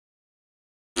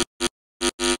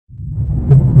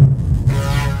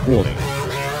Warning.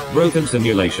 Broken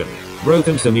simulation.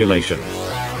 Broken simulation.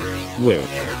 With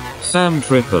Sam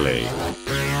Tripoli.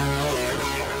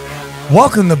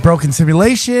 Welcome to Broken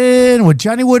Simulation with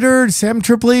Johnny Woodard, Sam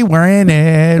Tripoli. We're in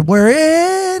it. We're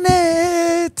in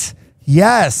it.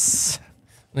 Yes.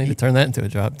 I need to turn that into a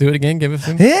drop. Do it again. Give it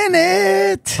to me. In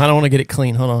it. I don't want to get it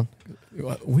clean. Hold on.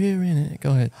 We're in it.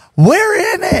 Go ahead.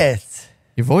 We're in it.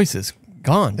 Your voice is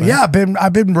gone, bro. Yeah,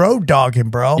 I've been road dogging,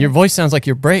 bro. Your voice sounds like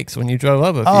your brakes when you drove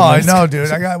up. I know,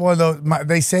 dude. I got one of those.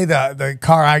 They say the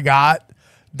car I got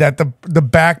that the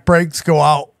back brakes go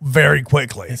out very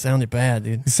quickly. It sounded bad,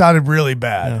 dude. It sounded really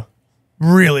bad. Yeah.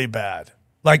 Really bad.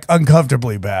 Like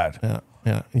uncomfortably bad. Yeah.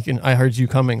 Yeah. I heard you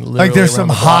coming. Like there's some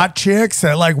hot chicks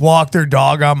that like walk their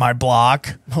dog on my block.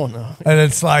 Oh no. And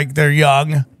it's like they're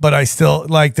young, but I still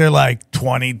like they're like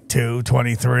 22,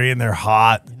 23 and they're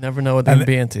hot. You never know what they're gonna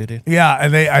be into, dude. Yeah,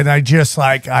 and I just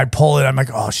like I pull it. I'm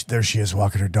like, oh, there she is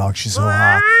walking her dog. She's so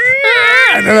hot.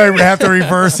 And then I have to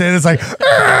reverse it. It's like.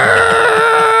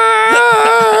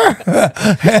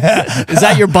 Is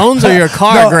that your bones or your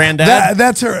car, Granddad?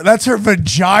 That's her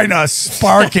vagina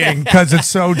sparking because it's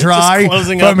so dry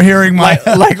from up, hearing my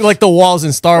like the walls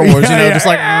in Star Wars, just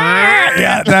like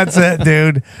yeah, that's it,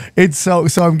 dude. It's so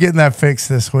I'm getting that fixed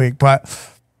this week. But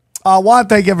I want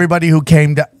to thank everybody who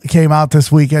came out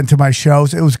this weekend to my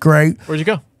shows. It was great. Where'd you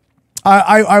go?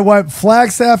 I went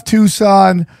Flagstaff,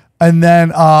 Tucson, and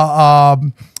then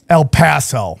El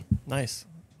Paso. Nice.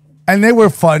 And they were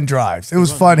fun drives. It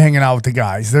was fun hanging out with the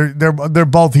guys. They're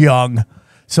both young,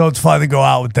 so it's fun to go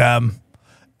out with them.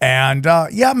 And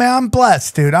yeah, man, I'm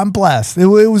blessed, dude. I'm blessed. It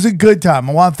was a good time.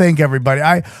 I want to thank everybody.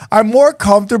 I'm more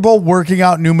comfortable working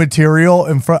out new material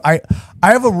in front. I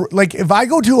have a like if I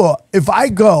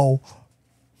go.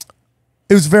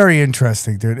 It was very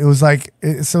interesting, dude. It was like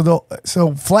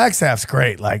so Flagstaff's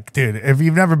great. Like, dude, if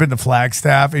you've never been to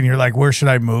Flagstaff and you're like, where should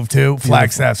I move to?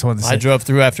 Flagstaff's one of the I drove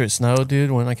through after it snowed,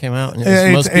 dude, when I came out. And it was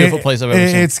the most beautiful place I've ever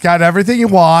seen. It's got everything you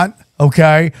want,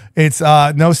 okay? It's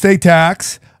no state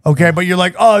tax, okay? But you're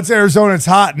like, oh, it's Arizona, it's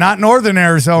hot. Not northern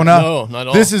Arizona. No, not at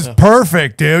all. This is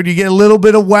perfect, dude. You get a little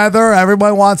bit of weather.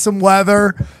 Everybody wants some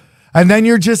weather. And then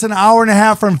you're just an hour and a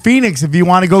half from Phoenix if you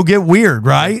want to go get weird,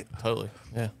 right? Totally.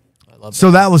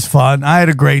 So that was fun. I had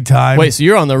a great time. Wait, so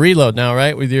you're on the reload now,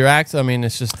 right? With your act? I mean,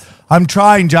 it's just I'm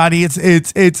trying, Johnny.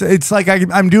 It's like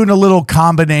I'm doing a little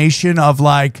combination of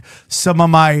like some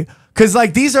of my because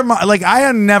like these are my like I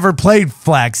had never played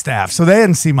Flagstaff, so they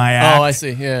didn't see my act. Oh, I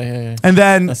see. Yeah. And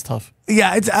then that's tough.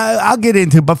 Yeah, I'll get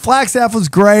into it, but Flagstaff was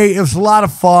great. It was a lot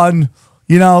of fun.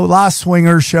 You know, a lot of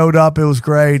swingers showed up. It was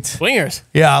great. Swingers?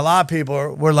 Yeah, a lot of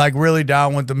people were like really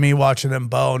down with me watching them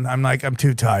bone. I'm like, I'm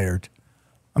too tired.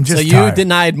 I'm just tired.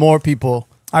 Denied more people.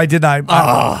 I denied.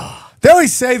 They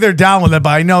always say they're down with it, but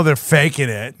I know they're faking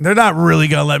it. They're not really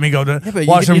going to let me go to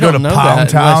watch them go to Pound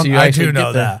Town. I do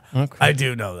know that. Okay. I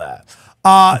do know that.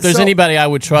 If there's anybody I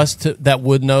would trust that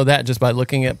would know that just by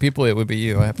looking at people, it would be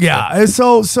you. I have to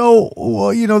say. So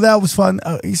well, you know, that was fun.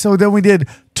 So then we did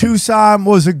Tucson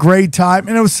was a great time,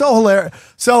 and it was so hilarious.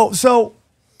 So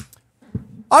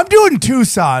I'm doing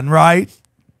Tucson, right?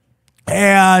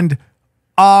 And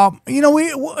you know,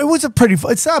 it was a pretty.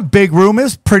 It's not a big room. It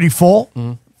was pretty full.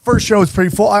 First show was pretty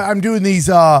full. I'm doing these.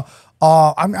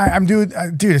 I'm doing.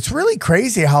 Dude, it's really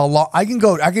crazy how long I can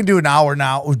go. I can do an hour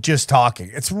now with just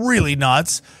talking. It's really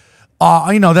nuts.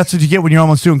 You know, that's what you get when you're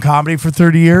almost doing comedy for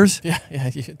 30 years. Yeah,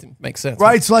 it makes sense.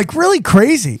 Right? It's like really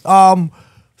crazy. So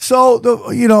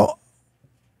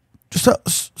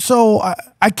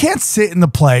I can't sit in the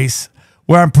place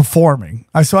where I'm performing.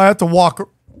 So I have to walk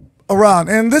around,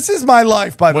 and this is my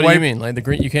life, by the way. What do you mean? Like the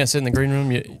green? You can't sit in the green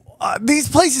room? These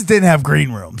places didn't have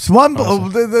green rooms.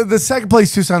 The second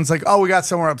place, Tucson's like, oh, we got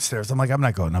somewhere upstairs. I'm like, I'm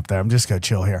not going up there. I'm just gonna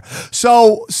chill here.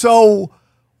 So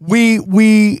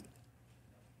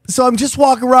I'm just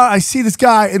walking around. I see this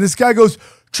guy, and this guy goes,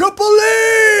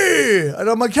 Tripoli! And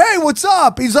I'm like, hey, what's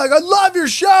up? He's like, I love your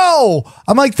show.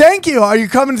 I'm like, thank you. Are you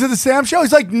coming to the Sam show?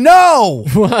 He's like, no.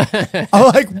 I'm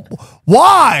like,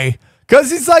 why?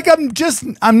 Because he's like,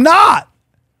 I'm not.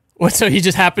 What, so he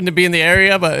just happened to be in the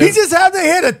area? But he just happened to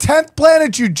hit a 10th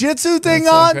Planet Jiu-Jitsu thing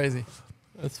on. That's crazy.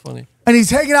 That's funny. And he's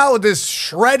hanging out with this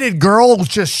shredded girl who's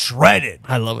just shredded.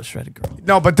 I love a shredded girl.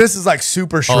 No, but this is like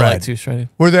super shredded. Oh, like too shredded?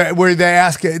 Where they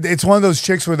ask, it's one of those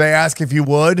chicks where they ask if you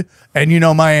would, and you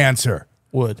know my answer.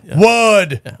 Would. Yeah.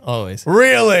 Would. Yeah, always.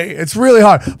 Really? It's really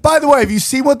hard. By the way, have you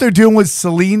seen what they're doing with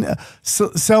Selena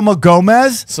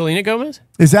Gomez? Selena Gomez?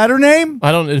 Is that her name?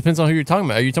 I don't. It depends on who you're talking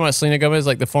about. Are you talking about Selena Gomez,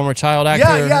 like the former child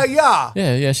actor?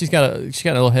 Yeah. She's got a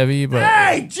little heavy, but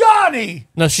hey, Johnny.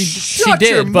 No, she Shut did,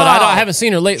 your but mouth. I haven't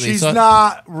seen her lately. She's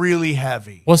not really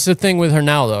heavy. What's the thing with her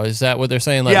now, though? Is that what they're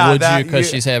saying? Like, would you because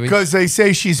she's heavy? Because they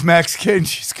say she's Mexican.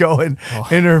 She's going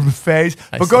in her face.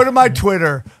 But see. go to my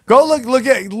Twitter. Go look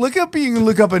up. You can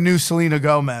look up a new Selena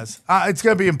Gomez. It's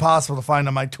gonna be impossible to find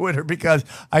on my Twitter because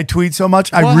I tweet so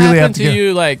much. What I really have happened to to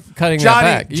you, like cutting Johnny,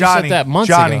 that back? You Johnny, said that months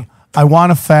Johnny, ago. I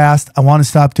want to fast. I want to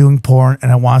stop doing porn,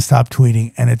 and I want to stop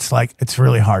tweeting. And it's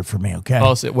really hard for me. Okay.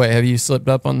 Oh, so wait, have you slipped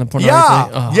up on the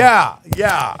pornography?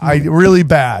 Yeah. I really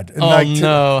bad. And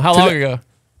No. How long ago?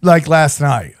 Like last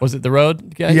night. Was it the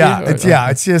road?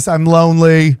 It's just I'm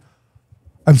lonely.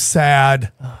 I'm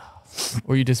sad.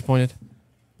 Were you disappointed?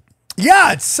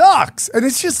 Yeah, it sucks. And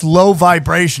it's just low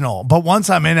vibrational. But once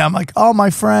I'm in it, I'm like, oh,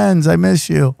 my friends, I miss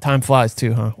you. Time flies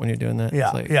too, huh? When you're doing that. Yeah,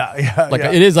 It's like,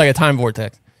 yeah. It is like a time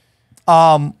vortex.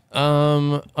 Um,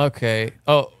 Okay.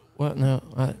 Oh, what? No.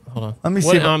 Hold on. Let me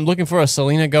see. I'm looking for a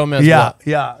Selena Gomez.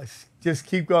 Yeah. Just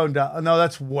keep going down. No,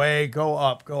 that's way. Go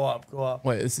up.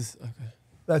 Wait, this is okay.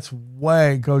 That's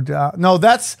way. Go down. No,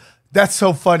 that's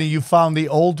so funny. You found the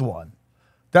old one.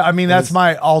 That's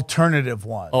my alternative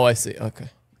one. Oh, I see. Okay.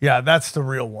 Yeah, that's the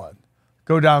real one.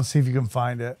 Go down, see if you can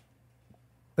find it.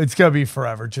 It's gonna be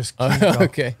forever. Just keep going.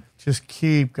 Okay. Just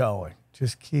keep going.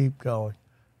 Just keep going.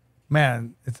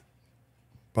 Man, it's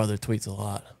Brother tweets a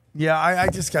lot. yeah. I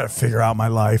just got to figure out my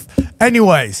life.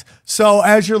 Anyways, so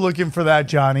as you're looking for that,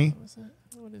 Johnny.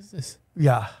 What is this?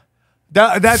 Yeah,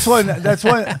 that's when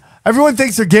everyone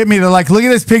thinks they're getting me. They're like, look at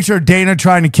this picture of Dana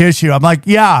trying to kiss you. I'm like,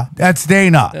 yeah, that's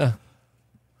Dana. Yeah.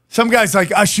 Some guy's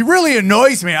like, she really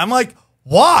annoys me. I'm like,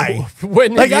 why?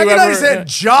 When like, I you could ever- have said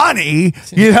Johnny,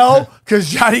 because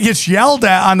Johnny gets yelled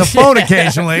at on the phone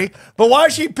occasionally. But why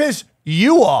she piss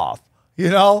you off?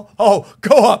 Oh,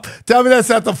 go up. Tell me that's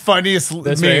not the funniest meme.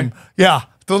 Right. Yeah,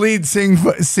 the lead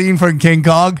scene from King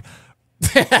Kong.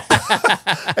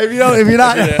 if you're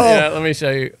not, Yeah, let me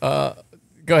show you.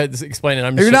 Go ahead, just explain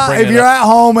it. If you're at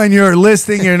home and you're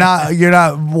listening, you're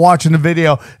not watching the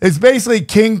video. It's basically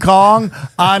King Kong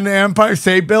on the Empire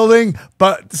State Building,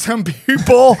 but some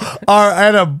people are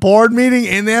at a board meeting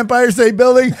in the Empire State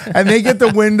Building, and they get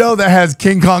the window that has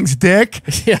King Kong's dick.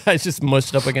 Yeah, it's just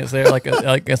mushed up against there, like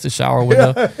against the shower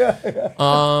window.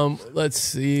 Let's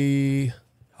see.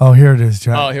 Oh, here it is,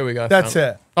 John. Oh, here we go. That's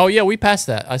it. Oh yeah, we passed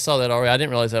that. I saw that already. I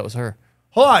didn't realize that was her.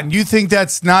 Hold on. You think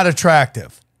that's not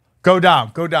attractive? Go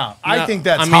down. I think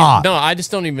that's hot. No, I just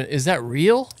don't even. Is that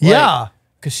real? Yeah.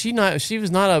 Because she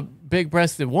was not a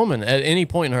big-breasted woman at any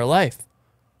point in her life.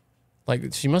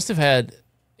 Like she must have had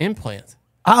implants.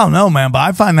 I don't know, man, but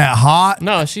I find that hot.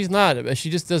 No, she's not. She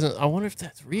just doesn't. I wonder if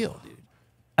that's real, dude.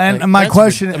 And my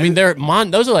question,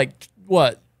 those are like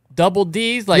what? Double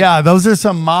D's? Like yeah, those are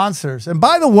some monsters. And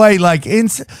by the way,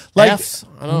 Fs?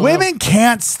 I don't women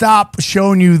can't stop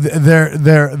showing you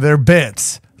their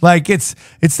bits. Like it's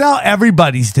now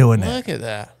everybody's doing it. Look at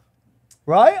that.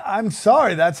 Right? I'm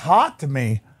sorry, that's hot to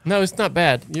me. No, it's not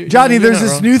bad. Johnny, there's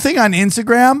this new thing on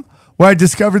Instagram where I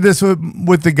discovered this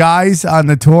with the guys on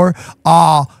the tour.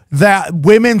 That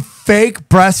women fake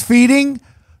breastfeeding.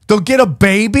 They'll get a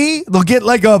baby. They'll get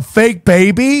like a fake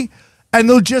baby. And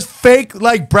they'll just fake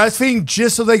like breastfeeding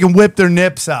just so they can whip their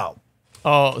nips out.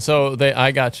 Oh, so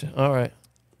I got you. All right.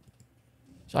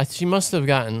 She must have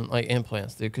gotten like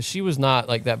implants, dude, because she was not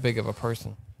like that big of a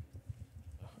person.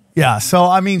 Yeah. So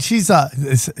I mean, she's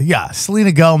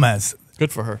Selena Gomez.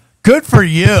 Good for her. Good for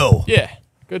you. Yeah.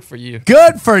 Good for you.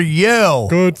 Good for you.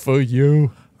 Good for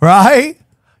you. Right?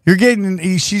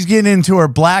 She's getting into her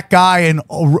black guy and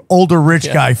older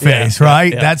rich guy face,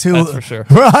 right? Yeah, that's who. that's for sure.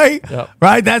 Right? Yep.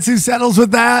 Right? That's who settles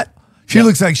with that. She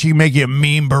looks like she can make you a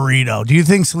mean burrito. Do you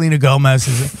think Selena Gomez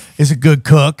is a good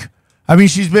cook? I mean,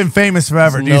 she's been famous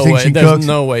forever. Do you think she cooks? There's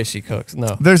no way she cooks.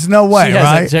 No. There's no way,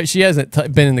 right? She hasn't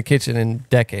been in the kitchen in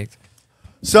decades.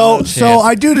 So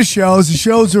I do the shows. The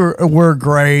shows were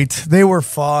great. They were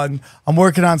fun. I'm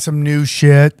working on some new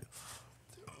shit.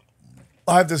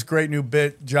 I have this great new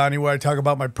bit, Johnny, where I talk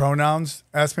about my pronouns.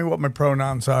 Ask me what my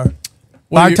pronouns are.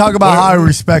 I talk about how I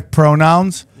respect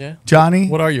pronouns. Yeah. Johnny?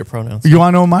 What are your pronouns? You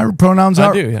want to know what my pronouns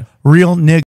are? I do, yeah. Real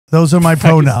nigga. Those are my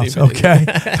pronouns, okay?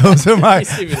 Those are my...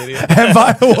 And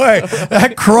by the way,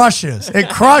 that crushes. It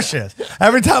crushes.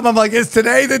 Every time I'm like, is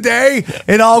today the day?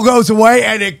 It all goes away,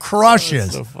 and it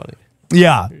crushes. That's so funny.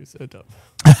 Yeah. You're so dumb.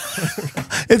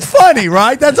 It's funny,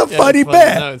 right? That's a funny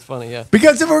bit. No, it's funny, yeah.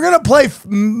 Because if we're going to play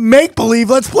make-believe,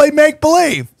 let's play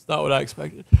make-believe. It's not what I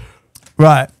expected.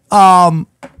 Right.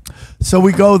 So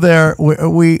we go there.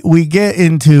 We get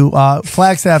into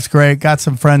Flagstaff's great. Got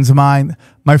some friends of mine.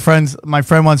 My friend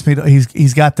wants me to.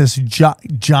 He's got this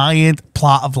giant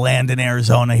plot of land in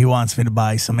Arizona. He wants me to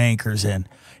buy some anchors in.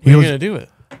 How are you gonna do it?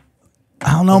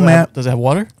 I don't know, man. Does it have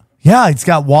water? Yeah, it's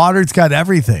got water. It's got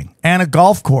everything, and a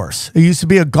golf course. It used to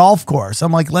be a golf course.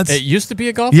 I'm like, It used to be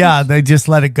a golf course? Yeah, they just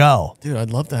let it go. Dude,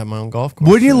 I'd love to have my own golf course.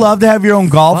 Would you love to have your own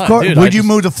golf course? Dude, Would you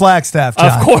move to Flagstaff,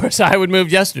 John? Of course, I would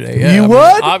move yesterday. Yeah, You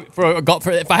would?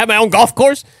 If I had my own golf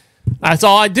course, that's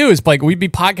all I'd do is like we'd be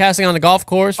podcasting on the golf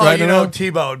course. Oh, right? you know,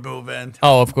 Tebow would move in.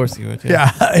 Oh, of course he would.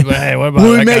 Yeah. But, hey, what about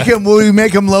Will that we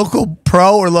make him local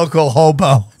pro or local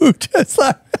hobo? Just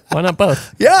like, Why not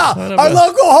both? yeah, not our both?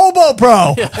 local hobo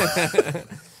pro.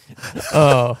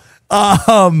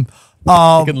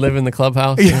 You could live in the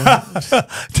clubhouse. Yeah.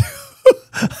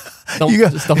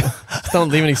 Don't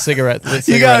leave any cigarettes.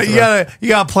 You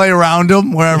gotta play around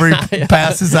him wherever he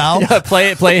passes out. Yeah,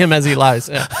 play him as he lies.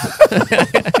 Yeah.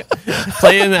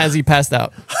 Play him as he passed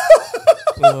out.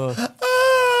 Oh, that'd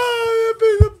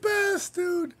be the best,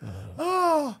 dude.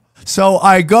 Oh. So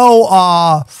I go.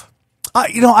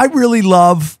 I really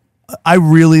love.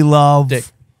 Dick.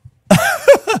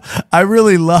 I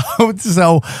really love.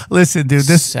 So listen, dude.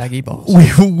 This saggy balls.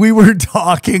 We were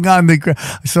talking on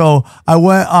the. So I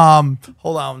went.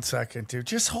 Hold on 1 second, dude.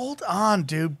 Just hold on,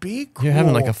 dude. Be cool. You're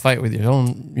having like a fight with your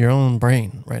own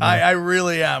brain right now. I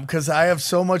really am because I have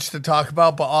so much to talk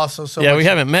about, but also so. Yeah, much we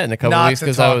haven't met in a couple weeks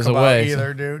because I was away.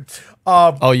 Either, dude.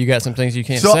 Oh, you got some things you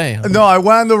can't say. Huh? No, I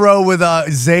went on the road with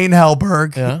Zane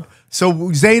Helberg. Yeah.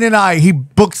 So Zane and I, he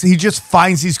just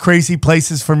finds these crazy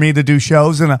places for me to do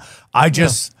shows, and I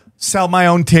just sell my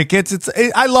own tickets.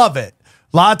 I love it.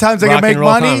 A lot of times I can make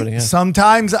money. Comedy, yeah.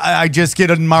 Sometimes I just get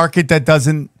a market that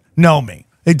doesn't know me.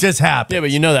 It just happens. Yeah,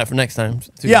 but you know that for next time.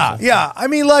 Yeah. I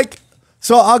mean, like,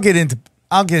 so I'll get into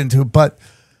it, but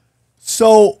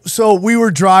so we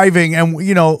were driving, and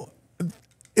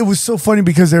it was so funny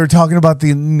because they were talking about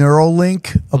the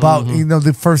Neuralink, about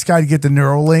the first guy to get the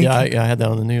Neuralink. Yeah, I had that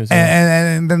on the news.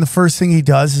 And then the first thing he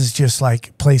does is just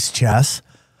like plays chess.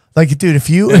 Like, dude, if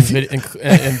you in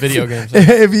video games,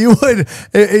 if you would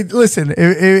listen,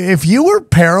 if you were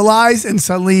paralyzed and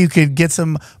suddenly you could get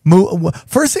some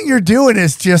first thing you're doing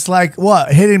is just like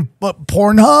hitting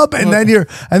Pornhub,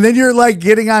 and then you're like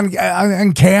getting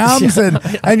on cams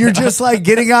and you're just like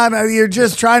getting on, you're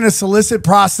just trying to solicit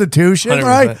prostitution,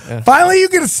 right? Yeah. Finally, you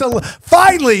can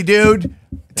finally, dude,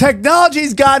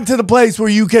 technology's gotten to the place where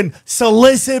you can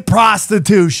solicit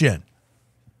prostitution.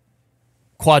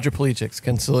 Quadriplegics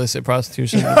can solicit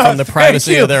prostitution from the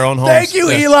privacy of their own homes. Thank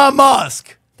you, Elon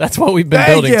Musk. That's what we've been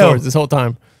building towards this whole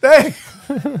time. That's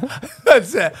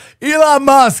it. Elon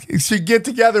Musk should get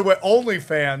together with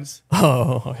OnlyFans.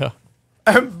 Oh, yeah.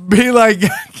 And be like,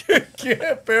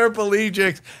 get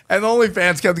paraplegics and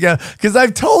OnlyFans come together. Because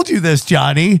I've told you this,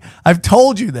 Johnny. I've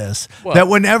told you this. What? That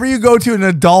whenever you go to an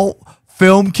adult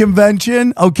film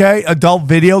convention, adult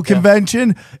video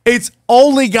convention, it's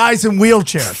only guys in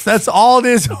wheelchairs. That's all it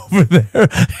is over there.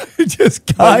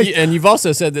 Just guys. Well, and you've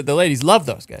also said that the ladies love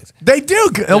those guys. They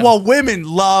do. Yeah. Well,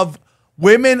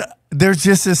 women. There's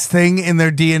just this thing in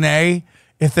their DNA.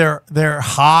 If they're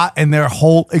hot and their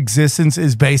whole existence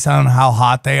is based on how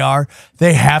hot they are,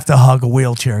 they have to hug a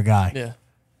wheelchair guy. Yeah.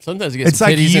 Sometimes it gets it's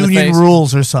like union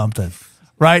rules or something.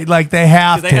 Right, like they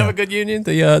have. Do they have a good union?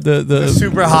 The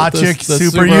super hot chicks, the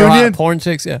super union, hot porn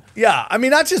chicks. Yeah, yeah. I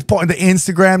mean, not just porn. The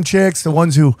Instagram chicks, the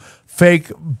ones who fake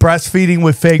breastfeeding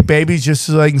with fake babies just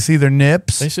so they can see their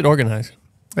nips. They should organize.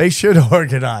 They should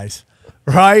organize,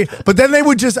 right? But then they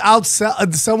would just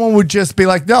outsell. Someone would just be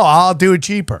like, "No, I'll do it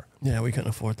cheaper." Yeah, we couldn't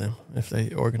afford them if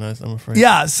they organized. I'm afraid.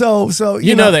 Yeah, so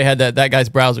you know they had that guy's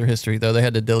browser history though. They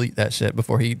had to delete that shit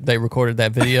before they recorded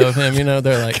that video of him.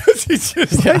 They're like,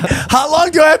 how long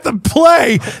do I have to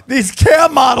play? These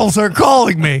cam models are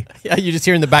calling me. Yeah, you just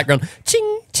hear in the background,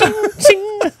 ching, ching,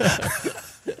 ching.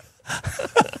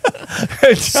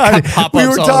 Johnny, we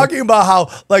were talking about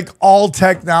how like all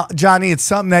technology, Johnny, it's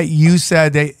something that you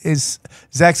said that is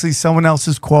actually someone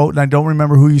else's quote, and I don't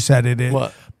remember who you said it is.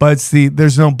 What? But it's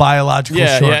there's no biological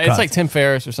shortcut. Yeah, it's like Tim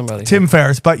Ferriss or somebody. Tim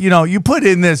Ferriss. But, you put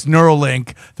in this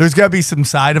Neuralink, there's got to be some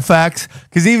side effects.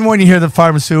 Because even when you hear the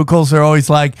pharmaceuticals, they're always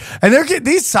like, and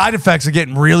these side effects are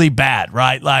getting really bad,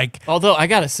 right? Like, although I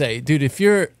got to say, dude, if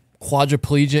you're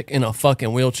quadriplegic in a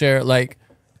fucking wheelchair, like,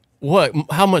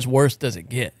 how much worse does it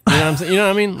get? You know what I'm saying? You know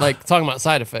what I mean? Like talking about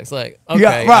side effects. Like, okay,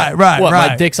 yeah, right.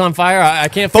 My dick's on fire. I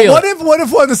can't feel it. But what if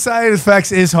one of the side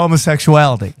effects is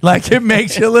homosexuality? Like it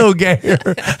makes you a little gayer.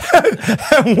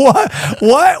 And what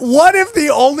if the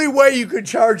only way you could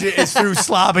charge it is through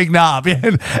slobbing knob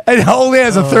and it only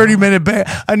has a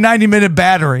 90-minute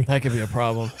battery? That could be a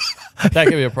problem. That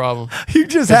could be a problem. You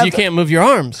just can't move your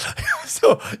arms.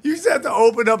 So you just have to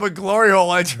open up a glory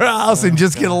hole at your house and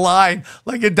just get a line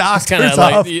like a doctor's Kind of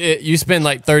office. like you spend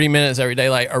like 30 minutes every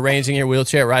day like arranging your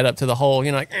wheelchair right up to the hole,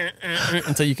 you know, like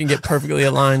until you can get perfectly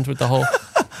aligned with the hole.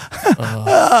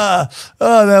 Oh,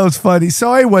 that was funny.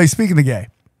 So anyway, speaking of gay,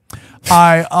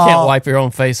 I Can't wipe your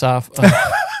own face off.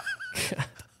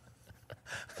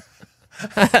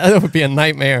 That would be a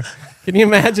nightmare. Can you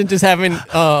imagine just having?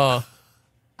 I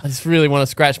just really want to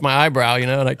scratch my eyebrow, you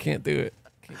know, and I can't do it.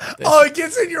 oh, it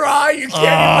gets in your eye. You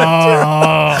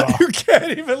can't you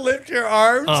can't even lift your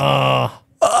arms.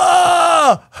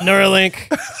 Neuralink.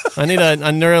 I need a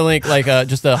Neuralink, like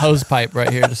just a hose pipe right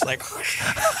here, just like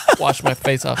wash my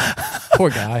face off. Poor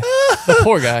guy. The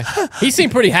poor guy. He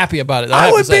seemed pretty happy about it, though,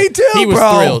 I would be too, He was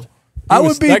bro. thrilled.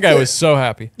 That guy was so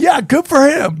happy. Yeah, good for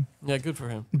him. Yeah, good for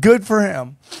him. Good for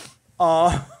him.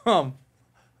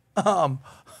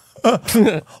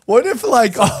 What if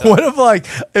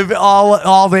if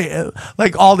all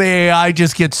the AI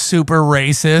just gets super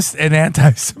racist and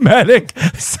anti-Semitic?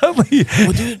 Suddenly, dude,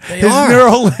 his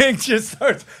Neuralink just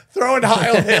starts throwing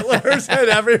Heil Hitlers at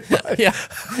everybody.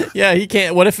 Yeah, he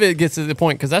can't. What if it gets to the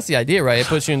point? Because that's the idea, right? It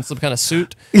puts you in some kind of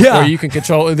suit Yeah. where you can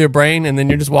control their brain, and then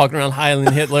you're just walking around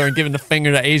heiling Hitler and giving the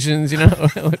finger to Asians. You know,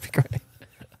 it would be great.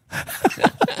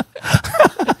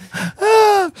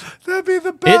 That'd be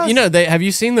the best. Have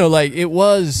you seen though? Like it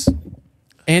was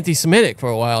anti-Semitic for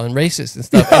a while and racist and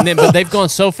stuff, but they've gone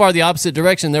so far the opposite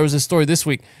direction. There was a story this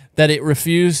week that it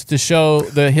refused to show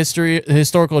the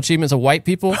historical achievements of white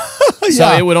people,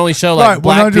 so it would only show like Right,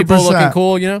 black people 100%. looking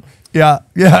cool. You know?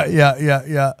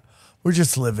 Yeah. We're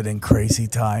just living in crazy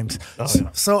times.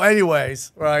 So,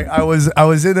 anyways, right? I was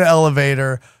in an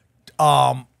elevator.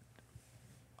 I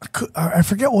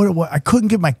forget what it was. I couldn't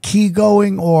get my key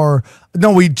going, or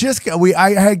no.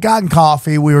 I had gotten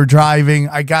coffee. We were driving.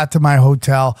 I got to my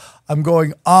hotel. I'm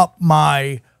going up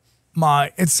my.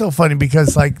 It's so funny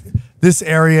because like this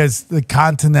area is the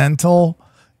Continental.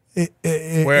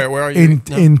 Where are you?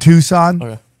 In Tucson.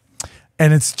 Okay.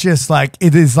 And it's just like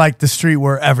it is like the street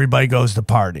where everybody goes to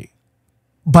party,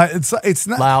 but it's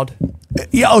not Loud.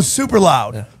 Yeah, super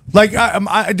loud. Yeah. Like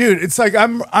dude, it's like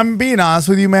I'm being honest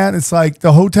with you, man. It's like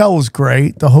the hotel was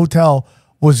great. The hotel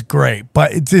was great,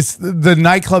 but it's just the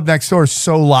nightclub next door is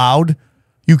so loud,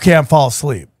 you can't fall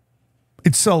asleep.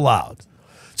 It's so loud.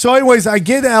 So, anyways, I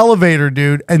get an elevator,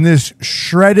 dude, and this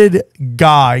shredded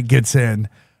guy gets in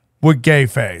with gay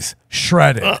face,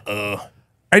 shredded.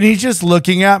 And he's just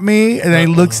looking at me, and then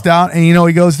he looks down, and he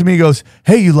goes to me, he goes,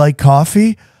 "Hey, you like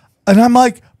coffee?" And I'm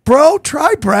like, "Bro,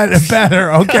 try bread and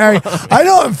better, okay? I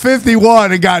know I'm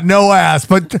 51 and got no ass,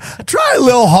 but try a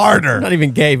little harder." Not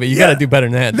even gay, but you got to do better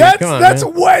than that. Dude. That's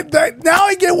Come on, what. Now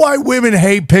I get why women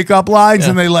hate pickup lines,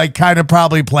 and they like kind of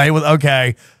probably play with.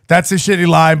 Okay, that's a shitty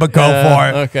line, but go for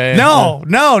it. Okay.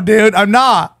 No, dude, I'm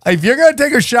not. If you're gonna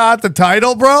take a shot at the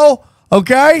title, bro.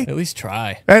 Okay, At least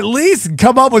try. at least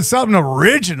come up with something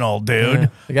original, dude. Yeah.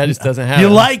 The guy just doesn't have You it.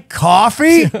 like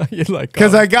coffee? You like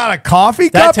Because I got a coffee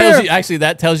that cup tells here? you actually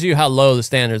that tells you how low the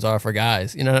standards are for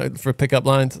guys, for pickup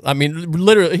lines. I mean,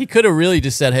 literally he could have really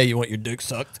just said, "Hey, you want your dick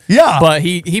sucked?" Yeah. But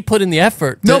he put in the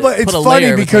effort. No, but it's put a funny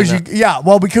layer because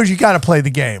between because you got to play the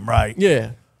game, right?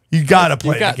 yeah. You got to You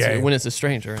play got the to game. when it's a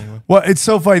stranger anyway. Well, it's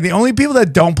so funny. The only people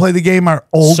that don't play the game are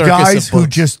old Circus of guys who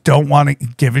books. just don't want to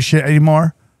give a shit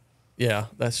anymore. Yeah,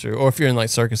 that's true. Or if you're in like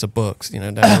Circus of Books,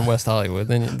 down in West Hollywood,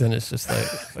 then it's just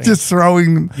like Just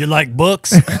throwing. you like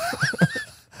books.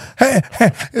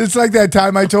 It's like that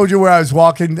time I told you where I was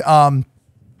walking. I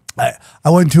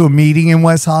went to a meeting in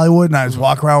West Hollywood and I was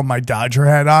walking around with my Dodger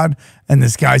hat on, and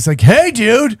this guy's like, "Hey,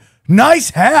 dude,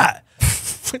 nice hat.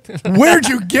 Where'd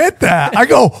you get that?" I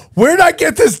go, "Where'd I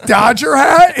get this Dodger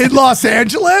hat in Los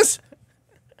Angeles?"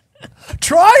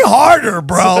 Try harder,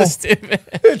 bro. So stupid.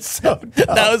 It's so dumb.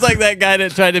 That was like that guy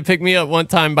that tried to pick me up one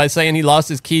time by saying he lost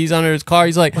his keys under his car.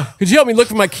 He's like, "Could you help me look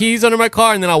for my keys under my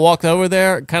car?" And then I walked over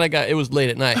there. It was late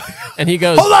at night, and he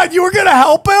goes, Hold on, you were gonna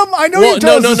help him? I know well, you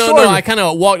told us the story. no. I kind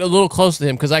of walked a little close to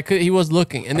him because he was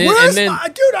looking, and then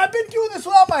Dude, I've been doing this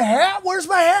without my hat. Where's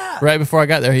my hat? right before I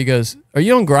got there, he goes, "Are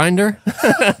you on Grinder?"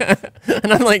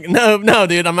 And I'm like, "No,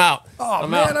 dude, I'm out." Oh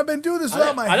I'm man, out. I've been doing this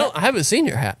without my hat. I haven't seen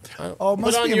your hat. Oh, it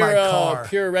must Put on be in your my car.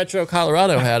 pure retro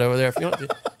Colorado hat over there. If you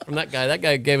want from that guy. That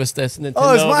guy gave us this Nintendo.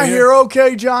 Oh, is my over here. hair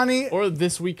okay, Johnny? Or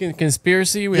This Week in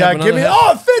Conspiracy. We Yeah, have give me. another hat.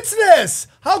 Oh, it fits this.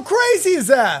 How crazy is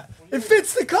that? It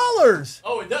fits the colors.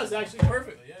 Oh, it does actually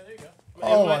perfectly. Yeah, there you go.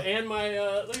 Oh, and my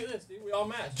look at this, dude. We all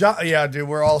match. Yeah, dude,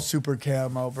 we're all super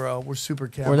camo, bro. We're super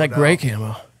camo. Or that now. gray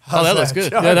camo. How's Oh, that looks good.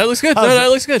 John? Yeah, that looks good. How's No, that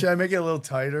looks good. Should I make it a little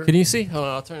tighter? Can you see? Hold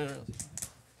on, I'll turn it around.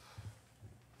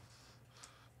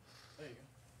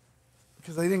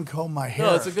 Because I didn't comb my hair.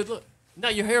 No, it's a good look. No,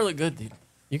 your hair look good, dude.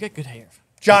 You got good hair.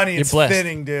 Johnny, You're it's blessed.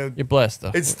 thinning, dude. You're blessed,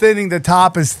 though. It's thinning. The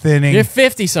top is thinning. You're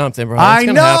 50-something, bro. I It's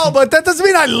know, gonna happen. but that doesn't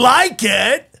mean I like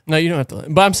it. No, you don't have to.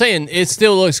 But I'm saying it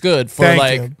still looks good for Thank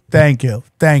like you. Thank you.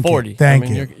 Thank 40. you. Thank I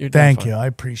mean, you. you're doing Thank fine. you. I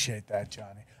appreciate that, Johnny.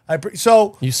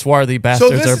 So you swarthy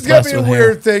bastards this are is gonna blessed be a with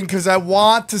weird hair. thing because I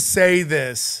want to say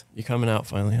this. You coming out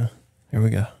finally, huh? Here we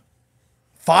go.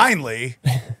 Finally,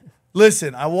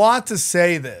 listen. I want to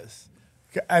say this,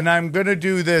 and I'm gonna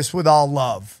do this with all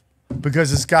love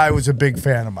because this guy was a big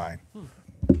fan of mine.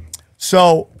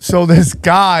 So this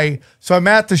guy. So I'm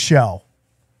at the show,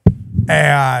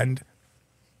 and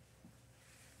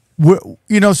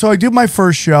so I do my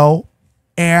first show,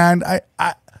 and I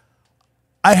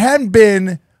hadn't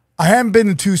been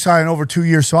to Tucson in over 2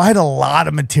 years, so I had a lot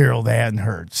of material they hadn't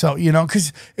heard. So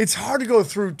because it's hard to go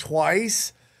through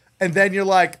twice, and then you're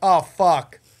like, oh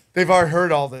fuck, they've already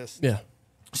heard all this. Yeah.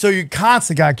 So you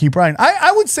constantly gotta keep writing.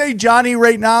 I would say, Johnny,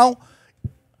 right now,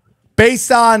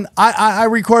 based on I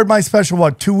recorded my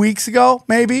special 2 weeks ago,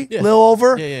 maybe a little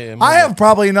over. Yeah. I have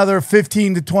probably another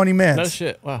 15 to 20 minutes. No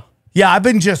shit. Wow. Yeah, I've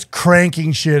been just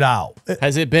cranking shit out.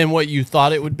 Has it been what you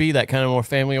thought it would be? That kind of more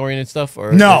family oriented stuff?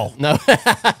 Or No. no.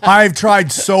 I've tried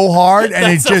so hard and it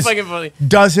That's so just fucking funny.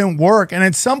 doesn't work. And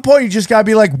at some point, you just gotta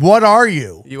be like, what are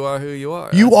you? You are who you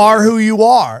are. You are who you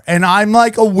are. And I'm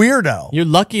like a weirdo. You're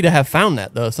lucky to have found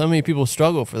that, though. So many people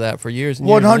struggle for that for years and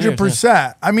years.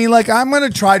 100%. I mean, like, I'm going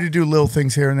to try to do little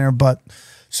things here and there, but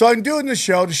so I'm doing the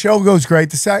show. The show goes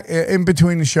great. In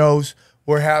between the shows,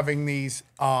 we're having these.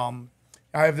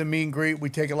 I have the meet and greet. We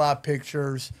take a lot of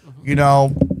pictures. It's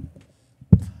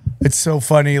so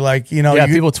funny. Like, Yeah,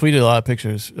 people tweeted a lot of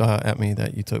pictures at me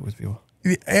that you took with people.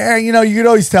 And you could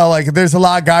always tell, like, there's a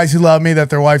lot of guys who love me that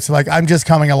their wives are like, I'm just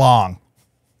coming along.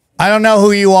 I don't know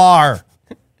who you are.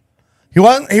 He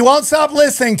won't stop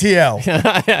listening to you.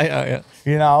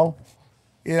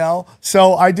 Yeah.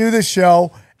 So I do this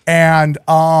show, and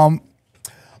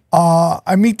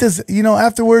I meet this.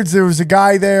 Afterwards there was a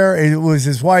guy there. It was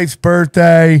his wife's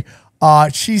birthday.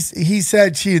 He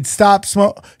said she had stopped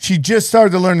smoke. She just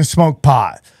started to learn to smoke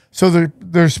pot. So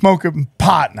they're smoking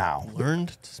pot now. Learned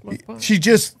to smoke pot? She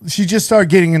just started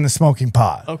getting into smoking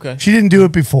pot. Okay. She didn't do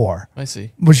it before. I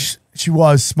see. But she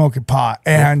was smoking pot,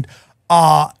 and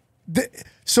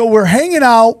so we're hanging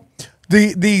out.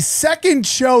 The second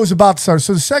show is about to start.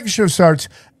 So the second show starts.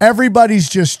 Everybody's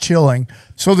just chilling.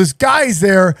 So this guy's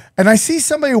there, and I see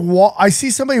somebody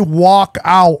walk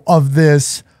out of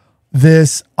this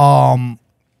out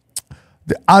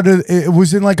of it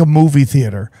was in like a movie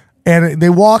theater, and they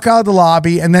walk out of the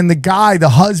lobby, and then the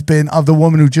husband of the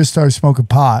woman who just started smoking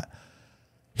pot,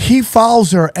 he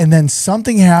follows her, and then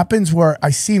something happens where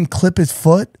I see him clip his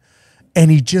foot,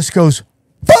 and he just goes,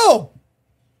 boom!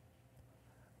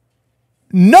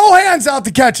 No hands out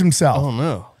to catch himself. Oh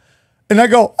no! And I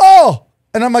go, oh,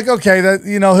 and I'm like, okay, that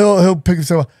he'll pick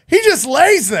himself up. He just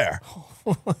lays there.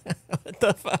 What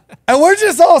the fuck? And we're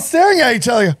just all staring at each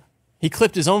other. He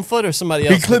clipped his own foot or somebody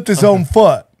else? He clipped his own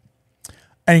foot.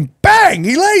 And bang,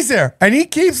 he lays there. And he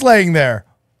keeps laying there.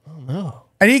 Oh no!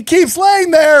 And he keeps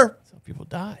laying there. Some people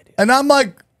died. And I'm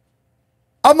like,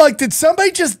 did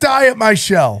somebody just die at my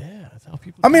show? Yeah, that's how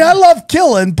people. I mean, I love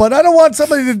killing, but I don't want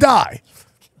somebody to die.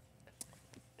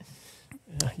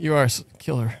 You are a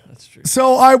killer. That's true.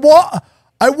 So I walk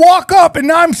up, and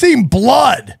now I'm seeing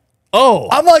blood. Oh!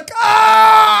 I'm like,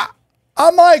 ah!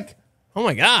 I'm like, Oh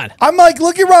my God! I'm like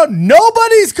looking around.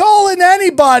 Nobody's calling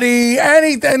anybody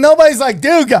anything. Nobody's like,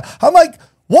 dude. I'm like,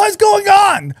 what's going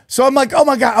on? So I'm like, oh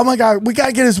my God, we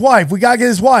gotta get his wife.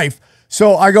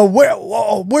 So I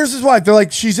go, where's his wife? They're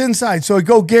like, she's inside. So I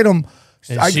go get him.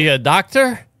 Is she a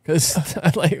doctor? Because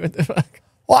like, what the fuck?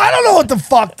 Well, I don't know what the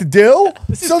fuck to do.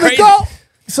 So crazy.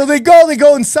 They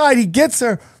go inside. He gets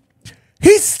her.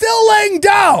 He's still laying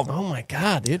down. Oh my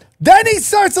God, dude. Then he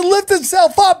starts to lift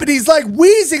himself up, and he's like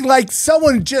wheezing like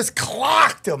someone just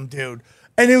clocked him, dude.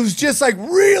 And it was just like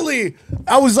really,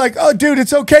 I was like, oh, dude,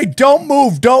 it's okay. Don't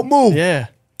move. Yeah.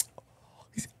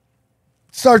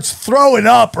 Starts throwing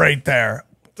up right there.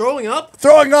 Throwing up?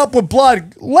 Throwing up with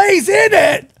blood. Lays in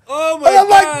it. Oh my God. And I'm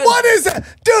like, what is it?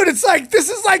 Dude, it's like,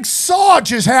 this is like Saw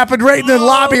just happened right in the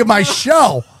lobby of my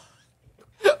show.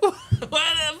 What the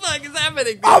fuck is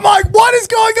happening, dude? I'm like, what is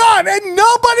going on? And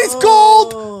nobody's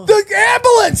called the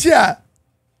ambulance yet.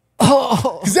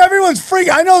 Because everyone's freaking.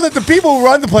 I know that the people who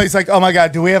run the place, like, oh my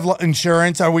God, do we have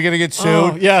insurance? Are we going to get sued?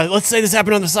 Oh, yeah, let's say this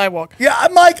happened on the sidewalk. Yeah,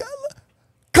 I'm like,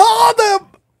 call them.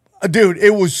 Dude,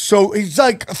 it was so, he's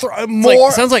like,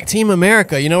 more. Sounds like Team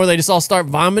America, where they just all start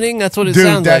vomiting? That's what it Dude,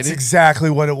 sounds that's like.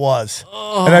 exactly what it was.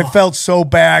 And I felt so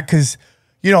bad because,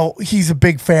 he's a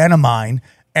big fan of mine.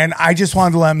 And I just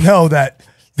wanted to let him know that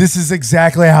this is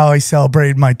exactly how I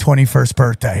celebrated my 21st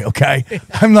birthday. Okay.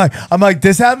 I'm like,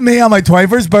 this happened to me on my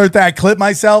 21st birthday. I clipped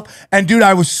myself. And dude,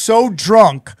 I was so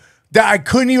drunk that I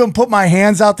couldn't even put my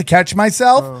hands out to catch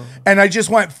myself. And I just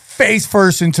went face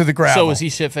first into the gravel. So was he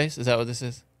shit faced? Is that what this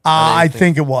is? I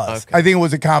think it was. Okay. I think it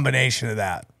was a combination of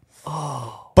that.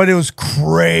 Oh. But it was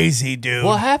crazy, dude.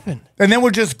 What happened? And then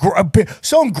we're just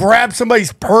someone grabbed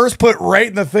somebody's purse, put right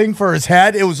in the thing for his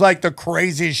head. It was like the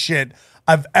craziest shit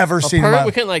I've ever seen.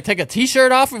 We couldn't like take a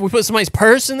T-shirt off and we put somebody's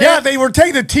purse in there. Yeah, they were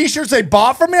taking the T-shirts they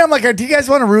bought from me. I'm like, do you guys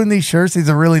want to ruin these shirts? These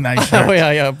are really nice shirts. Oh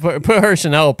yeah. Put her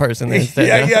Chanel purse in there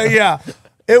instead. Yeah.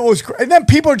 It was, and then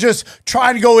people are just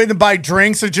trying to go in and buy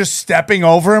drinks or just stepping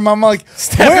over him. I'm like,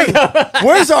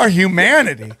 where's our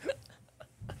humanity?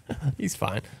 He's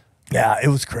fine. Yeah, it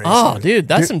was crazy. Oh, dude,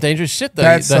 that's some dangerous shit,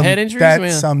 though. The head injuries, that's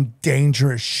man. some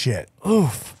dangerous shit.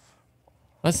 Oof.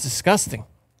 That's disgusting.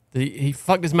 He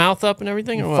fucked his mouth up and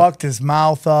everything? He fucked his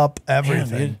mouth up,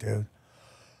 everything, dude.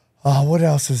 Oh, what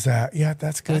else is that? Yeah,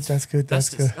 that's good. That's good. That's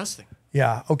disgusting.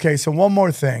 Yeah. Okay, so one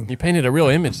more thing. You painted a real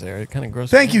image there. It kind of gross.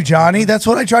 Thank you, Johnny. That's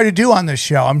what I try to do on this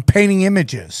show. I'm painting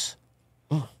images.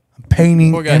 I'm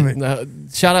painting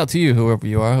images. Shout out to you, whoever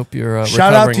you are. I hope you're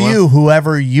shout out to you,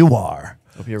 whoever you are.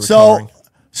 Hope you're recovering.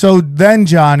 So then,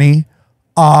 Johnny,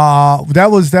 that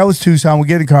was Tucson. We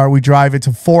get in the car. We drive. It's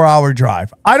a 4-hour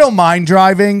drive. I don't mind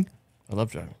driving. I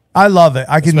love driving. I love it.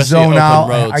 I can zone out.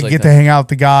 I get to hang out with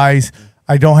the guys.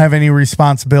 I don't have any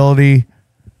responsibility.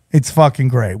 It's fucking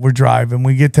great. We're driving.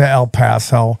 We get to El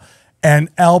Paso. And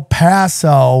El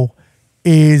Paso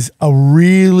is a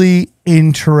really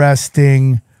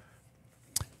interesting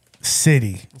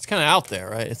city. It's kind of out there,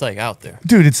 right? It's like out there.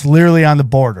 Dude, it's literally on the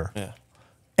border. Yeah.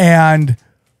 And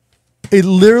it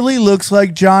literally looks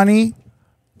like, Johnny,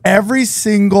 every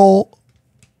single,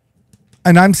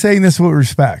 and I'm saying this with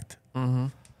respect,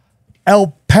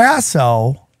 El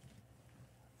Paso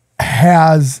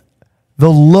has the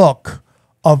look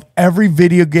of every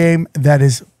video game that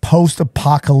is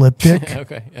post-apocalyptic.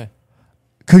 Okay, yeah.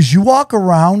 Because you walk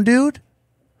around, dude,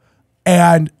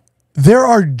 and there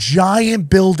are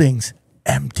giant buildings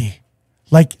empty.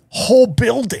 Like whole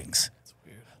buildings.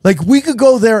 Like we could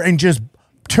go there and just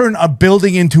turn a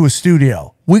building into a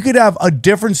studio. We could have a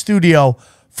different studio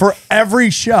for every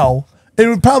show. It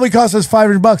would probably cost us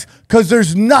 $500 because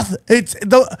there's nothing.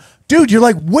 Dude, you're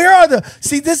like, where are the?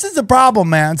 See, this is the problem,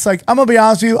 man. It's like, I'm gonna be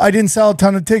honest with you. I didn't sell a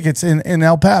ton of tickets in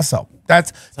El Paso.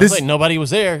 Sounds like nobody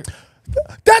was there.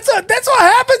 That's what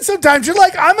happens sometimes. You're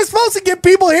like, I'm supposed to get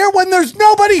people here when there's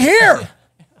nobody here.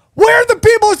 Where are the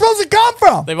people supposed to come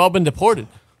from? They've all been deported.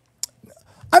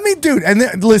 I mean, dude,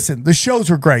 and listen, the shows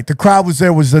were great. The crowd was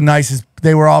the nicest.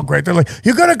 They were all great. They're like,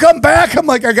 you're going to come back? I'm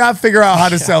like, I got to figure out how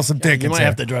to sell some tickets. You might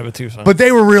have to drive to Tucson. But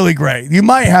they were really great. You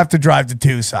might have to drive to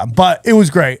Tucson, but it was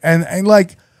great. And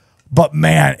like, but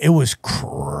man, it was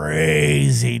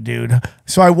crazy, dude.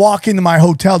 So I walk into my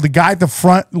hotel. The guy at the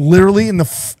front, literally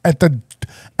at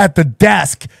the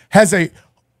desk, has a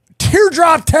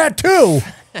teardrop tattoo.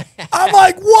 I'm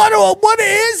like, what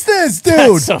is this, dude?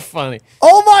 That's so funny.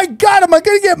 Oh my God, am I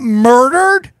going to get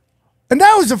murdered? And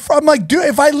that was I'm like, dude,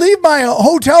 if I leave my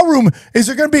hotel room, is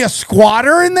there going to be a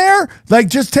squatter in there? Like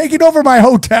just taking over my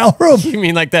hotel room? You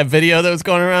mean like that video that was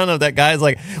going around of that guy's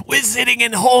like, we're sitting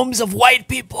in homes of white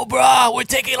people, bro. We're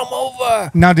taking them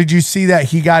over. Now, did you see that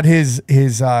he got his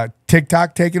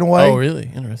TikTok taken away? Oh,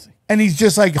 really? Interesting. And he's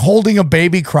just like holding a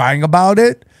baby crying about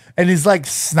it. And his like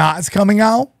snot's coming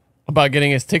out. About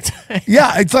getting his TikTok?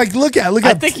 Yeah, it's like, look at.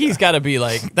 I think he's got to be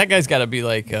like, that guy's got to be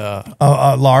like. A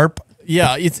LARP?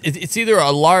 Yeah, it's either a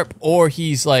LARP or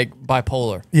he's like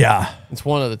bipolar. Yeah, it's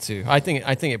one of the two. I think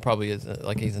it probably is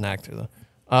like he's an actor though.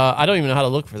 I don't even know how to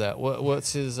look for that.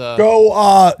 What's his?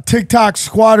 Go TikTok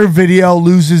squatter video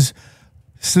loses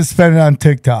suspended on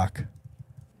TikTok.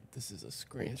 This is a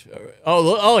screenshot. Right?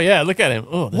 Oh yeah, look at him.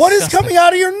 Oh, what is coming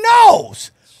out of your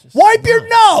nose? Wipe your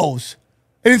nose.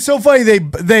 And it's so funny. They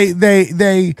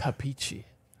Capici.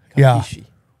 Yeah.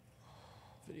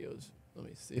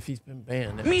 If he's been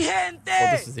banned. Well,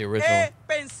 this is the original. I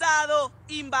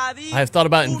have thought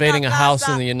about invading a house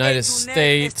in the United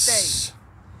States.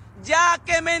 I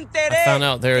found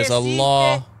out there is a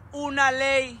law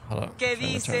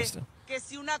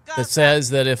that says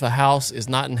that if a house is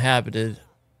not inhabited,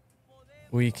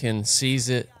 we can seize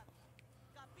it.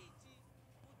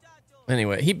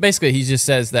 Anyway, he just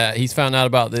says that he's found out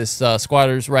about this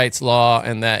squatters' rights law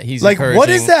and that he's like, encouraging what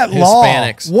is that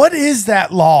Hispanics. Law? What is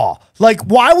that law? Like,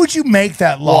 why would you make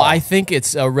that law? Well, I think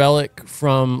it's a relic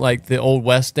from like the old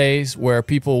West days where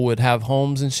people would have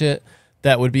homes and shit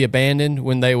that would be abandoned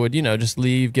when they would, just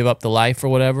leave, give up the life or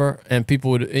whatever, and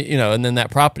people would, and then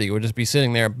that property would just be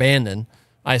sitting there abandoned,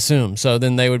 I assume. So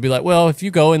then they would be like, well, if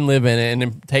you go and live in it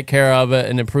and take care of it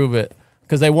and improve it,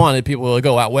 because they wanted people to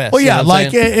go out west. Well, yeah,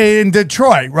 like in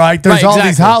Detroit, right? There's all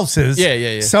these houses.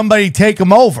 Yeah. Somebody take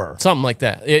them over. Something like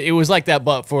that. It was like that,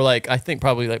 but for I think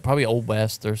probably Old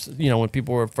West, or when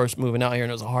people were first moving out here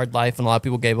and it was a hard life and a lot of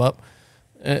people gave up.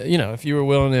 If you were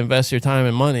willing to invest your time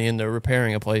and money into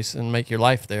repairing a place and make your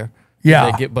life there,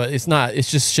 but it's not.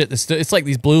 It's just shit. It's like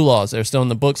these blue laws that are still in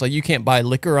the books. Like you can't buy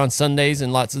liquor on Sundays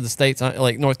in lots of the states,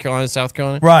 like North Carolina, South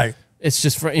Carolina. Right. It's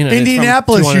just for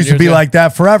Indianapolis used to be like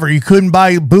that forever. You couldn't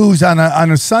buy booze on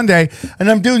a Sunday, and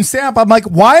I'm doing stand up. I'm like,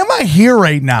 why am I here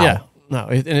right now? Yeah. No,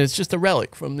 and it's just a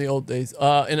relic from the old days.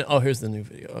 Here's the new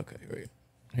video. Okay, here we go.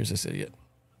 Here's this idiot.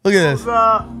 Look at this.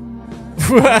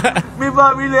 Mi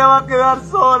familia va a quedar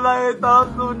sola en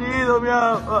Estados Unidos.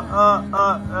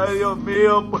 Ay, Dios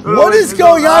mío. What is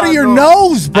going out of your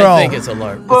nose, bro? I think it's a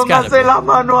LARP. Póngase la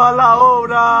mano a la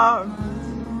obra.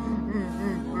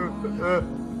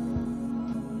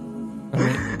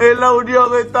 En la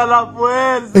unión está la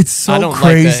fuerza. It's so I don't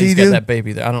crazy, like that. He's dude. got that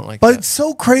baby there. I don't like but that. It's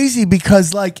so crazy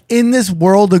because, like, in this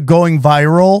world of going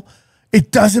viral,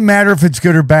 it doesn't matter if it's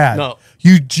good or bad. No.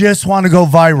 You just want to go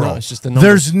viral. No, it's just the numbers.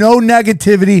 There's no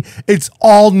negativity. It's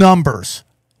all numbers,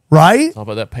 right? It's all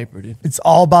about that paper, dude. It's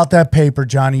all about that paper,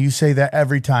 Johnny. You say that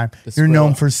every time. You're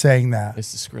known for saying that.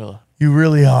 It's the Skrilla. You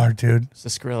really are, dude. It's the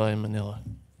Skrilla in Manila.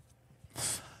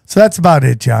 So that's about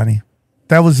it, Johnny.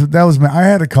 That was I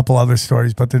had a couple other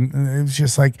stories, but then it was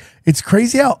just like, it's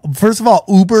crazy how, first of all,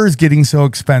 Uber is getting so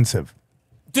expensive.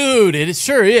 Dude, it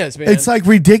sure is, man. It's like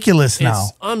ridiculous now.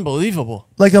 It's unbelievable.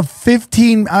 Like a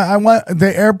 15, I went,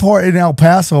 the airport in El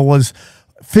Paso was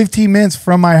 15 minutes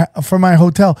from my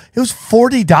hotel. It was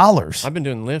 $40. I've been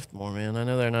doing Lyft more, man. I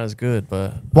know they're not as good,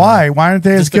 but why? Why aren't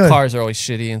they as good? The cars are always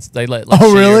shitty, and they let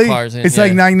oh really? Cars in. It's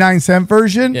like 99-cent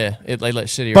version. Yeah, they let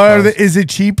shittier. But cars. Is it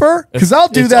cheaper? Because I'll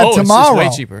do that tomorrow.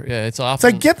 It's way cheaper. Yeah, it's often.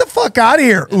 It's like, get the fuck out of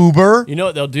here, Uber. You know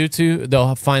what they'll do too?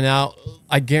 They'll find out.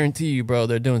 I guarantee you, bro,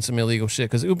 they're doing some illegal shit.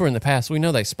 Because Uber in the past, we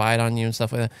know they spied on you and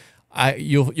stuff like that.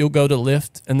 You'll go to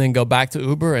Lyft and then go back to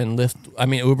Uber, and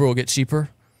Uber will get cheaper.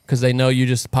 Because they know you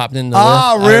just popped in the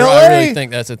Lyft. Really? I really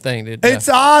think that's a thing, dude. It's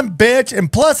on, bitch. And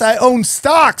plus, I own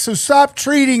stock, so stop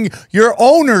treating your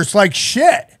owners like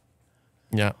shit.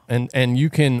 Yeah, and you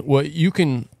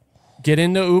can get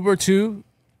into Uber too,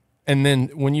 and then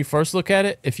when you first look at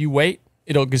it, if you wait,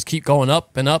 it'll just keep going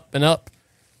up and up and up.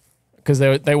 Because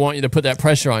they want you to put that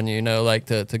pressure on you, like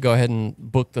to go ahead and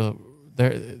book their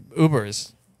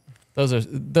Ubers. Those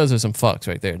are some fucks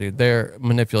right there, dude. They're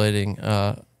manipulating.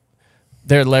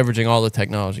 They're leveraging all the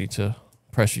technology to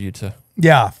pressure you to.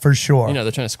 Yeah, for sure.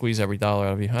 They're trying to squeeze every dollar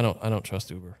out of you. I don't trust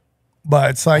Uber.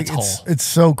 But it's like it's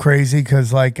so crazy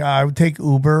because like I would take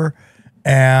Uber,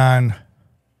 and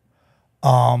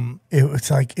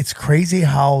it's crazy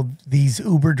how these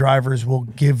Uber drivers will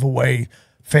give away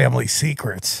family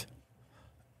secrets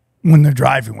when they're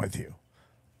driving with you.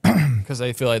 Because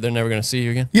they feel like they're never going to see you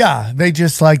again. Yeah,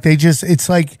 it's like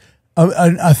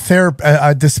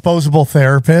a disposable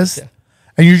therapist. Yeah.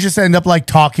 And you just end up like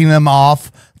talking them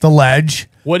off the ledge.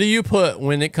 What do you put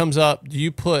when it comes up? Do you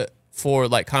put for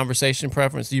like conversation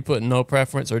preference? Do you put no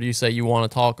preference, or do you say you want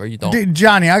to talk or you don't?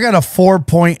 Johnny, I got a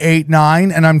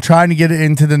 4.89 and I'm trying to get it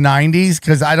into the 90s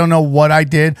because I don't know what I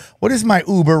did. What is my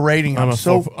Uber rating? I'm a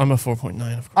 4.9, of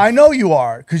course. I know you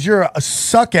are because you're a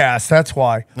suck ass. That's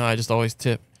why. No, I just always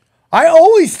tip. I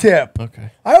always tip.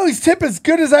 Okay. I always tip as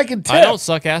good as I can tip. I don't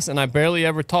suck ass, and I barely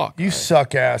ever talk. You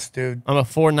suck ass, dude. I'm a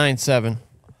 4.97.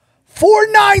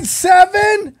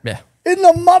 4.97? Yeah. In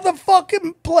the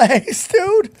motherfucking place,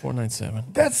 dude.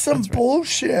 4.97. That's some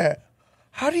bullshit.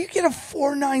 How do you get a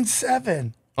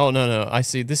 4.97? Oh no! I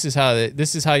see. This is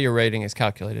how your rating is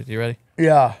calculated. You ready?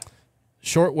 Yeah.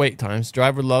 Short wait times.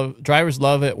 Drivers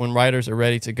love it when riders are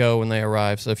ready to go when they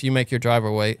arrive. So if you make your driver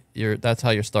wait, that's how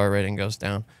your star rating goes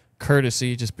down.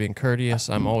 Courtesy, just being courteous.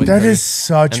 I'm always that courteous. Is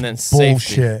such and then bullshit.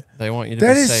 Safety. They want you to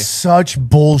that be is safe. Such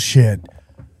bullshit.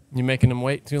 You making them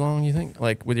wait too long? You think,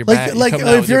 like with your bag? Like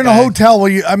if you're in a hotel,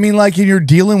 and you're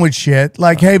dealing with shit.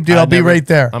 Like, hey, dude, I'll be right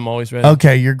there. I'm always ready.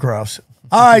 Okay, you're gross.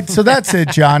 All right, so that's it,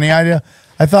 Johnny. I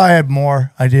thought I had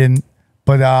more. I didn't.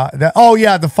 But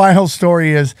the final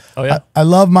story is I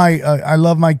love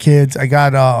my kids. I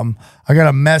got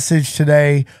a message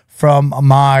today from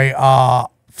one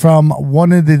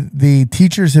of the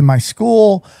teachers in my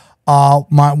school.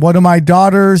 One of my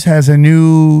daughters has a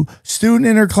new student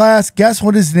in her class. Guess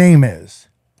what his name is?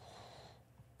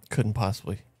 Couldn't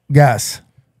possibly guess.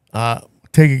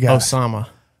 Take a guess. Osama.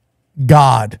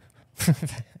 God.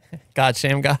 God,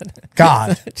 sham God.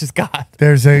 God. Just God.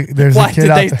 There's a What, kid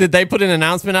out there. did they put an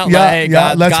announcement out? Yeah, Like, hey,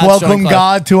 God, let's God's welcome showing class.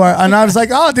 God to our. And I was like,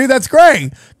 oh, dude, that's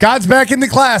great. God's back in the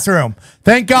classroom.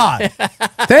 Thank God.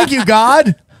 Thank you,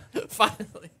 God. Finally.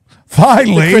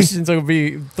 Finally. The Christians will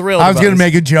be thrilled. I was going to this.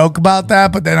 make a joke about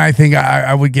that, but then I think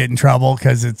I would get in trouble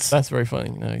because it's. That's very funny.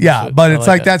 No, you Yeah, should. but I it's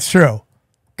like that. that's true.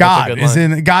 That's a God good is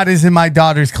line. in. God is in my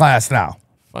daughter's class now.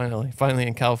 Finally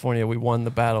in California, we won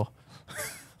the battle.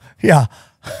 Yeah.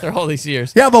 After all these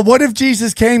years. Yeah, but what if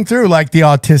Jesus came through like the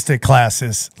autistic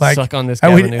classes? Like, Suck on this,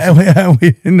 and we, Gavin and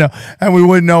we didn't know, and we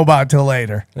wouldn't know about it till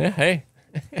later. Yeah, hey.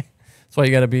 That's why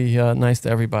you got to be nice to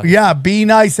everybody. Yeah, be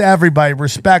nice to everybody.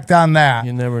 Respect on that.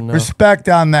 You never know. Respect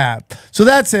on that. So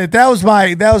that's it. That was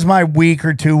my week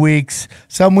or 2 weeks.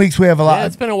 Some weeks we have a lot. Yeah,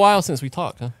 it's been a while since we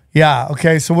talked, huh? Yeah.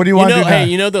 Okay. So what do you want to do now? Hey,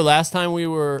 you know the last time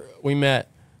we met,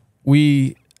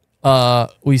 we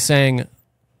sang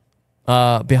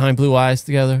Behind Blue Eyes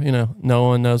together. You know, no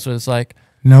one knows what it's like.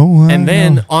 No one. And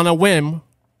then on a whim,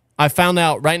 I found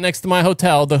out right next to my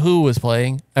hotel, The Who was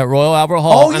playing at Royal Albert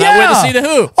Hall. Oh, and yeah. I went to see The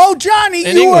Who. Oh, Johnny,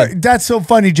 In you were. England. That's so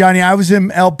funny, Johnny. I was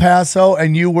in El Paso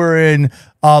and you were in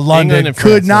London. and Could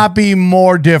France, not be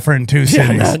more different. Two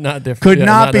cities. not different. Could Yeah,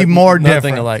 not be more nothing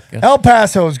different. alike, yeah. El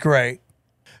Paso is great.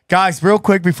 Guys, real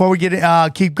quick before we get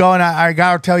keep going, I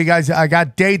gotta tell you guys I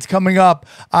got dates coming up.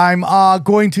 I'm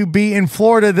going to be in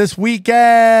Florida this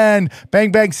weekend.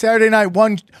 Bang Bang Saturday night,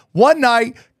 one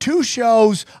night, 2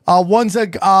 shows. One's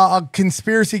a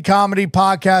conspiracy comedy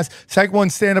podcast. Second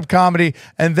one's stand-up comedy,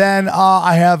 and then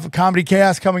I have Comedy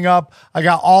Chaos coming up. I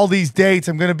got all these dates.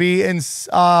 I'm gonna be in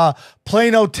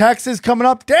Plano, Texas coming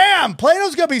up. Damn,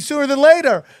 Plano's gonna be sooner than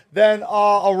later. Then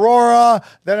Aurora.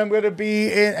 Then I'm going to be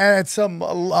at some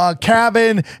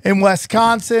cabin in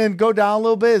Wisconsin. Go down a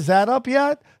little bit. Is that up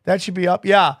yet? That should be up.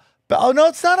 Yeah. But, oh, no,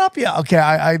 it's not up yet.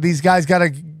 Okay, these guys got to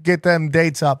get them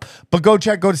dates up. But go to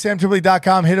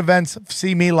samtripoli.com, hit events,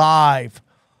 see me live.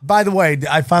 By the way,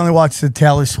 I finally watched the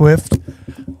Taylor Swift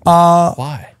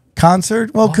Why?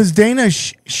 concert. Well, because Dana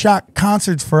shot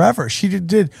concerts forever. She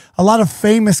did a lot of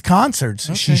famous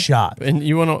concerts she shot. And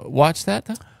you want to watch that,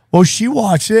 though? Well, she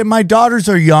watched it. My daughters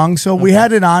are young, so we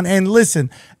had it on. And listen,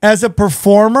 as a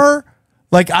performer,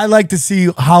 like I like to see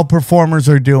how performers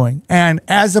are doing. And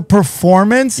as a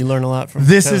performance, You learn a lot from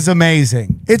this Taylor. is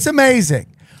amazing. It's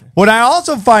amazing. What I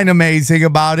also find amazing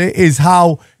about it is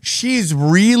how she's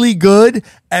really good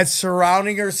at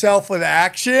surrounding herself with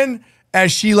action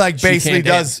as she like basically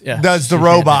can't dance. does the She can't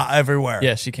robot dance. everywhere.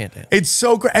 Yeah, she can't dance. It's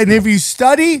so great. And if you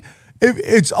study,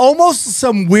 it's almost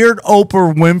some weird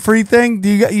Oprah Winfrey thing. Do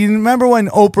you remember when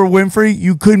Oprah Winfrey,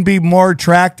 you couldn't be more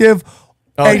attractive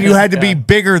and you had to be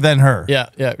bigger than her? Yeah.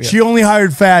 She only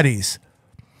hired fatties.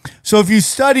 So if you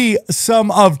study some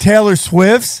of Taylor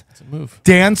Swift's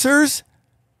dancers,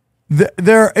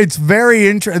 it's very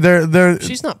interesting.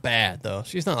 She's not bad, though.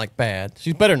 She's not like bad.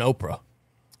 She's better than Oprah.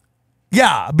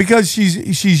 Yeah, because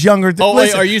she's younger. Oh, wait,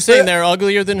 Listen, are you saying they're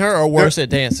uglier than her or worse at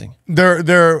dancing?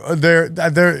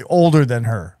 They're older than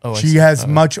her. Oh, I she see. has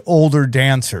Okay. much older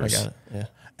dancers. I got it. Yeah.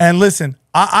 And listen,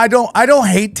 I don't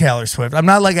hate Taylor Swift. I'm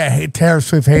not like a Taylor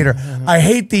Swift hater. I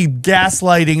hate the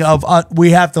gaslighting of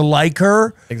we have to like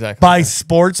her by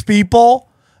sports people.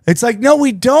 It's like, no,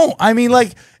 we don't. I mean,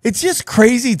 like, it's just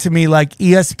crazy to me, like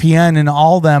ESPN and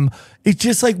all them. It's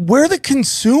just like, we're the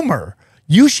consumer.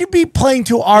 You should be playing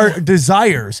to our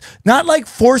desires, not like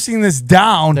forcing this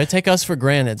down. They take us for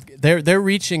granted. They're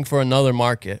reaching for another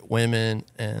market, women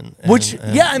and And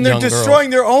they're young destroying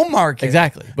girls. their own market.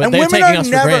 Exactly. But And they're women taking are us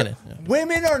never, for granted. Yeah.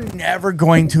 Women are never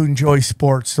going to enjoy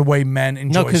sports the way men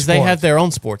enjoy No, sports. because they have their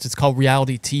own sports. It's called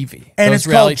reality TV. And Those it's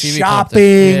called reality TV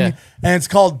shopping, competitions. Yeah. and it's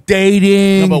called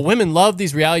dating. No, but women love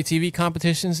these reality TV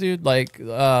competitions, dude. Like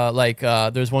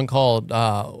there's one called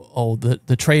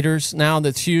the Traders now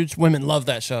that's huge. Women love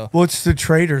that show. What's the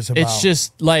traders about? It's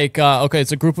just like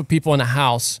it's a group of people in a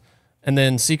house, and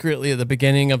then secretly at the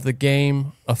beginning of the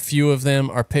game, a few of them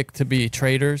are picked to be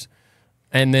traders,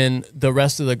 and then the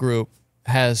rest of the group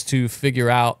has to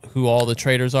figure out who all the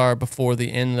traders are before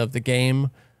the end of the game.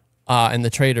 And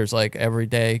the traders, like, every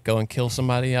day go and kill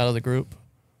somebody out of the group.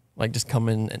 Like, just come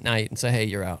in at night and say, hey,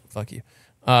 you're out. Fuck you.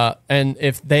 And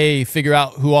if they figure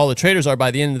out who all the traders are by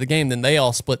the end of the game, then they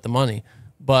all split the money.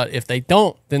 But if they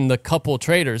don't, then the couple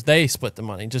traders, they split the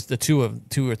money. Just the two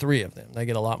or three of them. They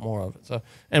get a lot more of it. So,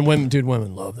 and women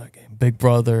love that game. Big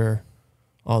Brother,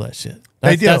 all that shit.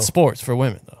 They do. That's sports for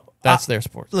women, though. That's their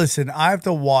sports. Listen, I have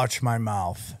to watch my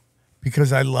mouth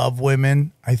because I love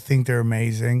women. I think they're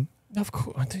amazing. Of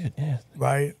course, dude. Yeah,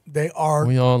 right? They are.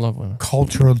 We all love women.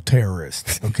 Cultural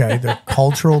terrorists. Okay, they're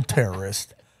cultural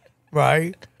terrorists,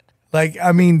 right? Like,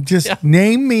 I mean, just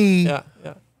name me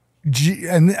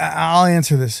and I'll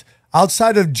answer this.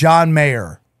 Outside of John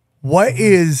Mayer, what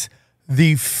is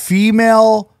the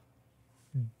female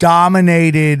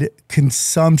dominated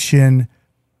consumption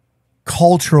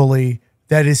culturally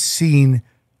that is seen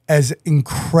as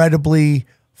incredibly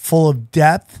full of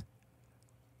depth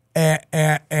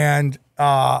and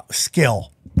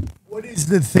skill? What is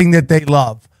the thing that they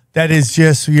love that is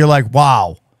just, you're like,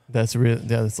 wow? That's real.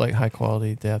 Yeah, it's like high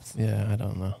quality depth. Yeah, I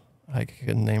don't know. I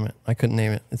couldn't name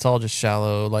it. It's all just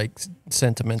shallow, like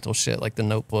sentimental shit, like The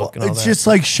Notebook and all that. It's just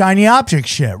like shiny object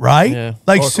shit, right? Yeah.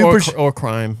 Like or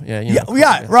crime. Yeah.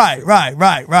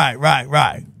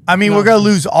 Right. I mean, we're gonna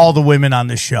lose all the women on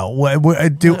this show.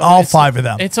 Do all 5 of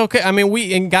them. It's okay. I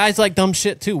mean, and guys like dumb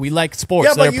shit too. We like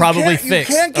sports that are probably fixed.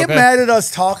 You can't get mad at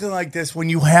us talking like this when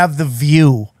you have The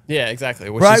View. Yeah, exactly.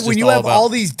 Right, when you have all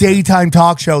these daytime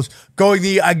talk shows going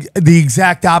the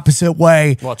exact opposite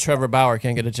way. Well, Trevor Bauer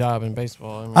can't get a job in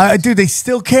baseball. Dude, they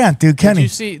still can't, dude. Kenny,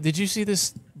 did you see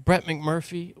this? Brett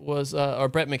McMurphy was, or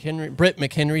Britt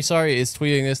McHenry, sorry, is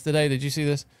tweeting this today. Did you see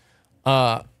this?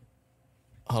 Hold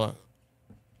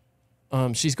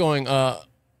on. She's going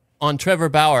on Trevor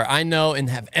Bauer. I know and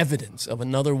have evidence of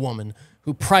another woman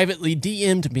who privately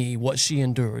DM'd me what she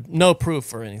endured. No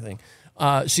proof or anything.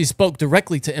 She spoke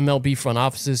directly to MLB front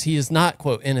offices. He is not,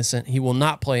 quote, innocent. He will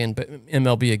not play in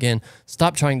MLB again.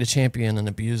 Stop trying to champion an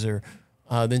abuser.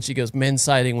 Then she goes, men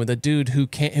siding with a dude who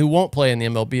won't play in the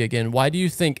MLB again. Why do you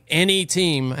think any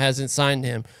team hasn't signed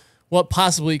him? What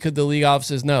possibly could the league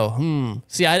offices know?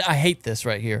 See, I hate this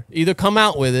right here. Either come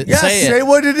out with it, say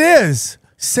what it is.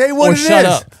 Say what it is. Shut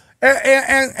up.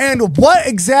 And what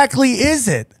exactly is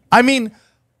it? I mean,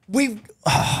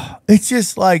 it's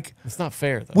just like, it's not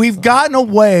fair though. We've gotten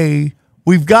away.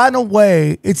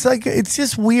 It's like, it's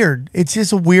just weird. It's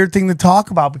just a weird thing to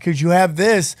talk about because you have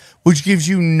this, which gives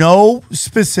you no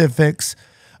specifics.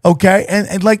 Okay.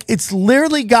 And like, it's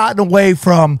literally gotten away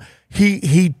from,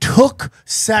 he took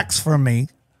sex from me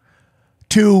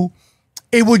to,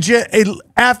 it would just,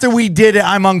 after we did it,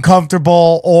 I'm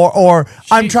uncomfortable or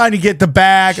I'm trying to get the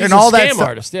bag and all that stuff. Scam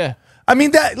artist. Yeah. I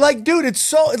mean, that, like, dude, it's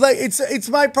so, like, it's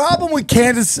my problem with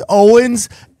Candace Owens,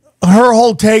 her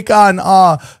whole take on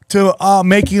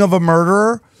Making of a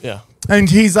Murderer. Yeah. And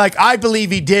he's like, I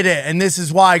believe he did it, and this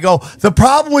is why. I go, the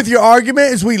problem with your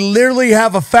argument is we literally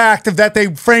have a fact of that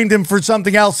they framed him for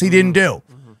something else he didn't do.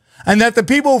 And that the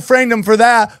people who framed him for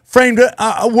that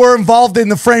were involved in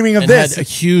the framing of this. Had a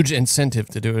huge incentive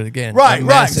to do it again. Right.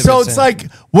 So incentive. it's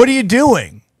like, what are you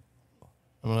doing?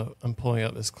 I'm pulling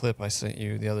up this clip I sent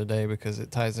you the other day because it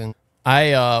ties in.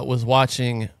 I was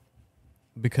watching,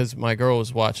 because my girl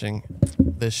was watching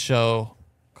this show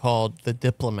called The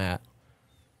Diplomat,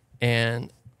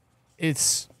 and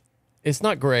it's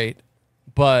not great,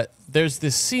 but there's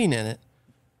this scene in it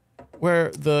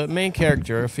where the main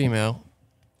character, a female,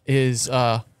 is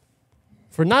for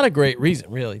not a great reason,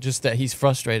 really, just that he's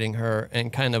frustrating her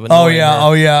and kind of annoying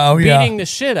her, beating the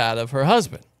shit out of her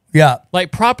husband. Yeah,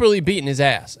 like properly beating his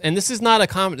ass. And this is not a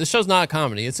comedy. This show's not a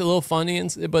comedy. It's a little funny,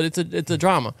 but it's a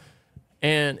drama,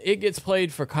 and it gets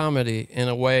played for comedy in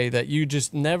a way that you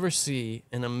just never see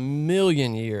in a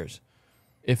million years,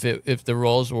 if the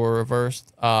roles were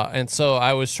reversed. And so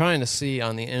I was trying to see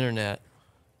on the internet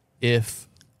if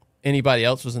anybody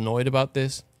else was annoyed about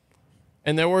this,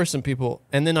 and there were some people.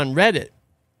 And then on Reddit,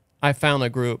 I found a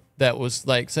group that was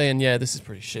like saying, "Yeah, this is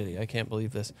pretty shitty. I can't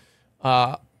believe this."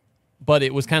 But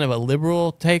it was kind of a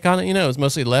liberal take on it. You know, it was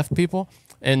mostly left people.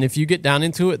 And if you get down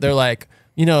into it, they're like,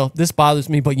 you know, this bothers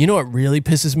me, but you know what really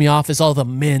pisses me off is all the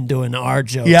men doing our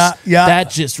jokes. Yeah.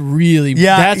 That just really,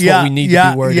 that's what we need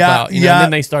to be worried about. You know, and then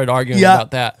they started arguing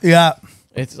about that. Yeah.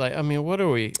 It's like, I mean, what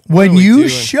are we when you doing?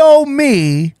 Show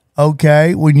me,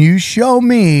 okay, when you show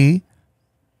me,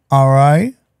 all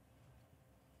right,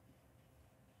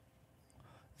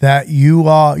 that you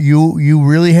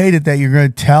really hate it, that you're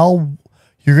going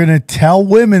to tell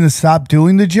women to stop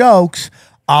doing the jokes,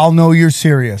 I'll know you're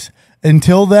serious.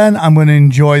 Until then, I'm going to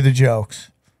enjoy the jokes.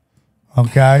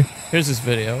 Okay? Here's this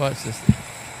video. Watch this.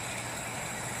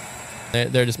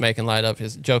 They're just making light of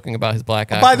his, joking about his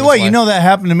black eye. By the way, you know that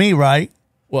happened to me, right?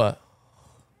 What?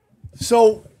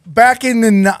 So, back in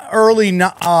the early,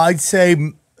 I'd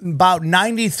say about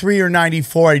 93 or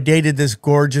 94, I dated this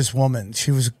gorgeous woman.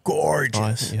 She was gorgeous. Oh,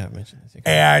 I think you have mentioned this.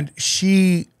 And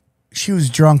she was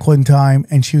drunk one time,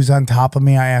 and she was on top of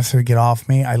me. I asked her to get off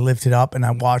me. I lifted up, and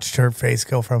I watched her face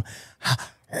go from,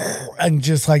 and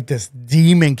just like this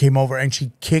demon came over, and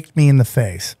she kicked me in the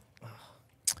face.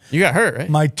 You got hurt, right?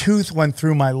 My tooth went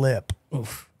through my lip.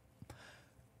 Oof.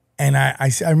 And I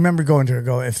remember going to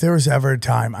her, if there was ever a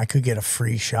time I could get a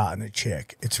free shot in a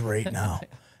chick, it's right now.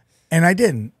 And I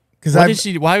didn't. Because Why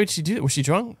would she do that? Was she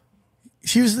drunk?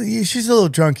 she's a little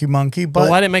drunky monkey, But but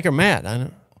why did it make her mad? I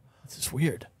don't. It's just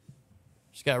weird.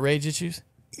 She got rage issues.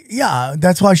 yeah,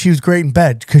 that's why she was great in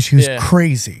bed because she was Yeah.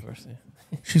 crazy. Of course,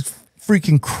 yeah. She's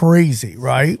freaking crazy,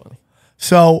 right?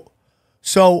 So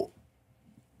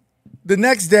the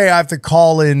next day I have to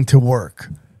call in to work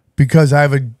because I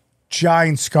have a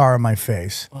giant scar on my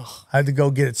face. I had to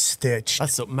go get it stitched.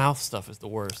 That's the mouth stuff is the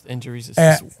worst. Injuries is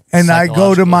And I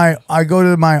go to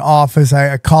my office.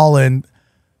 I call in.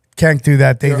 Can't do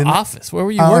that. They Your didn't. office. Where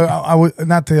were you working? I was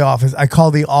not the office. I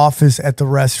called the office at the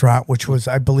restaurant, which was,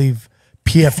 I believe,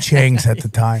 P.F. Chang's at the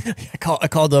time. I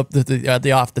called up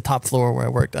the top floor where I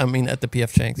worked. I mean, at the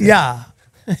P.F. Chang's. Yeah.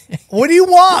 What do you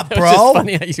want, It's bro? just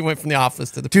funny how you went from the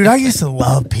office to the. Dude, I used to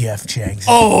love P.F. Chang's.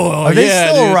 Oh, are they yeah,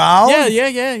 still dude. around?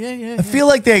 Yeah. I feel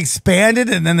like they expanded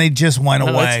and then they just went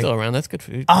No, away. it's still around. That's good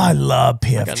food. I love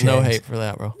P.F. I got Chang's. no hate for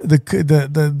that, bro.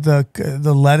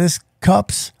 The lettuce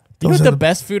cups. You know Those what are the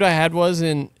best food I had was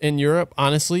in Europe,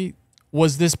 honestly,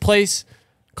 was this place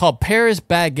called Paris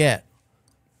Baguette.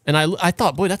 And I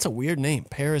thought, boy, that's a weird name,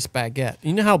 Paris Baguette.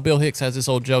 You know how Bill Hicks has this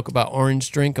old joke about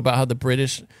orange drink, about how the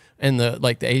British and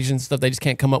the Asian stuff, they just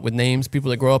can't come up with names.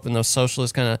 People that grow up in those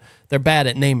socialist kind of, they're bad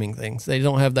at naming things. They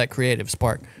don't have that creative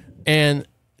spark. And it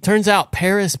turns out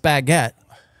Paris Baguette,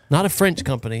 not a French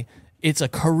company, it's a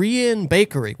Korean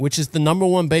bakery, which is the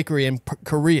 #1 bakery in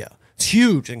Korea. It's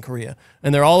huge in Korea,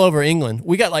 and they're all over England.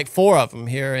 We got like 4 of them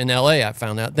here in LA, I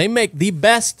found out. They make the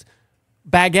best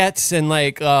baguettes and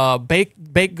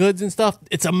baked goods and stuff.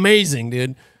 It's amazing,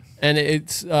 dude. And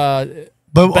it's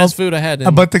best food I had.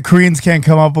 But the Koreans can't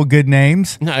come up with good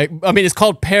names. No, I mean, it's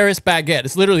called Paris Baguette.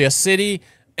 It's literally a city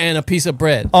and a piece of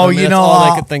bread. Oh, I mean, you that's know,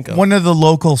 all I could think of. one of the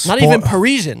local Not even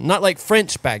Parisian, not like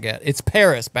French baguette. It's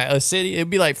Paris, a city. It'd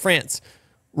be like France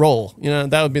roll. You know,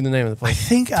 that would be the name of the place. I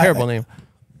think terrible name.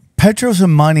 Petros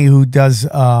and Money, who does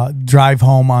Drive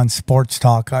Home on Sports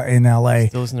Talk in LA.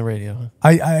 Still listen to radio. Huh?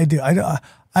 I do.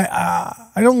 I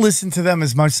don't listen to them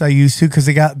as much as I used to because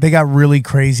they got really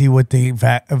crazy with the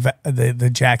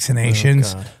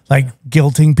vaccinations, like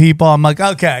guilting people. I'm like,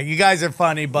 okay, you guys are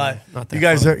funny, but Not you that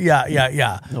guys funny. are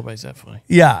yeah. Nobody's that funny.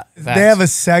 Yeah, Facts. they have a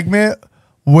segment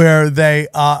where they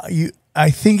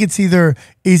I think it's either,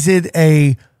 is it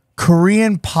a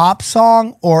Korean pop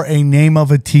song or a name of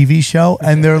a TV show?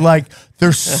 And they're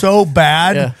so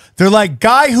bad. Yeah. They're like,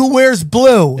 guy who wears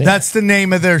blue. That's the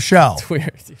name of their show. It's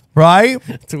weird, dude. Right?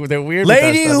 They're weird.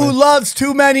 Lady who loves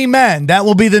too many men. That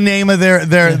will be the name of their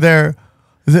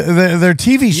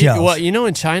TV shows. Well, you know,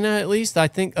 in China, at least, I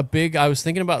think I was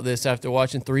thinking about this after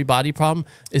watching 3 Body Problem,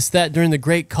 is that during the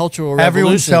Great Cultural Revolution.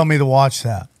 Everyone's telling me to watch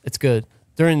that. It's good.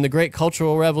 During the Great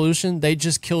Cultural Revolution, they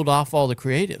just killed off all the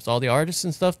creatives, all the artists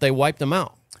and stuff. They wiped them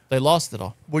out. They lost it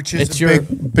all. Which is it's a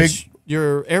big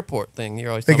your airport thing. You're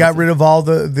always they got rid of all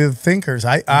the thinkers.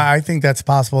 I think that's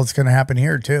possible. It's going to happen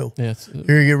here too. Yeah, you're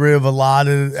going to get rid of a lot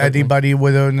of anybody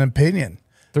with an opinion.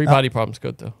 3 Body Problem's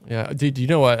good though. Yeah, dude. You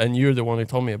know what? And you're the one who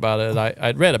told me about it.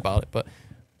 I'd read about it, but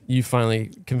you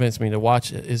finally convinced me to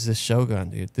watch it. Is this Shogun,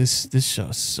 dude? This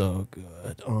show's so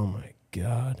good. Oh my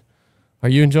god. Are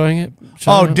you enjoying it?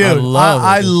 Shogun? Oh, dude,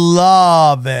 I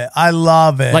love it. I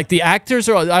love it. Like the actors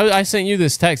are. I sent you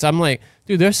this text. I'm like,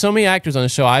 dude, there's so many actors on the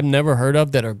show I've never heard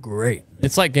of that are great.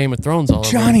 It's like Game of Thrones all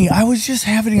over. Johnny, I was just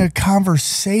having a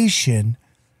conversation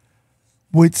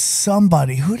with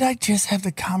somebody. Who did I just have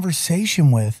the conversation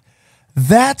with?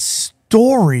 That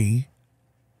story.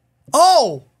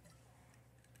 Oh,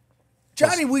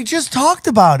 Johnny, we just talked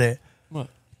about it.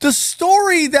 The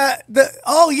story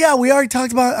we already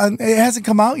talked about it. It hasn't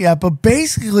come out yet, but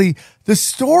basically the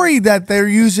story that they're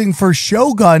using for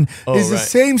Shogun is the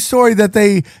same story that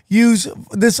they use,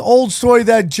 this old story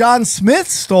that John Smith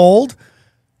stole.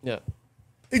 Yeah.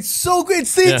 It's so good.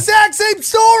 It's the exact same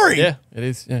story. Yeah, it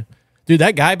is. Yeah. Dude,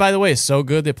 that guy, by the way, is so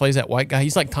good that plays that white guy.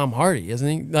 He's like Tom Hardy, isn't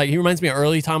he? Like, he reminds me of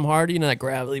early Tom Hardy, you know, that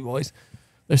gravelly voice.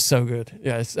 They're so good.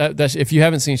 Yeah, if you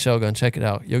haven't seen Shogun, check it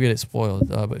out. You'll get it spoiled.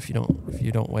 But if you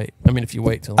don't wait, if you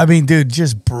wait till. I mean, dude,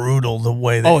 just brutal the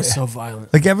way. It's so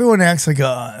violent. Like everyone acts like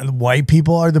white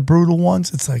people are the brutal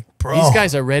ones. It's like, bro, these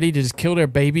guys are ready to just kill their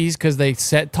babies because they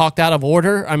talked out of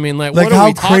order. I mean, like what are how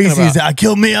we talking crazy about? is that? I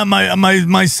killed me on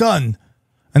my son,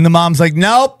 and the mom's like,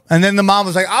 nope. And then the mom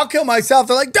was like, I'll kill myself.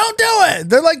 They're like, don't do it.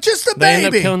 They're like, just a they baby.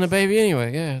 end up killing the baby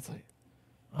anyway. Yeah, it's like,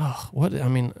 oh, what? I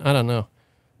mean, I don't know.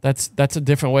 That's a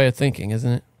different way of thinking,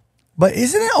 isn't it? But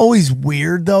isn't it always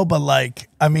weird though? But like,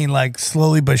 I mean, like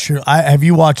slowly but sure. Have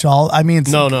you watched all? I mean,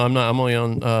 no, I'm not. I'm only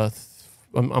on.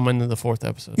 I'm into the 4th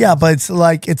episode. Yeah, but it's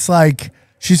like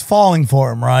she's falling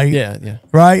for him, right? Yeah, yeah.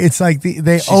 Right? It's like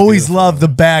they always beautiful. love the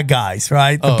bad guys,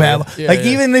 right? The bad, yeah, like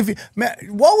yeah. even if man,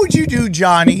 what would you do,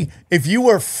 Johnny, if you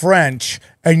were French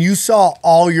and you saw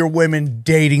all your women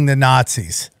dating the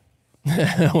Nazis?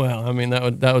 Well, I mean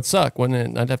that would suck,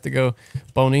 wouldn't it? I'd have to go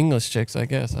bone English chicks, I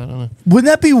guess. I don't know.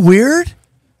 Wouldn't that be weird?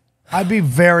 I'd be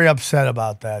very upset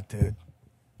about that, dude.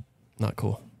 Not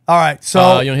cool. All right,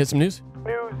 so you want to hit some news?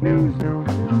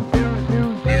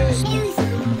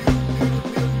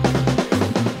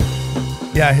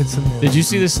 yeah, hit some news. Did you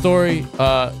see this story?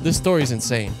 This story's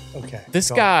insane. Okay. This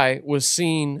go guy was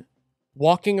seen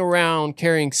walking around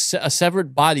carrying a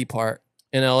severed body part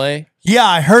in LA. Yeah,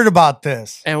 I heard about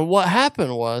this. And what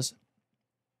happened was,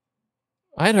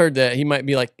 I'd heard that he might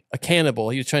be like a cannibal.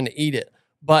 He was trying to eat it.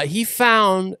 But he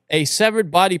found a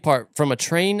severed body part from a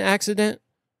train accident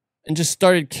and just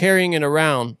started carrying it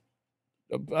around,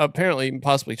 apparently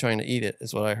possibly trying to eat it,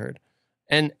 is what I heard.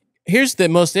 And here's the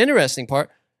most interesting part.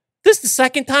 This is the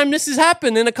second time this has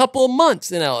happened in a couple of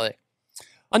months in LA.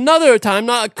 Another time,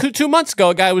 not 2 months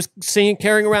ago, a guy was seen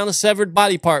carrying around a severed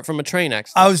body part from a train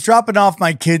accident. I was dropping off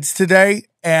my kids today,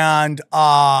 and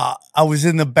I was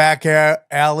in the back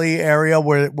alley area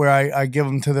where I give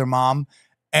them to their mom.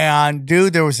 And,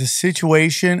 dude, there was a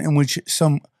situation in which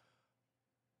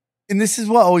and this is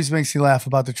what always makes me laugh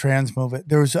about the trans movement.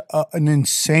 There was an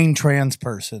insane trans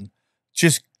person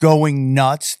just going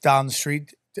nuts down the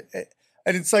street.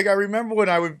 And it's like, I remember when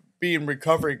I would be in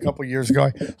recovery a couple of years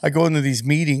ago, I go into these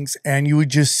meetings and you would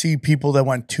just see people that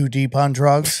went too deep on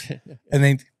drugs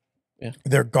and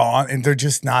they're gone and they're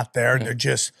just not there. And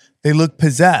they look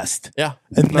possessed. Yeah.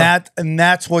 And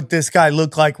that's what this guy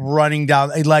looked like running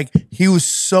down. Like he was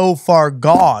so far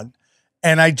gone.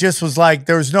 And I just was like,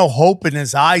 there's no hope in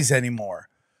his eyes anymore.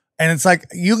 And it's like,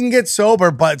 you can get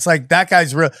sober, but it's like, that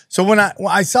guy's real. So when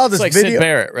I saw this like video. Sid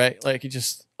Barrett, right? Like he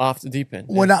just off the deep end.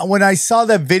 When I saw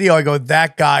that video, I go,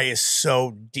 that guy is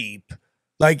so deep.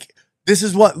 Like, this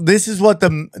is what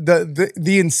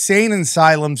the insane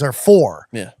asylums are for.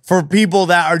 Yeah. For people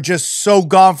that are just so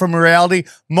gone from reality,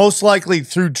 most likely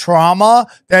through trauma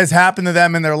that has happened to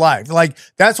them in their life. Like,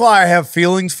 that's why I have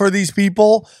feelings for these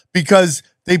people, because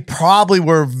they probably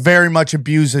were very much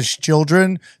abused as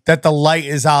children, that the light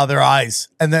is out of their eyes.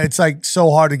 And then it's like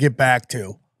so hard to get back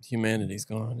to. Humanity's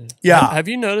gone. Yeah. Have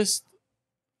you noticed?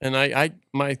 And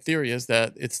my theory is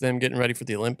that it's them getting ready for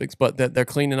the Olympics, but that they're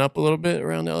cleaning up a little bit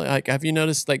around LA. Like, have you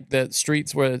noticed like the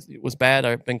streets where it was bad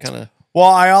have been kind of?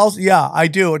 Well, I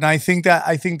do, and I think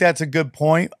that's a good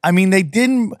point. I mean,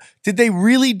 did they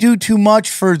really do too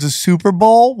much for the Super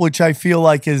Bowl, which I feel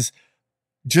like is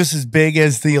just as big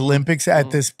as the Olympics at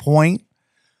this point.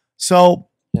 So,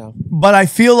 yeah. But I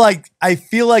feel like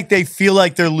they feel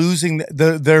like they're losing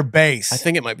their base. I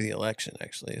think it might be the election.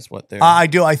 Actually, is what they're. I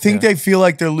do. I think they feel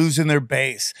like they're losing their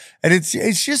base, and it's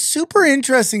just super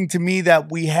interesting to me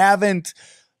that we haven't.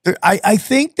 I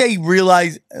think they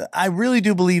realize. I really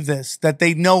do believe this, that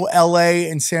they know L.A.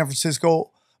 and San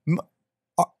Francisco.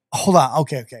 Hold on.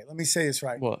 Okay. Let me say this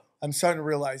right. What? I'm starting to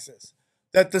realize this,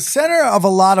 that the center of a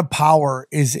lot of power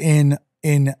is in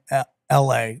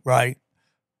L.A., right?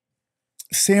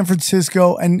 San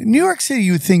Francisco and New York City,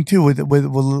 you would think too, with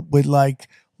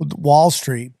Wall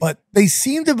Street, but they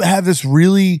seem to have this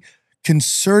really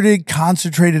concerted,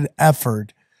 concentrated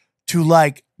effort to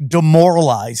like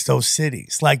demoralize those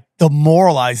cities, like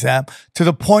demoralize them to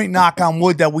the point, knock on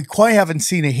wood, that we quite haven't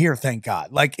seen it here. Thank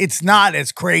God. Like, it's not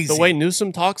as crazy. The way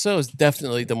Newsom talks, though, is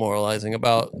definitely demoralizing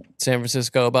about San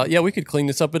Francisco. About, we could clean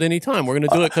this up at any time. We're going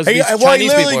to do it because he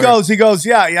literally goes,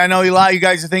 yeah, I know a lot of you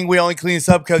guys think we only clean this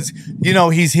up because,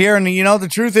 he's here. And, the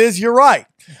truth is, you're right.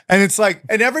 And it's like,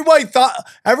 and everyone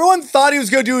thought he was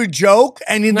going to do a joke.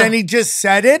 And then he just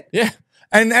said it. Yeah.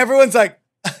 And everyone's like,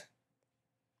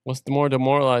 what's more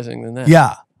demoralizing than that?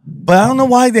 Yeah. But I don't know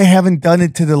why they haven't done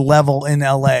it to the level in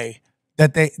LA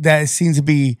that it seems to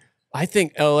be. I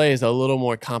think LA is a little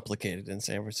more complicated than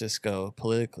San Francisco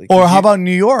politically. Or how about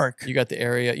New York? You got the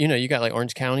area, you got like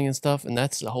Orange County and stuff, and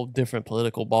that's a whole different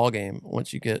political ballgame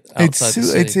once you get outside the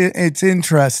city. It's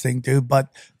interesting, dude, but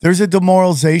there's a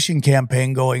demoralization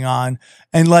campaign going on.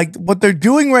 And like what they're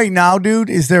doing right now,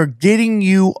 dude, is they're getting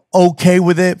you okay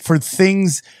with it for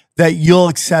things that you'll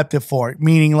accept it for.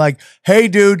 Meaning like, hey,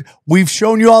 dude, we've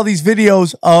shown you all these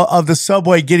videos of the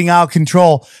subway getting out of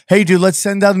control. Hey, dude, let's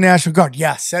send out the National Guard.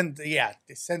 Yeah, send them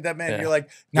in. Yeah. You're like,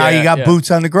 now you got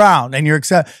boots on the ground and you're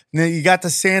accept. You got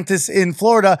DeSantis in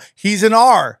Florida. He's an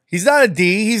R. He's not a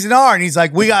D. He's an R. And he's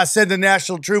like, we got to send the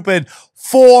national troop in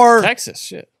for Texas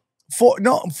shit.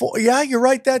 Yeah, you're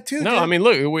right. That too. No, dude. I mean,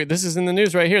 look, this is in the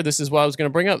news right here. This is what I was going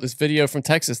to bring up. This video from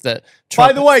Texas that Trump.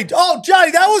 By the way,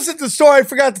 Johnny, that wasn't the story I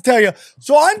forgot to tell you.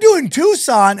 So I'm doing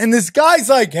Tucson, and this guy's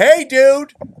like, "Hey,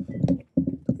 dude,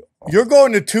 you're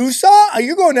going to Tucson? Are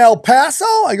you going to El Paso?"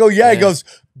 I go, "Yeah." He goes,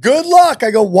 "Good luck."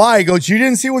 I go, "Why?" He goes, "You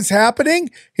didn't see what's happening?"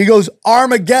 He goes,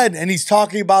 "Armageddon," and he's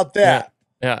talking about that.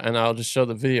 Yeah, and I'll just show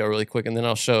the video really quick, and then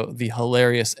I'll show the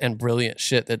hilarious and brilliant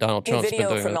shit that Donald Trump's been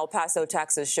doing. Video from El Paso,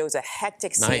 Texas shows a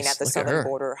hectic scene at the southern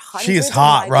border. She is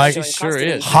hot, right? She sure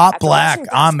is. Hot black.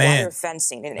 I'm in.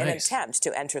 Fencing in an attempt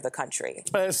to enter the country.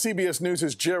 As CBS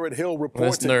News' Jared Hill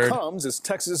reports, it comes as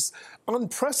Texas'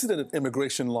 unprecedented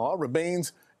immigration law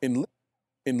remains in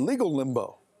legal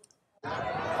limbo.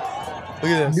 Look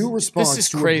at this. New response this is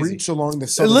to crazy. A breach along the It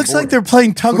southern looks like border. they're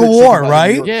playing tug of Footage war, taken by the right?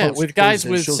 New York Yeah, Post with guys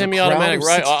Thursday with shows a semi-automatic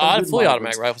crowd of 600 fully-automatic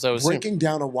migrants rifles, I would assume. breaking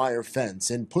down a wire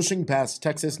fence and pushing past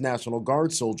Texas National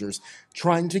Guard soldiers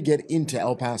trying to get into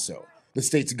El Paso. The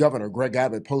state's governor, Greg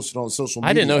Abbott, posted on social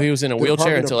media. I didn't know he was in a the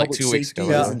wheelchair Department until of like Public 2 weeks ago.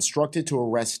 Safety is instructed to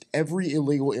arrest every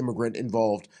illegal immigrant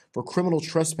involved for criminal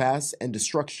trespass and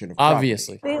destruction of property.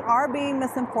 Obviously. They are being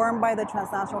misinformed by the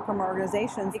transnational criminal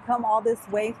organizations. They come all this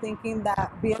way thinking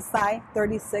that BSI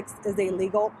 36 is a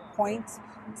legal point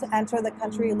to enter the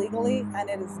country illegally, and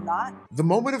it is not. The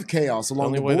moment of chaos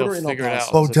along the way border they'll in El figure it Paso.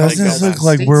 out Oh, doesn't this look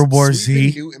like World War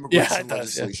Z? New immigration Yeah, it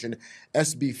does, legislation,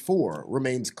 SB4,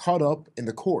 remains caught up in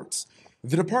the courts.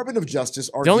 The Department of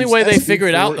Justice argues The only way they SB4 figure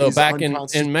it out, though, is back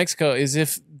in Mexico is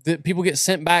if the people get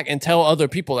sent back and tell other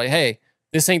people, like, hey,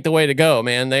 this ain't the way to go,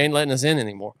 man. They ain't letting us in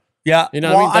anymore. Yeah. You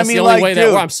know what I mean? That's the only way that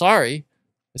works. I'm sorry.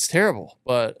 It's terrible.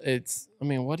 But it's, I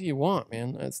mean, what do you want,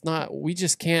 man? It's not, we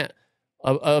just can't.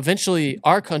 Eventually,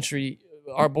 our country,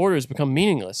 our borders become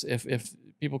meaningless if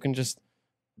people can just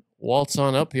waltz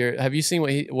on up here. Have you seen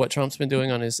what Trump's been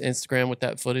doing on his Instagram with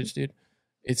that footage, dude?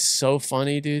 It's so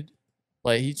funny, dude.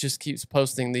 Like, he just keeps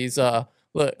posting these,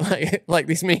 look, like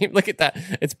these memes. Look at that.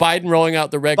 It's Biden rolling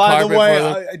out the red carpet. By the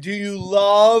way, do you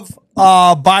love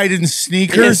Biden's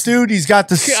sneakers, dude? He's got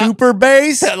the super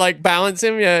bass. That, like, balance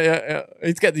him. Yeah.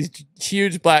 He's got these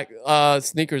huge black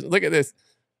sneakers. Look at this.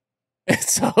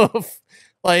 It's so,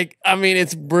 like, I mean,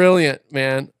 it's brilliant,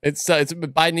 man. It's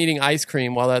Biden eating ice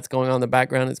cream while that's going on in the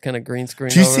background. It's kind of green screen.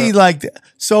 Do you see, like,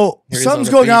 so something's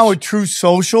going on with Truth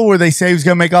Social where they say he's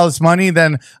going to make all this money.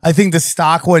 Then I think the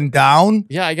stock went down.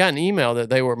 Yeah, I got an email that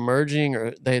they were merging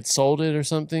or they had sold it or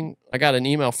something. I got an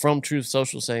email from Truth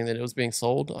Social saying that it was being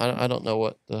sold. I don't know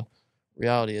what the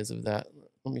reality is of that.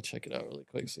 Let me check it out really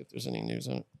quick, see if there's any news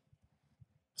on it.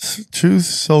 Truth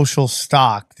Social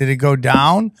stock, did it go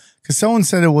down? Because someone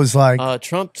said it was like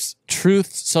Trump's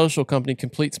Truth Social company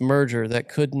completes merger that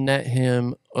could net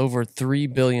him over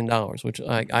 $3 billion, which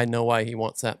I know why he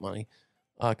wants that money,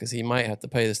 because he might have to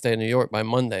pay the state of New York by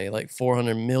Monday, like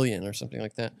 $400 million or something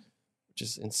like that, which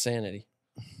is insanity.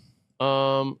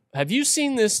 Have you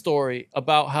seen this story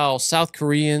about how South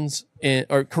Koreans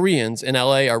or Koreans in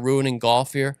LA are ruining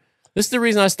golf here? This is the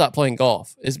reason I stopped playing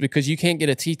golf, is because you can't get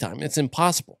a tee time. It's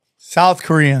impossible. South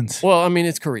Koreans. Well, I mean,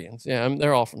 it's Koreans. Yeah,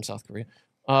 they're all from South Korea.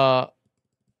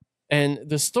 And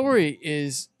the story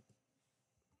is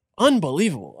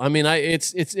unbelievable. I mean,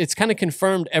 it's kind of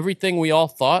confirmed everything we all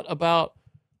thought about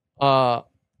golf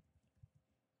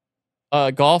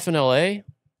in LA,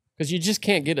 because you just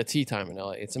can't get a tee time in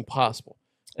LA. It's impossible.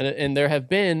 And there have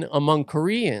been among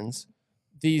Koreans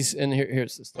these, and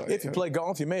here's the story. If you play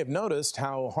golf, you may have noticed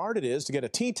how hard it is to get a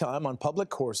tee time on public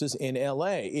courses in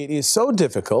L.A. It is so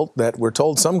difficult that we're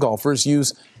told some golfers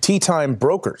use tee time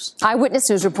brokers. Eyewitness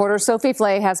News reporter Sophie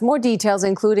Flay has more details,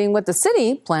 including what the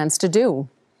city plans to do.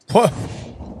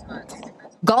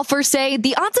 Golfers say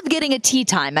the odds of getting a tee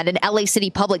time at an LA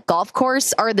City public golf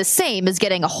course are the same as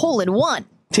getting a hole-in-one.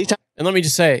 And let me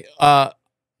just say,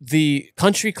 the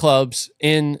country clubs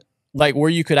in, like, where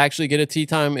you could actually get a tee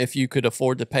time if you could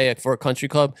afford to pay for a country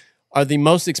club, are the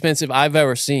most expensive I've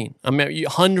ever seen. I mean,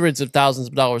 hundreds of thousands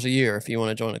of dollars a year if you want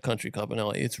to join a country club in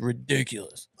LA. It's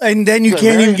ridiculous. And then you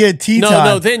can't even get tee time.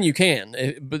 No, then you can.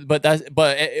 But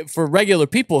for regular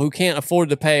people who can't afford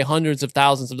to pay hundreds of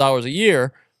thousands of dollars a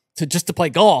year to play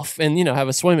golf and, you know, have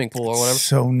a swimming pool or whatever.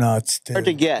 So nuts, dude. Hard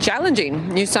to get.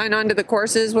 Challenging. You sign on to the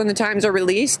courses when the times are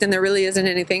released and there really isn't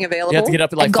anything available. You have to get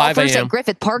up at like 5 Golfers a.m. at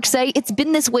Griffith Park say it's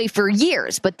been this way for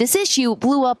years, but this issue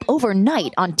blew up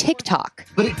overnight on TikTok.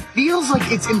 But it feels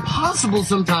like it's impossible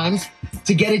sometimes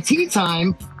to get a tee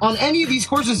time on any of these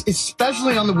courses,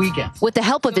 especially on the weekends. With the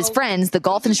help of his friends, the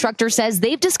golf instructor says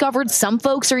they've discovered some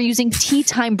folks are using tee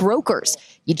time brokers.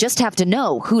 You just have to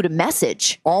know who to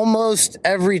message. Almost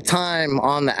every time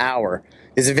on the hour,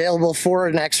 is available for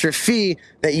an extra fee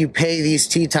that you pay these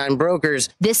tea time brokers.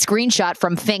 This screenshot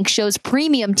from Fink shows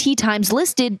premium tea times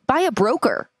listed by a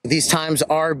broker. These times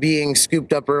are being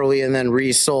scooped up early and then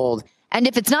resold. And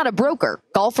if it's not a broker,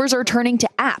 golfers are turning to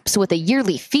apps with a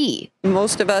yearly fee.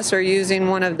 Most of us are using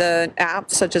one of the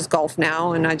apps, such as Golf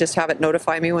Now, and I just have it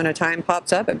notify me when a time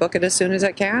pops up. I book it as soon as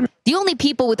I can. The only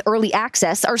people with early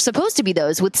access are supposed to be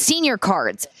those with senior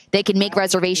cards. They can make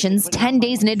reservations 10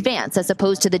 days in advance as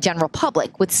opposed to the general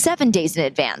public with 7 days in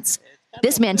advance.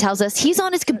 This man tells us he's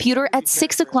on his computer at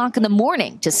 6 o'clock in the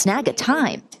morning to snag a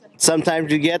time.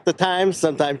 Sometimes you get the time,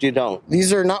 sometimes you don't.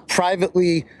 These are not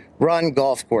privately run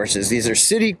golf courses. These are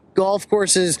city golf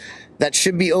courses that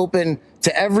should be open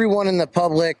to everyone in the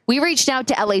public. We reached out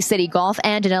to LA City Golf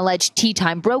and an alleged tea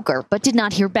time broker, but did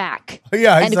not hear back.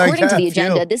 Yeah, and according to the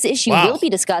agenda, this issue will be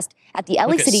discussed at the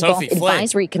LA City Golf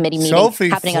Advisory Committee meeting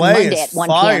happening on Monday at 1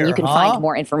 p.m. You can find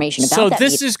more information about that. So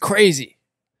this is crazy.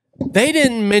 They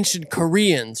didn't mention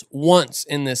Koreans once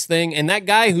in this thing, and that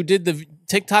guy who did the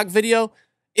TikTok video,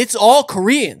 it's all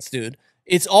Koreans, dude.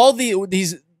 It's all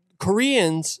these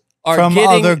Koreans are from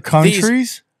getting other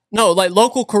countries. No, like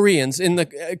local Koreans in the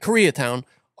Koreatown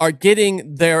are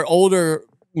getting their older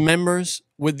members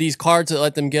with these cards that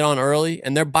let them get on early,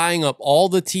 and they're buying up all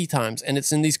the tea times, and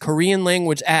it's in these Korean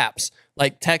language apps,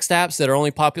 like text apps that are only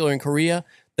popular in Korea,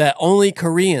 that only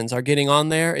Koreans are getting on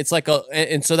there. It's like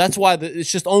and so that's why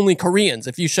it's just only Koreans.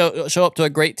 If you show up to a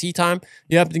great tea time,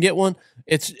 you have to get one.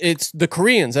 It's the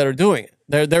Koreans that are doing it.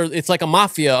 It's like a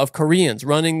mafia of Koreans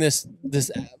running this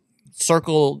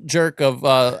circle jerk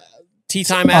of tea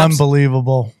time apps.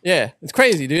 Unbelievable. Yeah, it's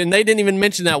crazy, dude. And they didn't even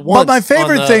mention that once. But my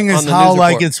favorite thing is how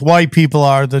like it's white people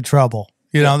are the trouble.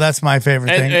 You know, that's my favorite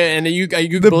thing. And you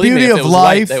the believe me, beauty if of it was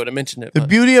life, white, they would have mentioned it. The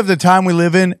beauty of the time we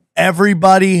live in,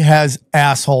 everybody has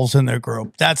assholes in their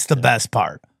group. That's the best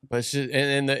part. But it's just,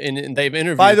 and they've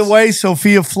interviewed. By the way,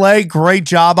 Sophia Flay, great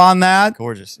job on that.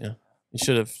 Gorgeous, yeah. You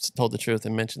should have told the truth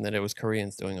and mentioned that it was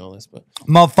Koreans doing all this, but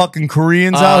motherfucking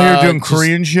Koreans out here doing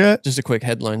Korean shit. Just a quick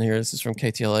headline here. This is from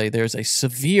KTLA. There's a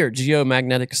severe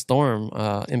geomagnetic storm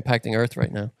impacting Earth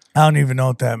right now. I don't even know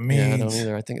what that means. Yeah, I don't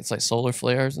either. I think it's like solar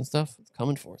flares and stuff. It's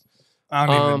coming for us. I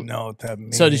don't even know what that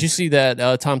means. So did you see that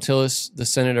Tom Tillis, the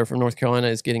senator from North Carolina,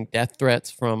 is getting death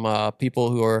threats from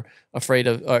people who are afraid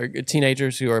of, or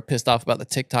teenagers who are pissed off about the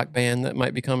TikTok ban that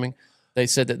might be coming? They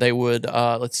said that they would,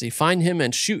 find him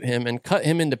and shoot him and cut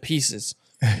him into pieces.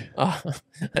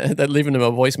 They're leaving him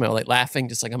a voicemail, like laughing,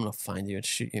 just like, I'm going to find you and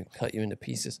shoot you and cut you into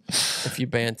pieces if you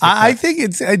ban TikTok. I think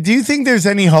it's, do you think there's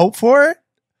any hope for it?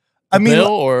 Bill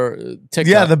or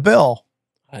TikTok? Yeah, the bill.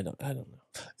 I don't know.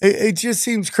 It just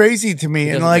seems crazy to me.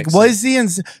 And like, what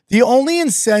is the only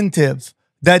incentive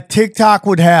that TikTok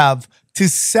would have to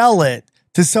sell it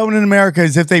to someone in America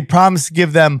is if they promise to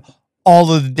give them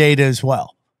all of the data as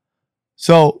well.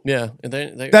 So yeah,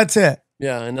 that's it.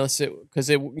 Yeah, unless because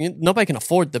nobody can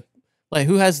afford the, like,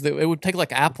 who has it would take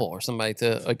like Apple or somebody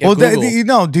to get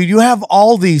Google. Dude, you have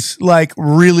all these like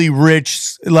really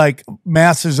rich like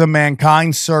masters of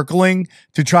mankind circling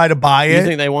to try to buy it. You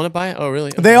think they want to buy it? Oh,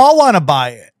 really? Okay. They all want to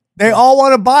buy it. They all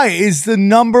want to buy it. It's the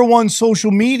 #1 social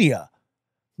media.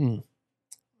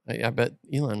 I bet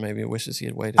Elon maybe wishes he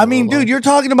had waited. I mean, dude, you're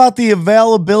talking about the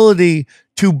availability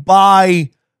to buy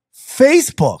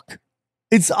Facebook.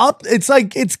 It's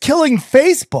like it's killing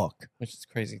Facebook. Which is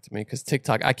crazy to me because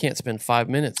TikTok, I can't spend 5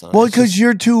 minutes on. Well, because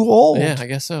you're too old. Yeah, I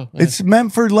guess so. Yeah. It's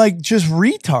meant for like just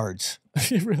retards.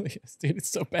 It really is, dude. It's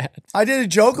so bad. I did a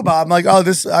joke about it. I'm like, oh,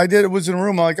 it was in a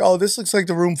room. I'm like, oh, this looks like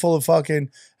the room full of fucking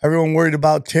everyone worried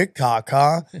about TikTok,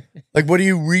 huh? Like, what are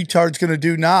you retards going to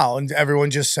do now? And everyone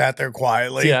just sat there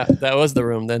quietly. Yeah, that was the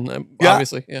room then,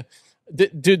 obviously. Yeah.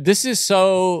 Dude, this is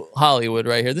so Hollywood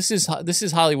right here. This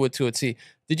is Hollywood to a T.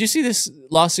 Did you see this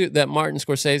lawsuit that Martin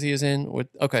Scorsese is in?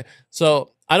 Okay,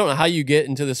 so I don't know how you get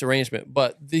into this arrangement,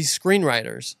 but these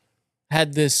screenwriters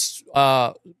had this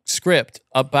script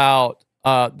about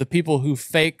the people who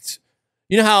faked.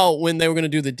 You know how when they were going to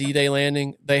do the D-Day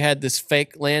landing, they had this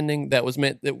fake landing that was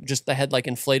meant that just they had like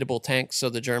inflatable tanks so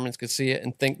the Germans could see it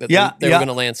and think that they were going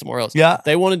to land somewhere else. Yeah,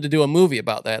 they wanted to do a movie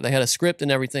about that. They had a script and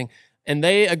everything, and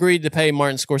they agreed to pay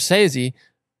Martin Scorsese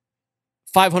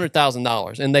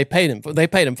 $500,000, and they paid him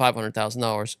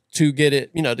 $500,000 to get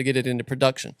it, to get it into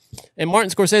production. And Martin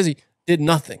Scorsese did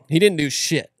nothing. He didn't do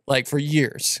shit like for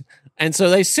years. And so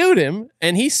they sued him,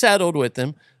 and he settled with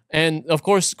them. And of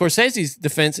course, Scorsese's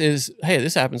defense is, hey,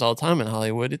 this happens all the time in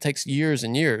Hollywood. It takes years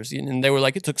and years. And they were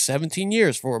like, it took 17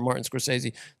 years for Martin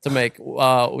Scorsese to make,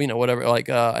 whatever. Like,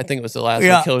 I think it was the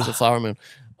last Killers of the Flower Moon.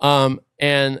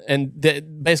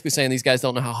 And basically saying these guys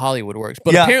don't know how Hollywood works.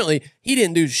 But apparently he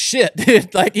didn't do shit,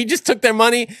 dude. Like he just took their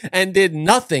money and did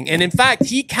nothing. And in fact,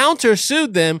 he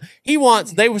countersued them.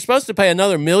 They were supposed to pay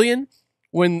another $1 million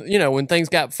when things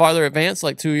got farther advanced,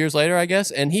 like 2 years later, I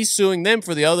guess. And he's suing them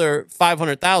for the other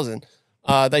 $500,000.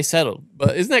 They settled.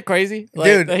 But isn't that crazy?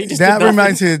 Like, dude, that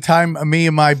reminds me of the time me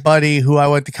and my buddy who I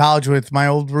went to college with, my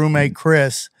old roommate,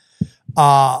 Chris,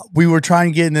 we were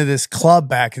trying to get into this club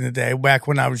back in the day, back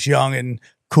when I was young and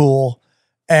cool.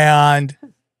 And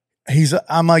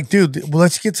I'm like, dude,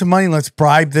 let's get some money. Let's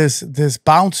bribe this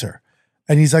bouncer.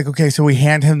 And he's like, okay. So we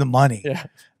hand him the money. Yeah.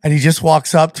 And he just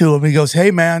walks up to him. He goes,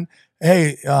 hey man,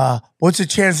 what's the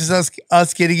chances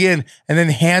us getting in? And then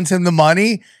hands him the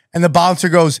money. And the bouncer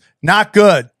goes, not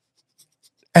good.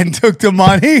 And took the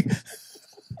money.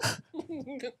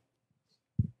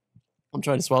 I'm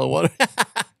trying to swallow water.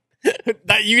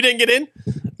 That you didn't get in?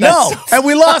 No, and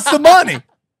we lost the money.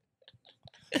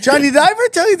 Johnny, did I ever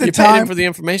tell you you paid him for the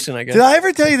information, I guess. Did I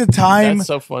ever tell you the time That's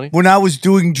so funny. when I was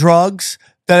doing drugs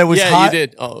that it was high? You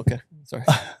did. Oh, okay. Sorry.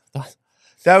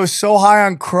 That I was so high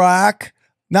on crack.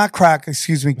 Not crack,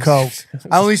 excuse me, coke.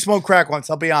 I only smoked crack once.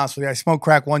 I'll be honest with you. I smoked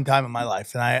crack one time in my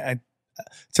life, and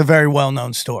it's a very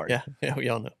well-known story. Yeah, we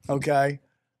all know. Okay,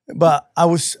 but I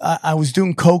was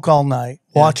doing coke all night,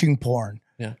 watching porn.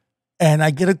 Yeah, and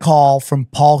I get a call from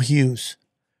Paul Hughes.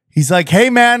 He's like, "Hey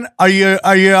man, are you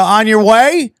on your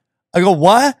way?" I go,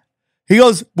 "What?" He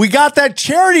goes, "We got that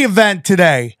charity event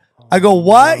today." I go,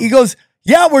 "What?" He goes,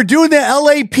 "Yeah, we're doing the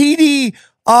LAPD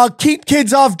Keep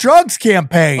Kids Off Drugs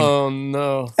campaign." Oh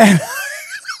no. And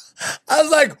I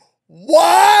was like,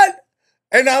 "What?"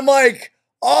 And I'm like,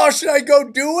 "Oh, should I go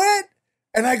do it?"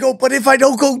 And I go, "But if I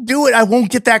don't go do it, I won't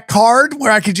get that card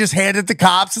where I could just hand it to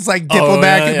cops. It's like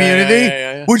diplomatic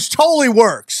immunity, which totally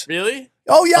works." Really?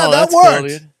 Oh yeah, that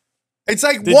works. Cool, it's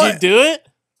like, did you do it?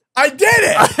 I did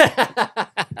it.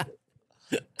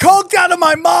 Coked out of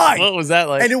my mind. What was that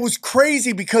like? And it was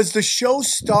crazy because the show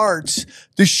starts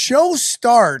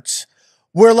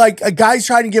where like a guy's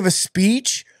trying to give a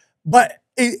speech, but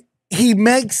he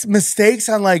makes mistakes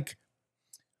on like,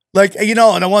 and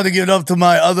I want to give it up to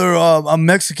my other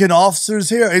Mexican officers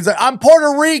here. He's like, "I'm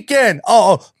Puerto Rican."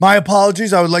 Oh, my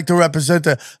apologies. I would like to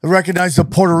recognize the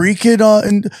Puerto Rican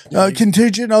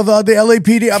contingent of the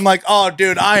LAPD. I'm like, "Oh,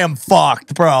 dude, I am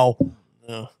fucked, bro."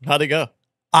 Oh, how'd it go?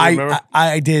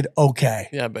 I did okay.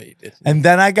 Yeah, I bet you did. And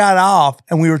then I got off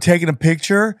and we were taking a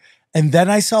picture. And then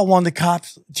I saw one of the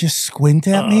cops just squint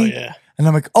at me. Yeah. And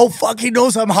I'm like, "Oh, fuck, he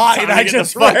knows I'm high." And I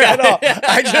just ran off.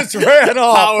 I just ran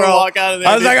off, Power bro. walk out of there,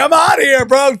 I was like, "I'm out of here,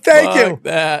 bro. Thank you."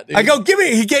 That, dude. I go,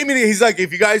 he gave me he's like,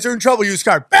 "If you guys are in trouble, use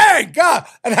card." Bang, God.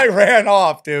 And I ran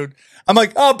off, dude. I'm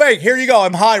like, "Oh, bang, here you go.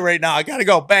 I'm high right now. I got to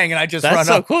go." Bang. And I just run That's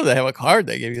so up. cool. They have a card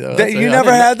they give you, though. You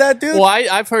never had that, dude? Well,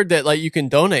 I've heard that like you can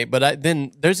donate, but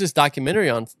then there's this documentary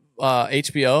on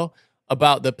HBO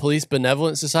about the Police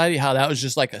Benevolent Society, how that was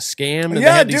just like a scam. And they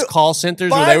had these call centers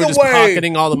where they were just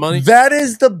pocketing all the money. That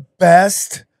is the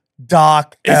best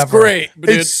doc ever. It's great, dude.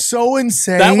 It's so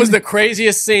insane. That was the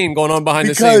craziest scene going on behind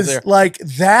the scenes there. Like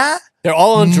that, they're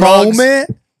all on drugs.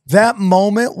 That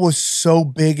moment was so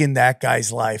big in that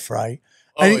guy's life, right?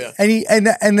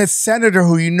 And the senator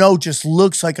who just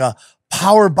looks like a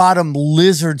power bottom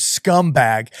lizard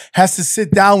scumbag has to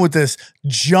sit down with this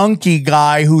junkie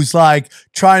guy who's like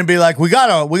trying to be like, we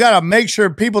gotta make sure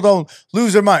people don't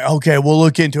lose their mind. Okay, we'll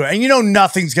look into it. And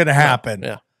nothing's gonna happen.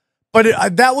 Yeah.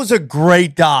 But that was a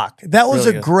great doc. That was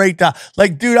really a great doc.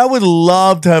 Like, dude, I would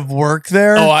love to have worked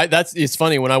there. Oh, it's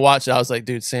funny. When I watched it, I was like,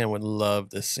 dude, Sam would love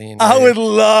this scene. I would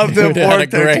love to have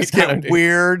worked there. Just get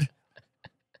weird.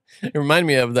 It reminded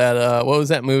me of that, what was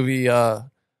that movie? Boiler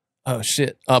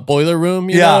Room,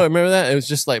 you know? Remember that? It was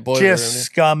just like Boiler Room.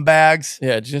 Just scumbags.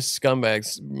 Yeah, just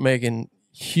scumbags making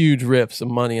huge rips of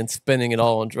money and spending it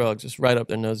all on drugs, just right up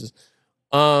their noses.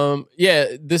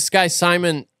 This guy,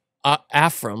 Simon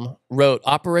Afram, wrote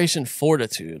Operation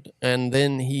Fortitude, and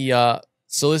then he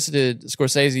solicited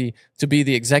Scorsese to be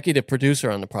the executive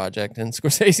producer on the project, and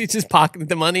Scorsese just pocketed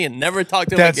the money and never talked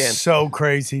to him again. That's so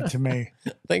crazy to me.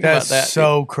 Think about that. That's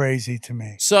so crazy to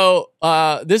me. So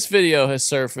this video has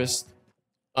surfaced.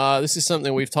 This is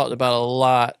something we've talked about a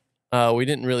lot.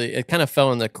 It kind of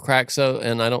fell in the cracks,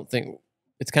 and I don't think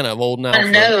it's kind of old now. I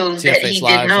know that he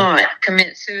did not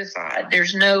commit suicide.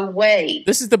 There's no way.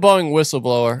 This is the Boeing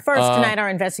whistleblower. First tonight, our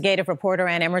investigative reporter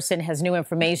Ann Emerson has new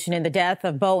information in the death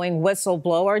of Boeing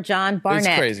whistleblower John Barnett.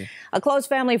 It's crazy. A close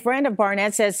family friend of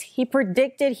Barnett says he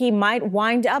predicted he might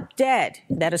wind up dead,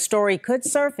 that a story could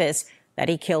surface that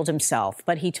he killed himself.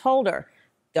 But he told her,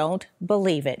 don't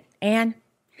believe it. And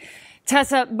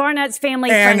Tessa, Barnett's family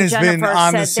Ann friend has been Jennifer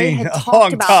on the said they scene had a talked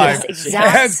long about time. this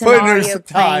exact Ann's putting her scenario some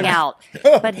playing time. out,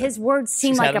 but his words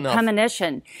seemed She's like had a enough.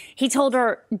 premonition. He told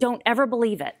her, "Don't ever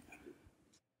believe it."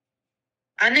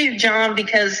 I knew John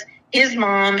because his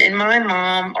mom and my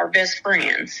mom are best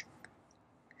friends.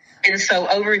 And so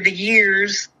over the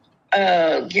years,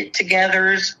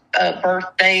 get-togethers,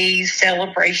 birthdays,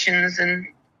 celebrations, and,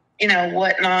 you know,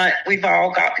 whatnot, we've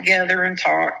all got together and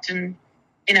talked and,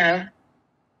 you know.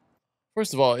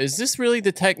 First of all, is this really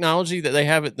the technology that they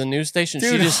have at the news station?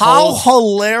 Dude, She just how holds-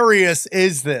 hilarious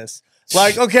is this?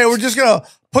 Like, okay, we're just gonna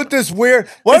put this weird.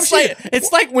 What if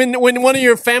It's like when one of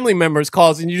your family members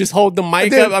calls and you just hold the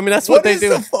mic Dude, up. I mean, that's what they is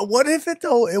do. what if it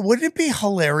though? Wouldn't it be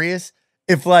hilarious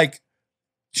if like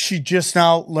she just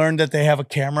now learned that they have a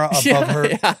camera above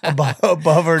her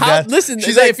above her desk? Listen,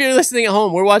 she's if you're listening at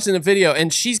home, we're watching the video,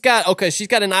 and she's got an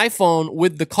iPhone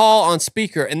with the call on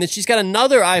speaker, and then she's got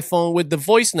another iPhone with the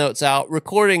voice notes out,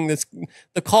 recording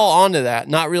the call onto that,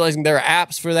 not realizing there are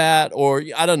apps for that, or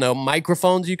I don't know,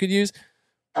 microphones you could use.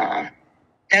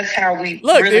 That's how we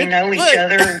really know each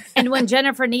other. And when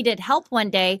Jennifer needed help one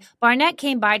day, Barnett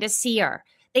came by to see her.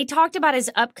 They talked about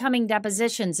his upcoming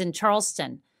depositions in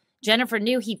Charleston. Jennifer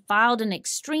knew he filed an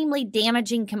extremely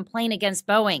damaging complaint against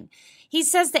Boeing. He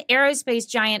says the aerospace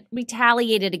giant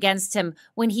retaliated against him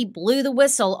when he blew the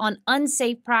whistle on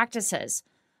unsafe practices.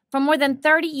 For more than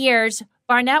 30 years,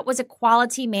 Barnett was a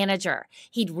quality manager.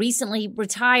 He'd recently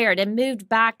retired and moved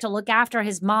back to look after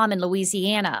his mom in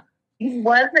Louisiana. He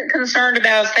wasn't concerned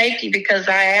about safety because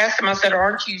I asked him, I said,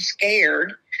 "Aren't you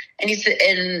scared?" And he said,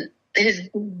 and his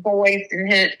voice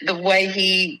and the way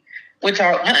he would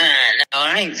talk, "No,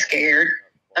 I ain't scared."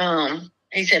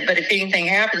 He said, "But if anything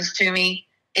happens to me,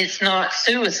 it's not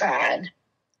suicide."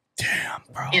 Damn,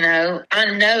 bro. You know, I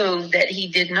know that he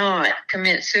did not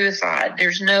commit suicide.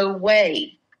 There's no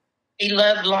way. He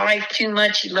loved life too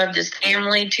much. He loved his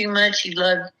family too much. He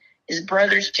loved his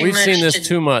brothers too We've much. seen this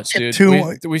too much,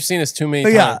 dude. We've seen this too many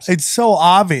But yeah, times. it's so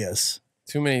obvious.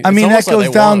 Too many. I mean, that It's almost like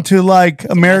goes they down want- to like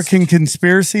American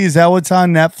Conspiracy. Is that what's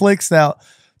on Netflix?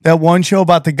 That one show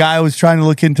about the guy who was trying to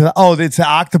look into. Oh, it's the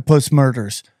octopus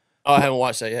murders. Oh, I haven't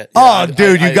watched that yet. Oh,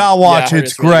 dude, you gotta watch I it. heard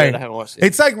It's really great. good. I haven't watched it.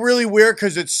 It's like really weird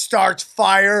because it starts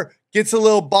fire, gets a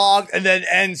little bogged, and then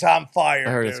ends on fire.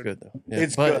 I heard dude. it's good though. Yeah.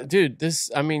 It's but, good. dude.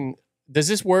 Does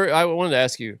this worry? I wanted to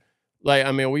ask you. Like,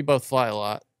 I mean, we both fly a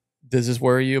lot. Does this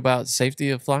worry you about safety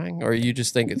of flying, or you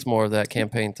just think it's more of that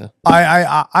campaign to?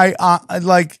 I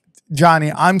like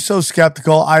Johnny. I'm so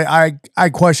skeptical. I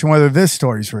question whether this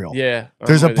story's real. Yeah,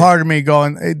 There's a part of me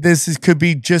going, could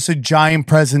be just a giant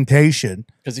presentation.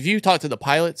 Because if you talk to the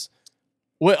pilots,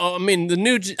 well, I mean,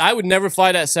 I would never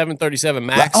fly that 737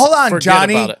 Max. Hold on, Forget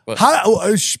Johnny. about it,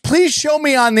 but- Please show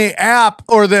me on the app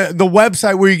or the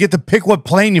website where you get to pick what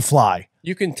plane you fly.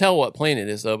 You can tell what plane it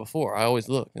is though before. I always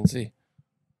look and see.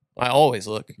 I always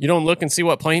look. You don't look and see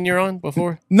what plane you're on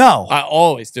before? No. I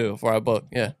always do before I book.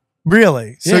 Yeah.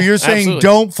 Really? So Yeah, you're saying absolutely.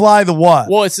 don't fly the what?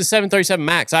 Well, it's the 737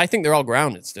 Max. I think they're all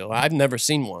grounded still. I've never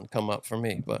seen one come up for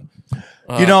me, but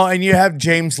You know, and you have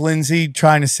James Lindsay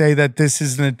trying to say that this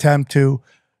is an attempt to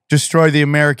destroy the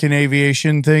American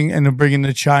aviation thing and to bring in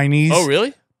the Chinese. Oh,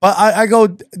 really? But I go,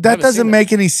 that doesn't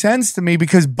make any sense to me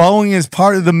because Boeing is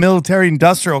part of the military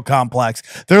industrial complex.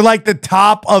 They're like the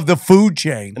top of the food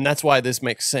chain. And that's why this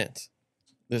makes sense.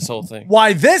 This whole thing.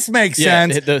 Why this makes Yeah,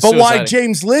 sense, the but why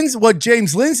suiciding. what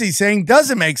James Lindsay's saying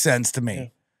doesn't make sense to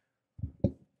me.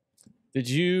 Did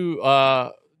you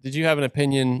have an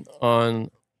opinion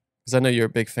on? Because I know you're a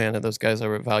big fan of those guys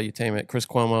over at Valuetainment. Chris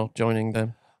Cuomo joining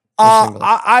them.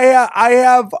 I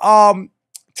have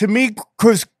to me,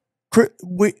 Chris,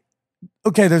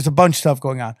 there's a bunch of stuff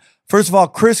going on. First of all,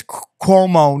 Chris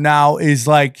Cuomo now is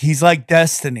like, he's like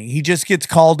Destiny. He just gets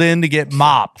called in to get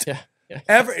mopped. Yeah.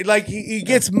 He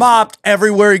gets mopped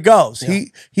everywhere he goes. Yeah.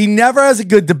 He never has a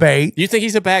good debate. Do you think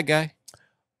he's a bad guy?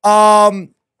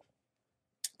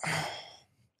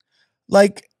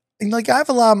 Like I have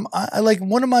a lot of, I like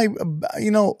one of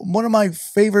my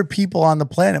favorite people on the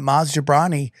planet, Maz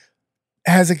Jobrani,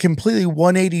 has a completely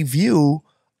 180 view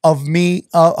of me,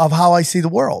 of how I see the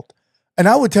world. And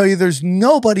I would tell you there's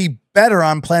nobody better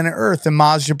on planet Earth than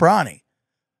Maz Jobrani.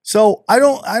 So I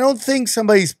don't think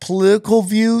somebody's political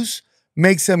views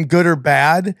makes them good or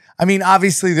bad. I mean,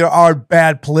 obviously there are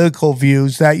bad political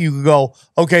views that you could go,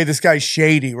 okay, this guy's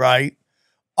shady, right?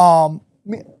 But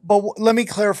let me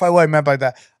clarify what I meant by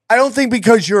that. I don't think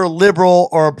because you're a liberal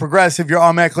or a progressive, you're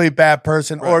automatically a bad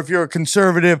person, or if you're a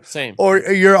conservative, or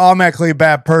you're automatically a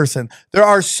bad person. There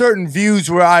are certain views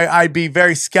where I'd be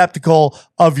very skeptical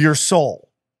of your soul,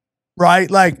 right?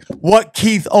 Like what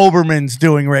Keith Olbermann's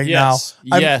doing right now.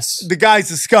 Yes. The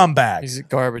guy's a scumbag. He's a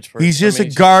garbage person. He's just a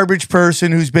garbage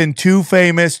person who's been too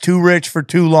famous, too rich for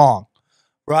too long.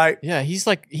 Right? Yeah, he's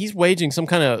waging some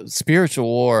kind of spiritual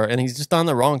war, and he's just on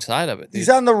the wrong side of it. Dude. He's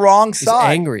on the wrong side.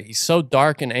 He's angry. He's so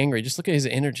dark and angry. Just look at his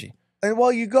energy. And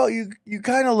well, you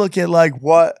kind of look at like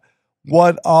what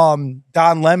Don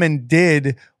Lemon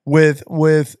did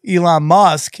with Elon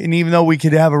Musk, and even though we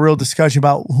could have a real discussion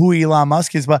about who Elon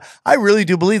Musk is, but I really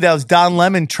do believe that was Don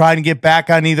Lemon trying to get back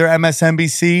on either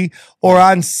MSNBC or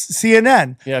on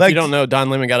CNN. Yeah, like, if you don't know, Don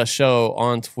Lemon got a show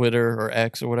on Twitter or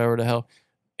X or whatever the hell.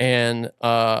 And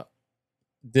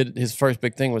did his first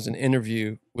big thing was an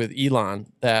interview with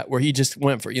Elon where he just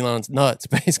went for Elon's nuts,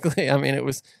 basically. I mean,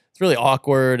 it's really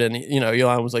awkward, and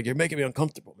Elon was like, "You're making me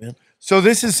uncomfortable, man." So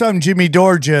this is something Jimmy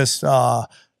Dore just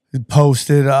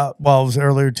posted. It was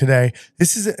earlier today.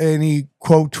 This is and he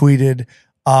quote tweeted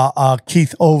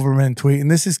Keith Olbermann tweet,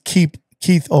 and this is Keith.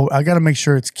 I got to make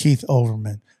sure it's Keith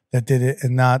Olbermann that did it,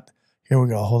 and not. Here we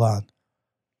go. Hold on.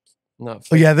 No.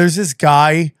 Oh yeah, there's this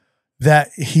guy. That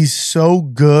he's so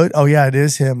good. Oh, yeah, it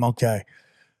is him. Okay.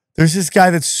 There's this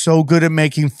guy that's so good at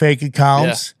making fake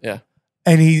accounts. Yeah.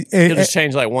 And he'll just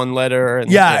change like one letter. And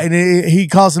he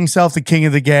calls himself the king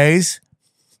of the gays.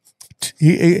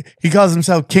 He calls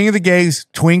himself king of the gays,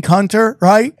 twink hunter,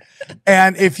 right?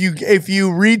 And if you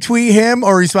retweet him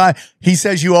or respond, he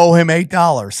says you owe him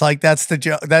 $8. Like that's the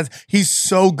joke. He's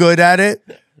so good at it.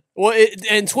 Well,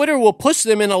 and Twitter will push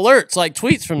them in alerts, like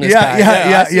tweets from this guy.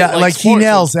 Yeah. Like he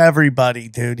nails everybody,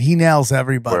 dude. He nails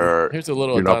everybody. Here's a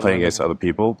little. You're not playing against other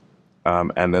people,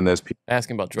 and then there's people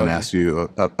asking about drugs. I ask you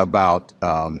about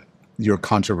your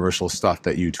controversial stuff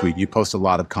that you tweet. You post a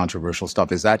lot of controversial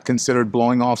stuff. Is that considered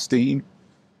blowing off steam?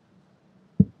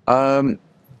 Well,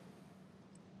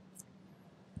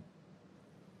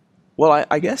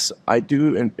 I guess I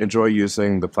do enjoy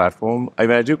using the platform. I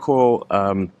mean, I do call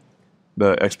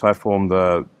the X platform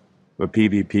the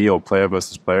PvP or player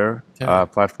versus player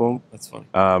platform. That's funny.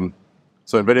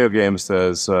 So in video games,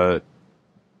 there's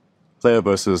player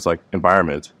versus like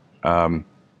environment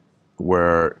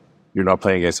where you're not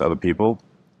playing against other people,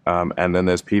 and then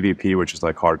there's PvP, which is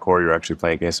like hardcore. You're actually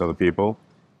playing against other people,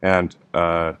 and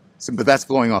but that's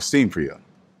blowing off steam for you.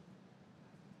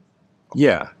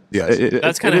 Yeah. Yes.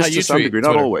 That's kind of how you to some treat degree,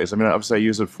 Twitter. not always. I mean, obviously I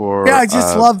use it for I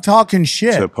just love talking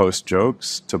shit. To post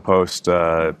jokes, to post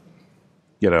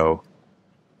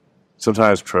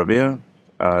sometimes trivia,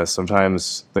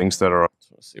 sometimes things that are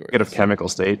in a chemical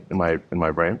state in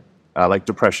my brain, like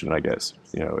depression, I guess,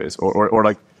 is or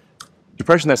like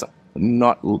depression that's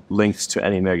not linked to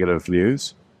any negative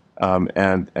news, and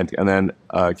then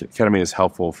ketamine is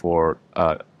helpful for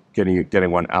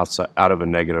getting one out of a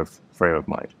negative frame of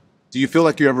mind. Do you feel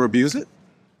like you ever abuse it?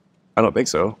 I don't think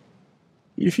so.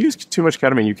 If you use too much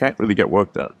ketamine, you can't really get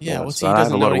work done. Yeah, he So I have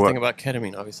doesn't a know lot of anything work. about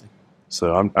ketamine, obviously.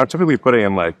 So I'm typically putting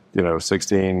in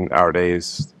 16-hour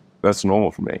days. That's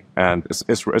normal for me, and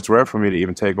it's rare for me to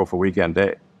even take off a weekend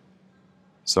day.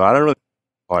 So I don't really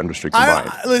industry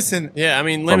combined. Listen. Yeah, I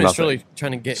mean, Lemon's really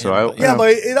trying to get So him.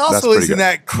 but it also isn't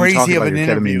that crazy of an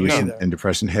interview ketamine either. and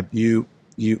depression. Have you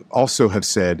also have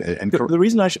said and the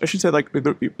reason I should say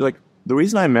the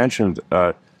reason I mentioned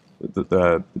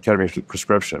the ketamine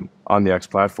prescription on the X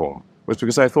platform was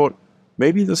because I thought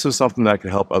maybe this is something that could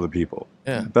help other people.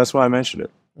 Yeah. That's why I mentioned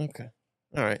it. Okay.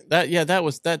 All right. That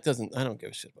doesn't. I don't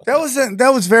give a shit about That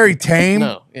was very tame.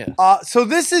 No. Yeah. So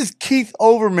this is Keith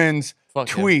Olbermann's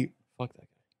tweet. Fuck that guy.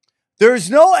 There's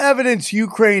no evidence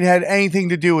Ukraine had anything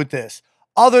to do with this,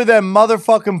 other than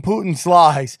motherfucking Putin's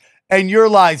lies and your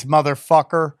lies,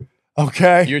 motherfucker.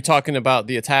 Okay. You're talking about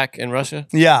the attack in Russia?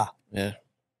 Yeah. Yeah.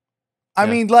 I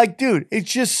mean, dude,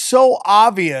 it's just so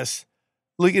obvious.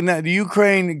 Looking at the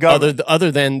Ukraine government.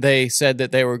 Other than they said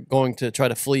that they were going to try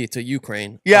to flee to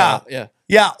Ukraine. Yeah. Yeah.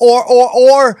 Yeah,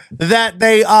 or that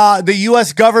they the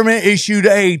U.S. government issued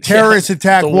a terrorist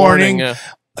attack warning. Yeah.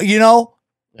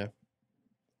 Yeah.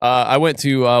 I went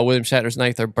to William Shatner's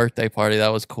 9th birthday party.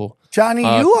 That was cool. Johnny,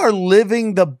 you are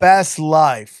living the best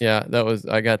life. Yeah,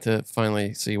 I got to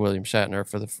finally see William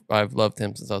Shatner I've loved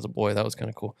him since I was a boy. That was kind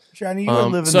of cool. Johnny, you are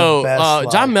living the best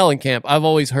life. John Mellencamp, I've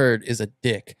always heard, is a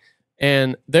dick.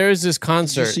 And there's this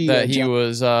concert that he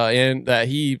was in that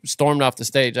he stormed off the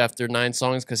stage after 9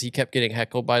 songs because he kept getting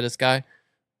heckled by this guy.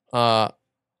 Here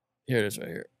it is right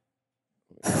here.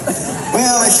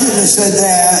 Well, I shouldn't have said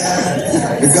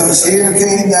that because here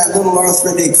came that little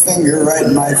arthritic finger right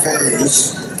in my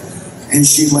face. And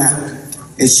she went,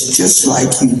 "It's just like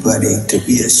you, buddy, to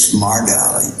be a smart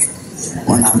aleck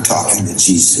when I'm talking to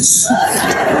Jesus."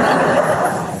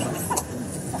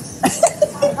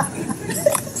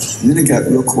 And then it got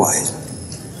real quiet.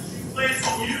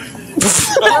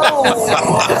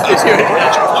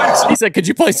 He said, "Could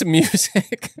you play some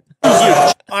music?"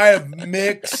 I have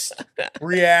mixed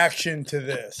reaction to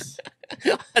this.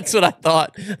 That's what I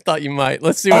thought. Thought you might.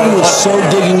 Let's see. What I was so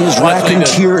digging his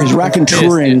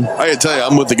raconteuring. I can tell you,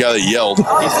 I'm with the guy that yelled.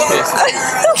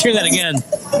 Hear that again.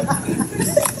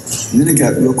 And then it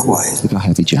got real quiet. Look how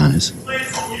heavy John is. I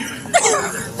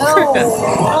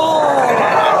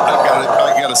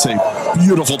gotta say,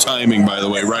 beautiful timing, by the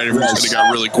way. Right, everyone's gonna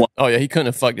got really quiet. Oh yeah, he couldn't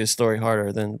have fucked his story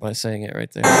harder than by saying it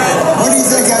right there. What do you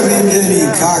think I've been doing,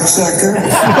 you cocksucker?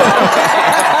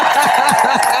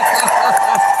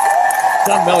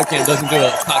 John Mellencamp doesn't do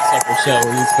a cocksucker show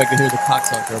where you expect to hear the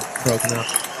cocksucker broken up.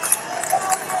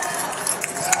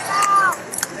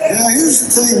 Now, here's the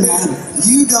thing, man.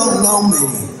 You don't know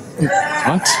me.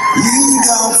 What? You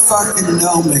don't fucking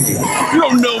know me. You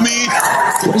don't know me.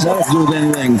 What does that have to do with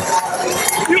anything?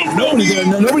 You don't know me.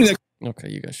 Nobody that. Okay,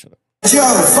 you guys shut up.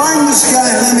 Joe, find this guy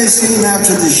and let me see him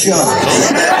after the show.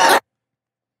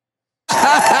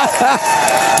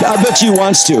 I bet he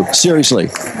wants to. Seriously.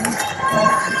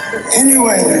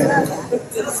 Anyway,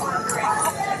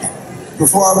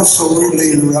 before I was so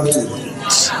rudely interrupted,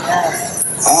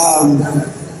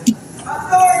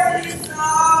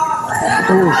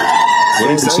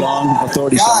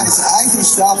 Authority guys, I can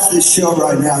stop this show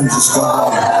right now and just go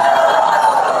home.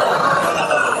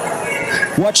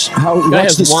 Watch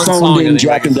this phone being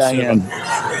Jack and Diane.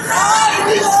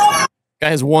 Guy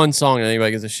has one song that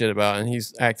anybody gives a shit about, and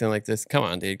he's acting like this. Come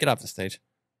on, dude, get off the stage.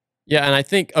 Yeah, and I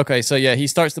think so yeah, he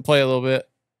starts to play a little bit.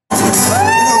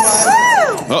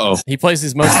 Uh-oh. He plays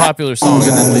his most popular song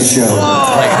and then leaves.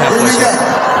 Like halfway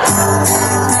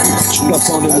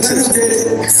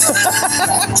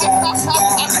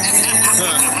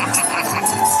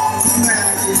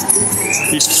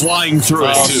He's flying through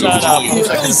it too. Shut up. Hey,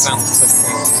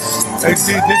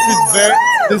 dude,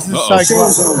 this is psycho.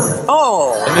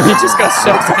 Oh, and then he just goes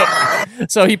shut up.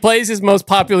 So he plays his most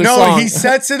popular song. No, he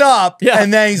sets it up,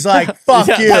 and then he's like, "Fuck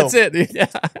you." That's it. Dude. Yeah.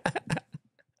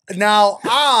 Now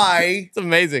it's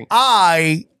amazing.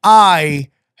 I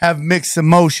have mixed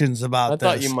emotions about this.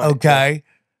 Thought you might, okay,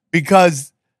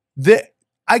 because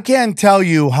I can't tell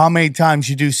you how many times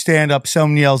you do stand up,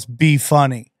 someone yells, "Be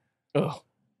funny,"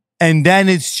 and then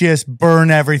it's just burn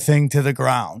everything to the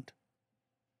ground,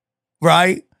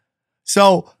 right?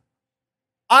 So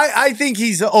I think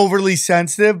he's overly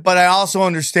sensitive, but I also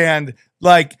understand,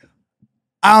 like,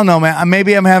 I don't know, man.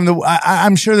 Maybe I'm having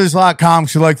I'm sure there's a lot of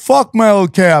comics who are like, fuck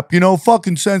Mellencamp,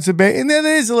 fucking sensitive. And then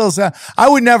it is a little sad. I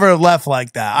would never have left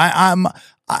like that.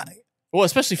 Well,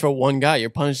 especially for one guy. You're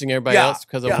punishing everybody else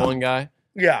because of one guy.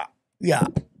 Yeah. Yeah.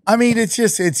 I mean, it's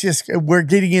just we're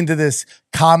getting into this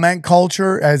comment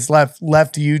culture as left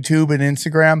YouTube and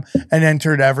Instagram and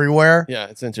entered everywhere. Yeah,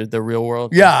 it's entered the real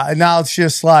world. Yeah, and now it's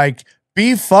just like,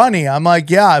 be funny. I'm like,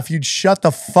 yeah, if you'd shut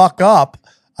the fuck up,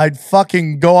 I'd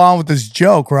fucking go on with this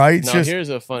joke, right? Here's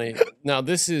a funny. Now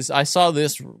I saw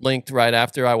this linked right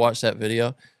after I watched that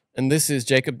video. And this is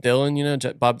Jacob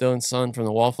Dylan, Bob Dylan's son from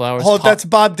the Wallflowers. Oh, that's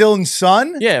Bob Dylan's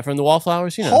son? Yeah, from the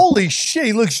Wallflowers, Holy shit,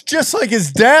 he looks just like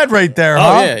his dad right there,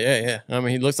 huh? huh? Yeah. I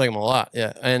mean, he looks like him a lot,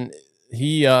 yeah. And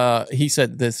he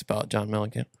said this about John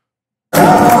Mellencamp. How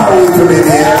far are you from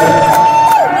Indiana?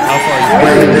 How far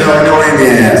are you? No,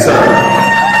 Indiana, sorry.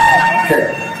 Okay,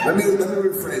 let me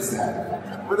rephrase that.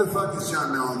 Where the fuck is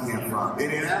John Mellencamp from?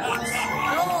 Indianapolis?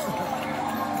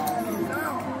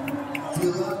 Do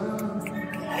you love him?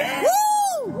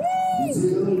 You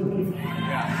do?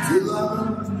 Do you love him?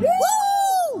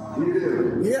 You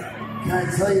do? Yeah. Can I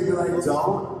tell you that I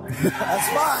don't? That's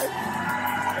fine.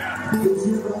 Did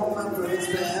you open up for his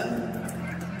band?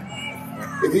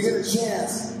 If you get a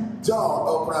chance, don't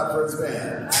open up for his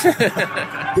band.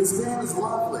 His band is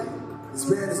lovely. His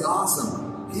band is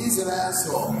awesome. He's an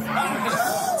asshole.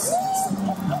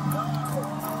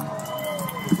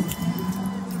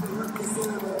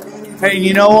 Hey,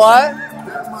 you know what?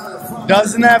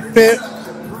 Doesn't that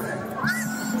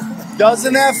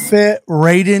fit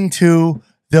right into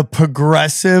the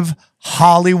progressive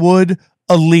Hollywood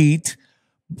elite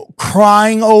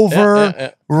crying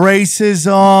over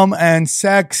racism and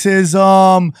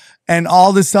sexism and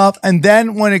all this stuff? And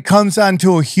then when it comes down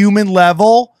to a human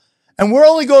level, and we're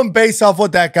only going based off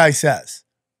what that guy says,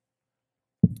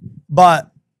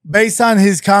 but based on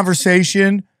his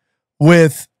conversation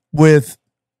with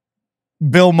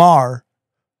Bill Maher,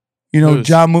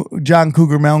 John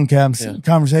Cougar Mellencamp's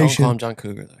conversation. Don't call him John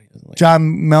Cougar, though. He doesn't like John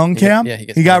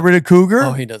Mellencamp? He got rid of Cougar?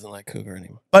 Oh, he doesn't like Cougar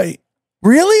anymore. But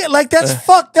really? Like, that's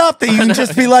fucked up that you can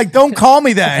just be like, don't call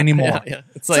me that anymore. Yeah.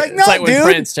 It's like no, when dude.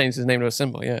 Prince changed his name to a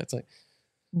symbol. Yeah, it's like.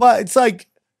 But it's like,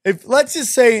 if let's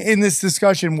just say in this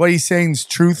discussion, what he's saying is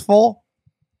truthful.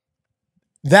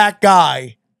 That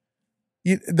guy,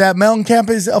 that Mellencamp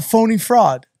is a phony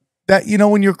fraud. That, you know,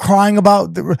 when you're crying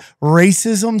about the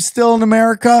racism still in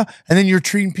America, and then you're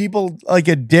treating people like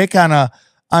a dick on a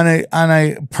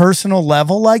personal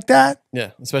level like that.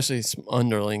 Yeah, especially some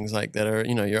underlings like that are,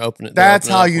 you know, you're opening. That's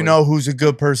how you know who's a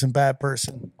good person, bad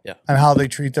person. Yeah, and how they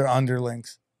treat their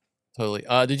underlings. Totally.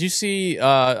 Did you see?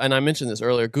 And I mentioned this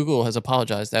earlier. Google has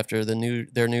apologized after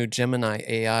their new Gemini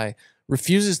AI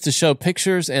refuses to show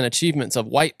pictures and achievements of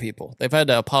white people. They've had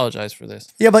to apologize for this.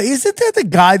 Yeah, but isn't that the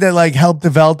guy that like helped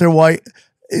develop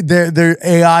their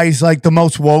AI is like the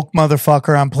most woke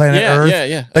motherfucker on planet Earth?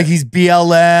 Yeah. Like he's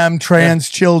BLM, trans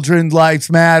children, lives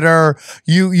matter,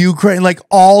 Ukraine, like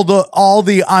all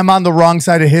the I'm on the wrong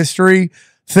side of history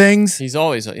things. He's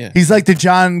always He's like the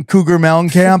John Cougar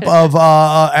Mellencamp of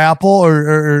Apple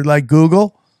or like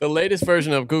Google. The latest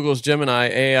version of Google's Gemini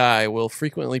AI will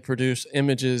frequently produce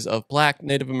images of Black,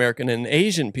 Native American, and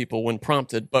Asian people when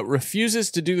prompted, but refuses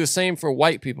to do the same for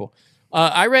white people.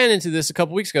 I ran into this a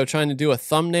couple weeks ago trying to do a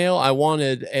thumbnail. I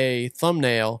wanted a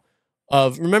thumbnail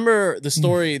of, remember the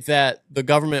story that the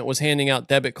government was handing out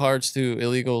debit cards to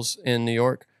illegals in New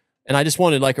York? And I just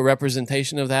wanted like a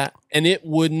representation of that. And it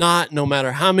would not, no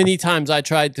matter how many times I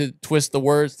tried to twist the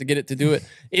words to get it to do it,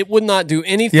 it would not do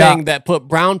anything that put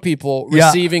brown people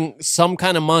receiving some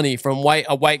kind of money from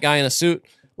a white guy in a suit.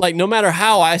 Like, no matter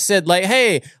how I said, like,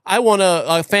 hey, I want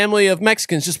a family of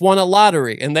Mexicans just won a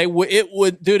lottery. And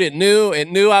dude, it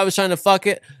knew I was trying to fuck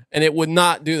it, and it would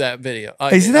not do that video.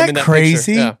 Isn't that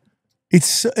crazy? Yeah.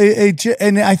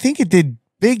 And I think it did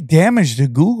big damage to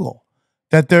Google.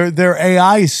 That their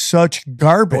AI is such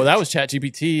garbage. Well, that was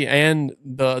ChatGPT and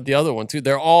the other one too.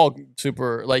 They're all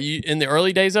super, like, in the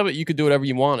early days of it, you could do whatever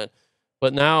you wanted,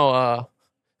 but now,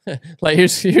 like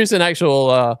here's an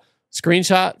actual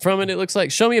screenshot from it. It looks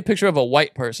like, show me a picture of a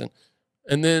white person,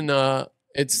 and then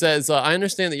it says, I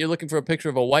understand that you're looking for a picture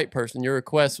of a white person. Your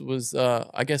request was,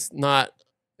 I guess, not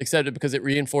accepted because it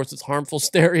reinforces harmful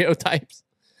stereotypes.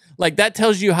 Like, that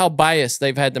tells you how biased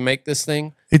they've had to make this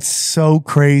thing. It's so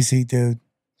crazy, dude.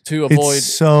 To avoid. It's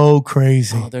so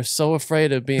crazy. Oh, they're so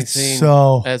afraid of being seen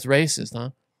as racist,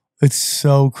 huh? It's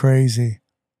so crazy.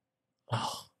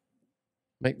 Oh,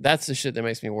 that's the shit that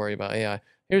makes me worry about AI.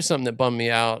 Here's something that bummed me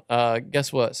out.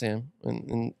 Guess what, Sam?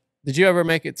 And did you ever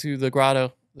make it to the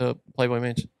grotto, the Playboy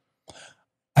Mansion?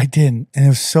 I didn't. And it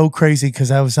was so crazy because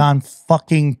I was on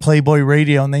fucking Playboy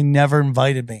Radio and they never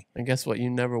invited me. And guess what? You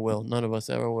never will. None of us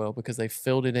ever will, because they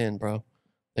filled it in, bro.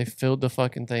 They filled the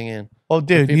fucking thing in. Oh,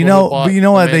 dude, you know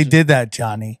why they did that,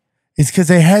 Johnny? It's because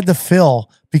they had to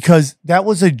fill, because that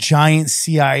was a giant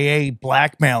CIA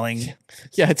blackmailing.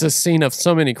 Yeah, it's a scene of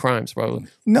so many crimes, probably.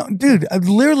 No, dude,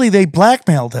 literally they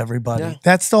blackmailed everybody.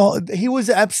 Yeah. He was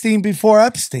Epstein before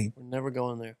Epstein. We're never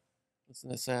going there. Isn't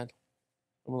that sad?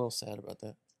 I'm a little sad about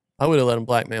that. I would have let him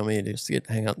blackmail me just to get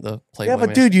to hang out in the Playboy. Yeah,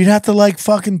 but dude, you'd have to like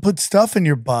fucking put stuff in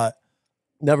your butt.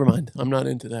 Never mind. I'm not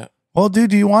into that. Well, dude,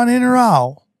 do you want in or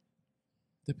out?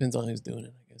 Depends on who's doing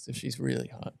it, I guess. If she's really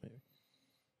hot, maybe.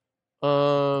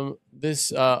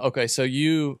 Okay, so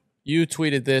you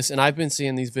tweeted this, and I've been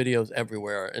seeing these videos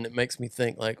everywhere, and it makes me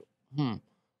think like,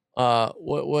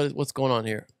 what's going on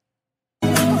here?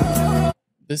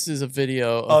 This is a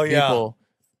video of people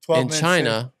in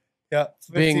China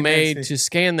being made to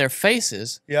scan their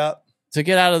faces to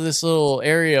get out of this little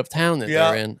area of town that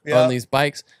they're in on these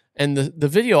bikes. And the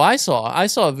video I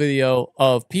saw a video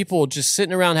of people just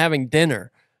sitting around having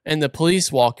dinner, and the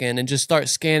police walk in and just start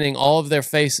scanning all of their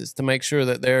faces to make sure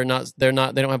that they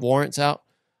don't have warrants out.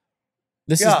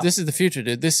 This is the future,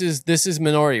 dude. This is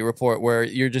Minority Report, where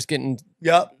you're just getting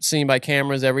seen by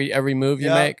cameras every move you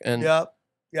make. And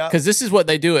yeah, because this is what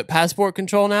they do at passport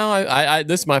control now.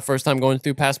 This is my first time going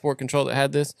through passport control that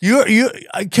had this.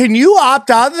 Can you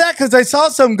opt out of that? Because I saw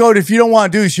some go, if you don't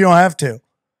want to do this, you don't have to.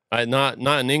 Not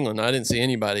in England. I didn't see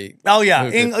anybody. Oh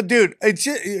yeah, dude.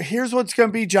 Here's what's going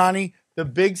to be, Johnny. The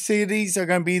big cities are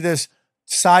going to be this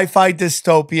sci-fi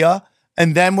dystopia,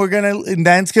 and then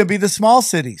it's going to be the small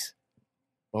cities,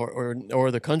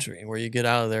 or the country where you get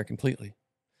out of there completely.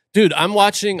 Dude, I'm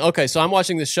watching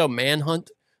this show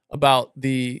Manhunt, about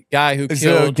the guy who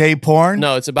killed gay porn.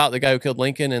 No, it's about the guy who killed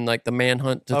Lincoln, and like the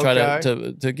manhunt to try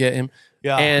to get him.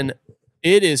 Yeah, and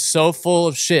it is so full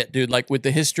of shit, dude. Like with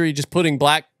the history, just putting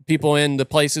black people in the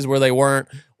places where they weren't,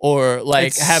 or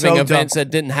like having events that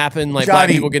didn't happen, like black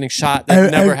people getting shot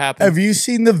that never happened. Have you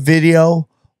seen the video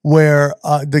where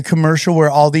the commercial where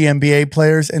all the NBA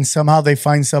players, and somehow they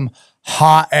find some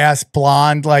hot ass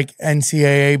blonde like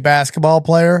NCAA basketball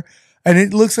player, and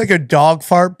it looks like a dog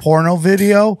fart porno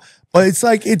video, But it's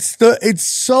like it's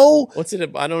so. What's it?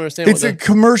 I don't understand. It's a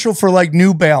commercial for like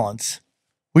New Balance.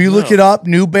 Will you look it up?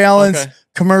 New Balance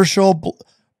commercial,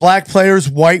 black players,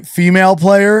 white female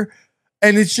player,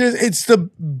 and it's the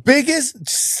biggest,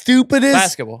 stupidest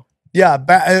basketball. Yeah,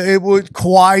 it would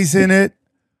Kawhi's in it.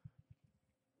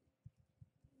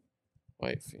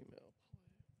 White female.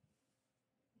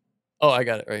 Oh, I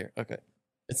got it right here. Okay,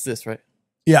 it's this, right?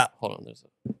 Yeah. Hold on.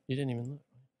 You didn't even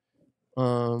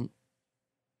look.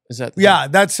 Is that? Yeah,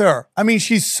 that's her. I mean,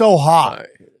 she's so hot. Right.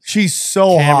 She's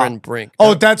so Cameron hot. Brink.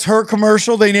 Oh, that's her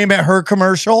commercial. They name it her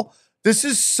commercial. This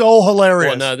is so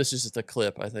hilarious. Well, no, this is just a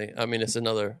clip. I think. I mean, it's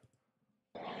another.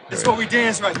 That's what we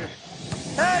dance right here.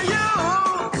 Hey, you!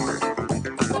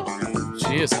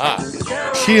 She is hot.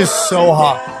 She is so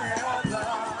hot.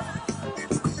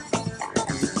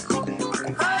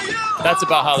 That's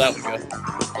about how that would go.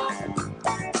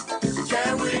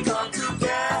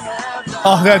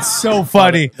 Oh, that's so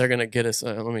funny. They're gonna get us.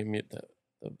 Let me mute the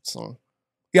song.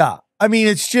 Yeah, I mean,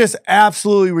 it's just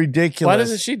absolutely ridiculous. Why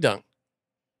doesn't she dunk?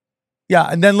 Yeah,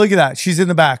 and then look at that. She's in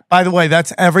the back. By the way,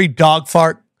 that's every dog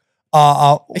fart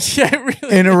yeah, it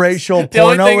really interracial the porno. The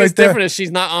only thing right is there. different is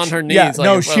she's not on her knees. Yeah, like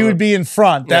no, she would be in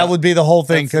front. That would be the whole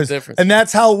thing. And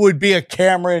that's how it would be a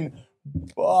Cameron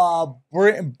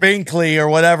Binkley or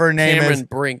whatever her name Cameron is.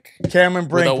 Brink. Cameron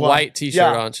Brink. With a white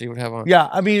t-shirt on, she would have on. Yeah,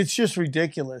 I mean, it's just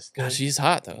ridiculous. Dude. God, she's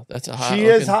hot, though. That's a hot She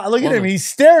is hot. Look at him. He's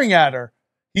staring at her.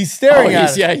 He's staring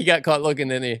at her. Yeah, he got caught looking,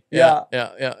 didn't he?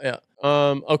 Yeah.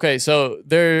 Okay, so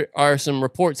there are some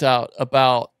reports out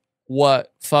about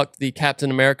what fucked the Captain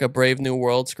America Brave New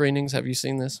World screenings. Have you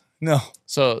seen this? No.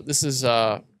 So this is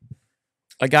a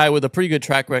guy with a pretty good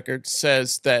track record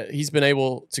says that he's been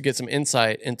able to get some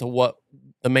insight into what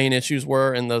the main issues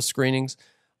were in those screenings.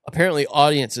 Apparently,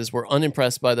 audiences were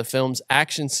unimpressed by the film's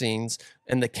action scenes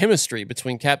and the chemistry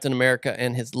between Captain America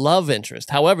and his love interest.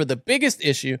 However, the biggest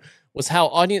issue was how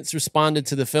audience responded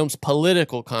to the film's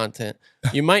political content.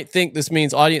 You might think this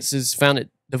means audiences found it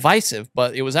divisive,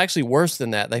 but it was actually worse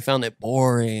than that. They found it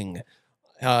boring.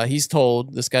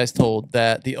 This guy's told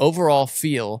that the overall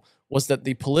feel was that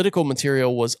the political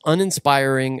material was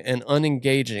uninspiring and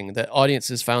unengaging, that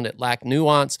audiences found it lacked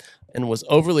nuance and was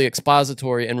overly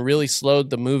expository and really slowed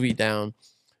the movie down.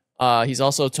 He's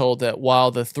also told that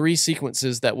while the 3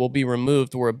 sequences that will be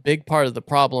removed were a big part of the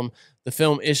problem, the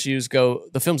film's issues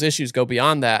go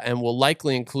beyond that and will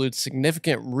likely include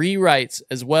significant rewrites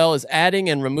as well as adding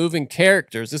and removing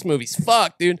characters. This movie's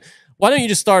fucked, dude. Why don't you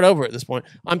just start over at this point?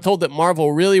 I'm told that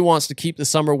Marvel really wants to keep the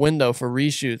summer window for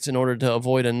reshoots in order to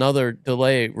avoid another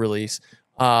delay release.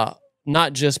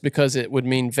 Not just because it would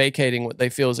mean vacating what they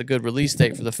feel is a good release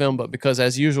date for the film, but because,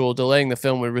 as usual, delaying the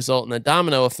film would result in a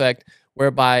domino effect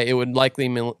whereby it would likely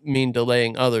mean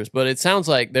delaying others. But it sounds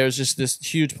like there's just this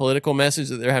huge political message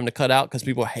that they're having to cut out because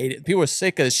people hate it. People are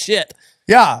sick of shit.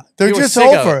 Yeah, they're just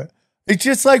over it. It's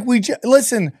just like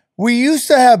listen, we used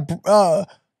to have,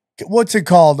 what's it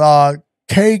called?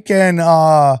 Cake and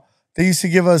they used to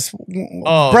give us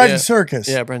bread and circus.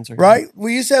 Yeah, bread and circus. Right?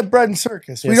 We used to have bread and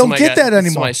circus. Yeah, we don't get that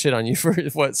anymore. Somebody shit on you for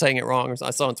saying it wrong.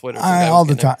 I saw on Twitter. All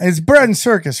the time. It's bread and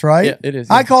circus, right? Yeah, it is.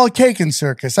 Yeah. I call it cake and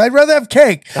circus. I'd rather have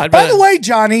cake. By the way,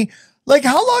 Johnny, like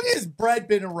how long has bread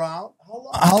been around?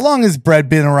 How long has bread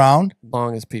been around?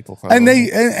 Long as people probably.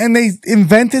 And they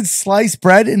invented sliced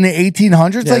bread in the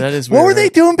 1800s. Yeah, like, that is what weird, were they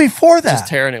doing before that? Just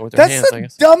tearing it with their hands.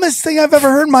 That's the dumbest thing I've ever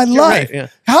heard in my life. Right, yeah.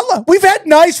 How long? We've had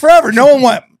knives forever. No one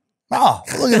went, oh,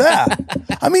 look at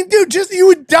that. I mean, dude, you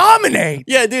would dominate.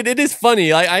 Yeah, dude, it is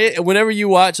funny. Like whenever you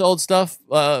watch old stuff,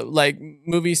 like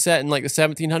movies set in like the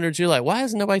 1700s, you're like, why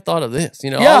hasn't nobody thought of this? You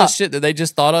know, all the shit that they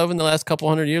just thought of in the last couple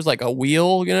hundred years, like a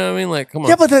wheel. You know what I mean? Like, come on.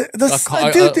 Yeah,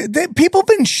 but people have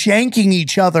been shanking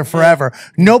each other forever.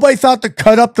 Nobody thought to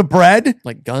cut up the bread,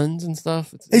 like guns and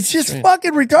stuff. It's just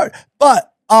fucking retarded.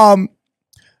 But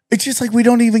it's just like we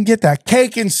don't even get that.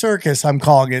 Cake and circus, I'm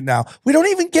calling it now. We don't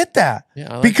even get that.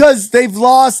 Yeah, because they've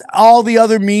lost all the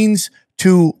other means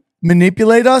to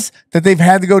manipulate us, that they've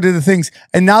had to go to the things.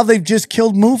 And now they've just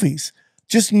killed movies.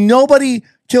 Just nobody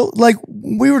killed. Like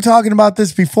we were talking about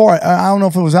this before. I don't know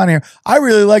if it was on here. I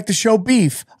really like the show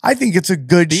Beef. I think it's a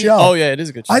good show. Oh, yeah, it is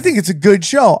a good show. I think it's a good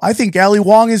show. I think Ali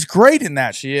Wong is great in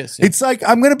that. She is. Yeah. It's like,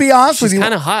 I'm going to be honest with you. She's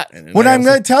kind of hot. When I'm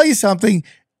going to tell you something,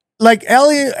 like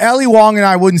Ali Wong and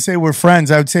I wouldn't say we're friends.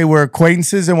 I would say we're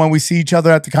acquaintances. And when we see each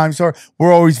other at the Comedy Store,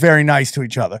 we're always very nice to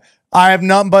each other. I have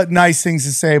nothing but nice things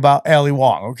to say about Ali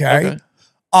Wong. Okay.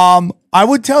 I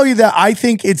would tell you that I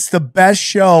think it's the best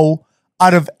show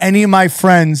out of any of my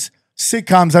friends'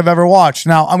 sitcoms I've ever watched.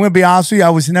 Now, I'm going to be honest with you. I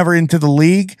was never into The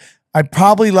League. I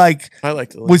probably liked The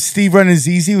League. With Steve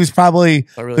Renazizi was probably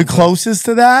the closest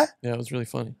to that. Yeah, it was really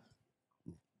funny.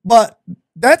 But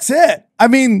that's it. I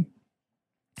mean,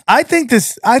 I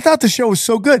thought the show was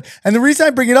so good. And the reason I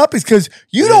bring it up is because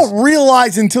you don't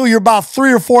realize until you're about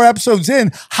 3 or 4 episodes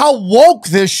in how woke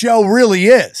this show really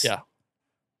is. Yeah.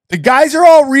 The guys are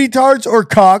all retards or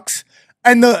cucks.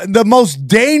 And the most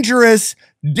dangerous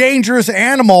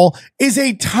animal is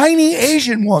a tiny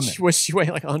Asian woman. She weighed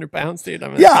like 100 pounds, dude. I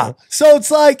mean, Yeah. So it's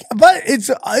like, but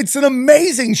it's an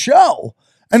amazing show.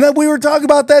 And then we were talking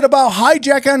about that about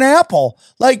Hijack on Apple.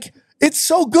 Like, it's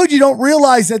so good you don't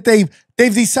realize that they've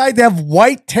decided to have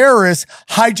white terrorists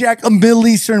hijack a Middle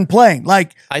Eastern plane.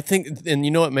 Like, I think, and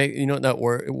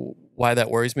why that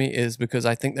worries me is because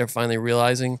I think they're finally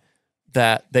realizing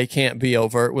that they can't be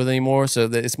overt with anymore, so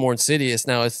that it's more insidious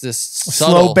now. It's this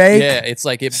subtle, slow bake. Yeah, it's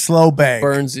like it slow bake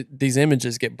burns. These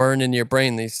images get burned into your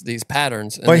brain. These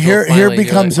patterns. And but here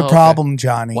becomes a problem,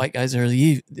 Johnny. White guys are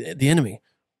the enemy.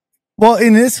 Well,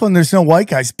 in this one, there's no white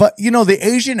guys, but the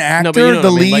Asian actor,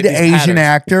 the lead Asian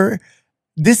actor,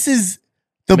 this is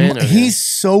he's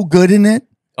so good in it.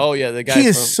 Oh yeah, the guy. He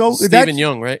is so Stephen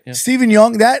Young, right? Yeah. Stephen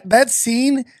Young. That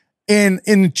scene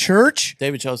in church.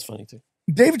 David Cho's funny too.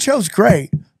 David Cho's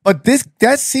great, but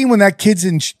that scene when that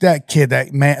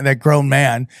grown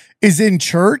man is in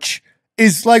church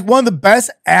is like one of the best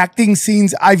acting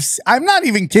scenes I'm not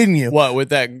even kidding you. What, with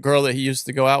that girl that he used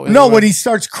to go out with? No, when he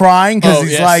starts crying because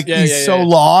he's so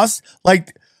lost.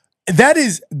 Like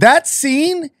that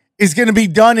scene is going to be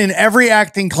done in every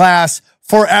acting class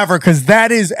forever because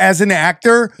that is, as an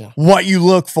actor, what you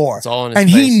look for. It's all in his and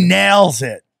face. he nails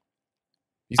it.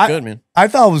 He's good, man. I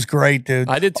thought it was great, dude.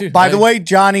 I did too. By the way,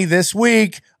 Johnny, this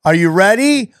week, are you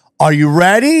ready? Are you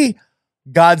ready?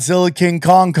 Godzilla King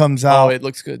Kong comes out. Oh, it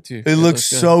looks good too. It looks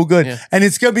so good. Yeah. And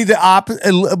it's going to be the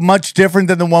opposite, much different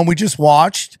than the one we just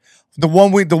watched. The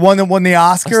one that won the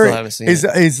Oscar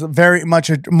is very much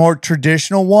a more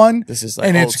traditional one. This is like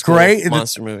and old it's school great.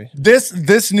 Monster movie.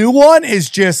 This new one is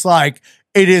just like,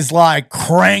 it is like,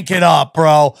 crank it up,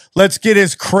 bro. Let's get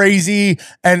as crazy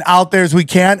and out there as we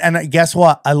can. And guess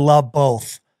what? I love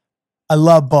both.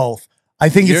 I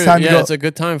think it's time to go. It's a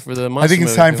good time for the monster I think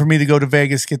it's movie, time too. for me to go to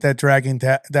Vegas, get that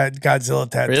that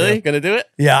Godzilla tattoo. Really? Gonna do it?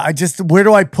 Yeah. Where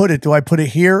do I put it? Do I put it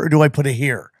here or do I put it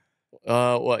here?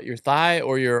 What, your thigh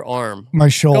or your arm? My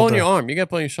shoulder. Go on your arm. You got to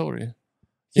put it on your shoulder. You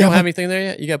Yeah, don't but- have anything there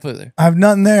yet? You got to put it there. I have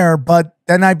nothing there, but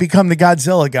then I become the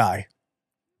Godzilla guy.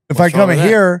 If What's I come wrong with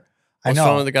here, What's I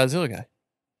wrong know. with the Godzilla guy?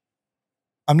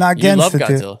 I'm not You against love it.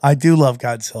 Dude. Godzilla. I do love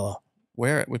Godzilla.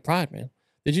 Wear it with pride, man.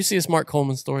 Did you see this Mark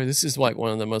Coleman story? This is like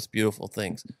one of the most beautiful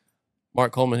things.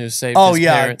 Mark Coleman, who saved his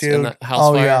parents in the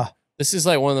house fire. Yeah. This is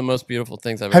like one of the most beautiful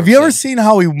things I've Have ever you seen. ever seen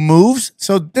how he moves?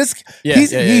 So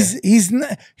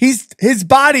his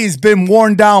body has been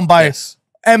worn down by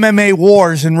MMA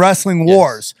wars and wrestling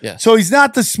wars. Yes. So he's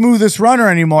not the smoothest runner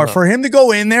anymore. No. For him to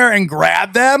go in there and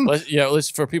grab them.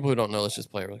 For people who don't know, let's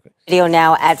just play it really quick. Video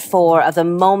now at 4 of the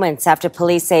moments after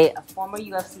police say a former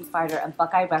UFC fighter and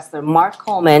Buckeye wrestler Mark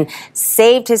Coleman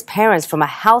saved his parents from a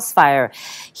house fire.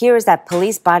 Here is that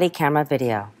police body camera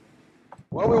video.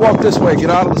 Why don't we walk this way? Get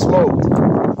out of the smoke.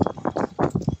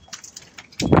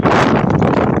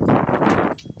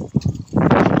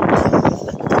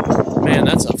 Man,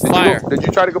 that's a fire. Did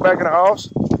you try to go back in the house?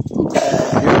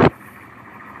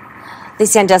 The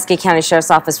Sandusky County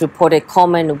Sheriff's Office reported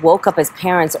Coleman woke up his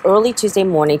parents early Tuesday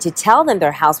morning to tell them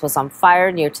their house was on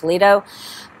fire near Toledo.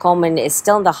 Coleman is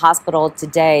still in the hospital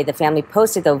today. The family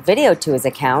posted the video to his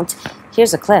account.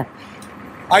 Here's a clip.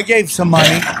 I gave some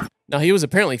money. Now, he was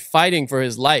apparently fighting for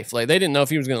his life. Like, they didn't know if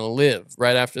he was going to live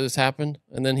right after this happened.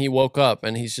 And then he woke up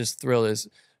and he's just thrilled.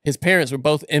 His parents were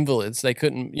both invalids. They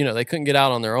couldn't get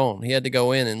out on their own. He had to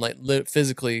go in and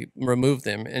physically remove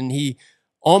them. And he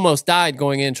almost died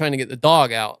going in trying to get the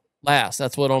dog out last.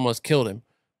 That's what almost killed him.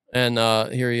 And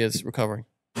here he is recovering.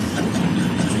 I'm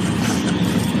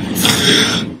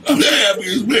the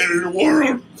happiest man in the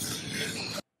world.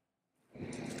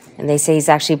 And they say he's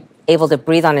actually able to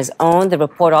breathe on his own. The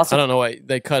report also... I don't know why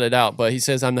they cut it out, but he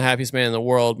says, I'm the happiest man in the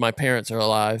world. My parents are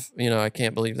alive. I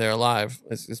can't believe they're alive.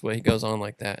 It's just what he goes on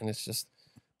like that. And it's just,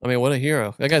 what a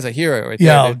hero. That guy's a hero right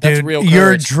there. Dude. That's real courage.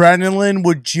 Your adrenaline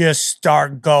would just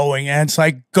start going. And it's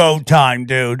like, go time,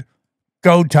 dude.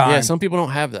 Go time. Yeah, some people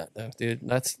don't have that, though, dude.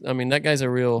 That guy's a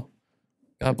real...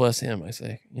 God bless him, I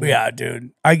say. Yeah,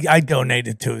 dude. I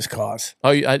donated to his cause.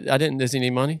 Oh, I didn't. Does he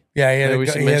need money? Yeah, he had a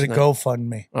that.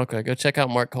 GoFundMe. Okay, go check out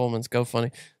Mark Coleman's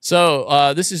GoFundMe.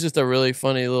 So this is just a really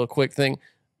funny little quick thing.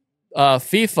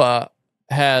 FIFA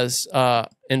has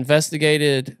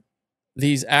investigated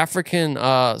these African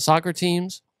soccer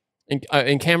teams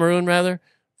in Cameroon, rather,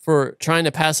 for trying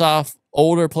to pass off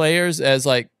older players as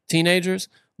like teenagers.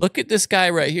 Look at this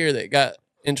guy right here that got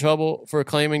in trouble for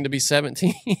claiming to be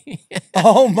 17.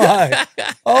 Oh my.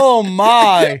 Oh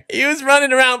my. He was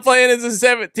running around playing as a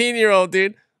 17-year-old,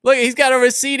 dude. Look, he's got a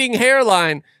receding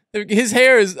hairline. His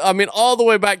hair is, I mean, all the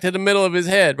way back to the middle of his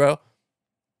head, bro.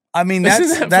 I mean,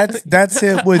 that's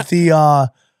it with the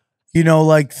you know,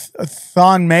 like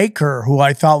Thon Maker, who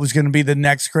I thought was going to be the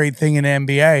next great thing in the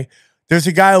NBA. There's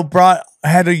a guy who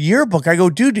had a yearbook. I go,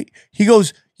 dude, he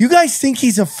goes, you guys think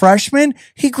he's a freshman?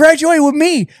 He graduated with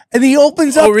me. And he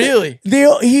opens up. Oh, really?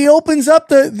 He opens up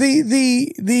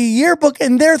the yearbook,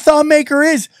 and there Thon Maker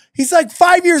is. He's like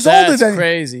 5 years older than That's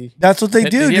crazy. That's what they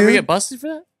do, Did he ever dude. get busted for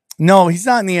that? No, he's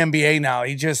not in the NBA now.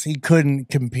 He couldn't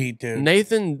compete, dude.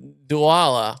 Nathan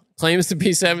Douala claims to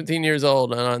be 17 years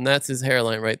old, and that's his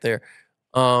hairline right there.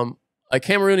 A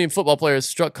Cameroonian football player has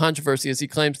struck controversy as he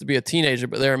claims to be a teenager,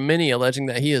 but there are many alleging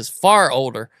that he is far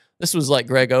older. This was like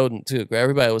Greg Oden, too.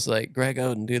 Everybody was like, Greg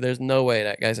Oden, dude, there's no way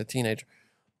that guy's a teenager.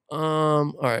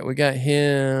 All right, we got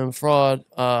him. Fraud.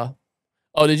 Oh,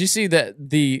 did you see that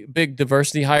the big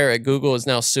diversity hire at Google is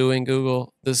now suing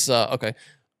Google? Okay.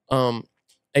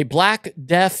 A black,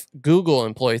 deaf Google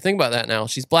employee. Think about that now.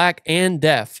 She's black and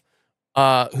deaf,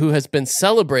 who has been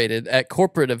celebrated at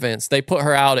corporate events. They put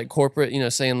her out at corporate,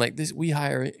 saying like this, we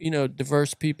hire,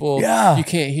 diverse people. Yeah. You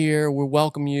can't hear, we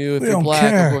welcome you. If We you're don't black,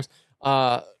 care. of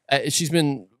course. She's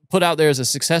been put out there as a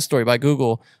success story by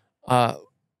Google,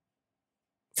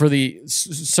 for the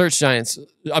search giants.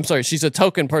 I'm sorry, she's a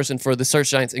token person for the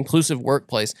search giants inclusive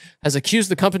workplace, has accused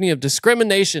the company of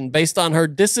discrimination based on her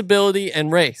disability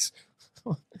and race.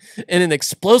 In an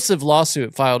explosive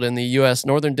lawsuit filed in the U.S.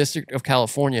 Northern District of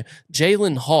California,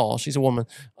 Jalen Hall, she's a woman,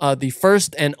 the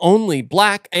first and only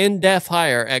black and deaf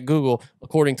hire at Google,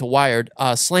 according to Wired,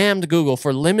 slammed Google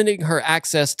for limiting her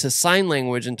access to sign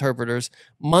language interpreters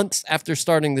months after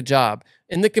starting the job.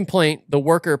 In the complaint, the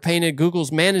worker painted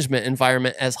Google's management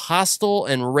environment as hostile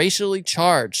and racially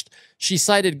charged. She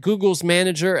cited Google's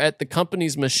manager at the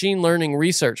company's machine learning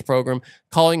research program,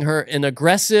 calling her an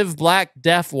aggressive black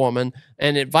deaf woman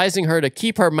and advising her to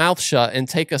keep her mouth shut and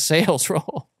take a sales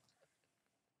role.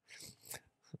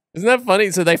 Isn't that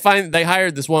funny? So they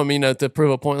hired this woman, to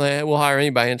prove a point. Like, hey, we'll hire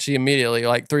anybody, and she immediately,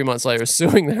 like 3 months later, is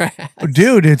suing their ass.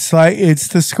 Dude, it's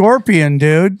the Scorpion,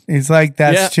 dude. It's like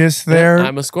that's just their.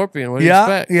 I'm a Scorpion. What do you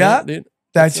expect? Yeah, dude.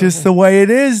 That's just the way it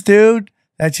is, dude.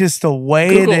 That's just the way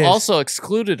Google it is. also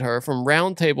excluded her from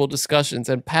roundtable discussions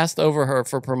and passed over her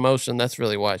for promotion. That's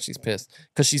really why she's pissed,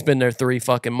 because she's been there 3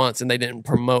 fucking months and they didn't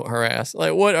promote her ass.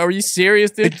 Like, what? Are you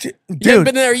serious, dude? You haven't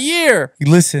been there a year.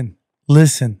 Listen.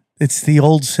 It's the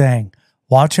old saying: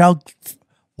 watch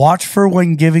for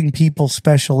when giving people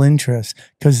special interest,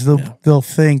 because they'll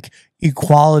think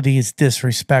equality is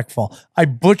disrespectful. I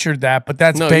butchered that, but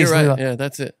that's basically you're right. Yeah,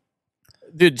 that's it,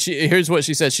 dude. Here's what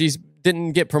she said: she's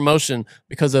didn't get promotion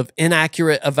because of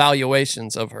inaccurate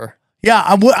evaluations of her. Yeah,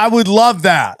 I would love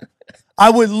that. I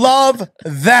would love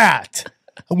that.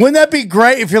 Wouldn't that be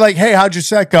great if you're like, hey, how'd your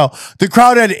set go? The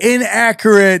crowd had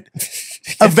inaccurate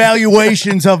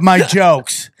evaluations of my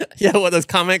jokes. Yeah, those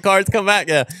comment cards come back?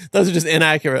 Yeah, those are just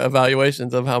inaccurate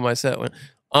evaluations of how my set went.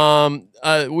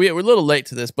 We're a little late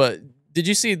to this, but did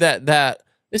you see that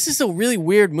this is a really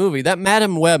weird movie? That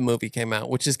Madam Web movie came out,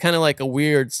 which is kind of like a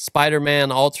weird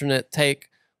Spider-Man alternate take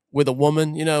with a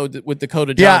woman, with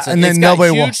Dakota Johnson. Yeah, and then it's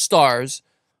nobody got huge stars.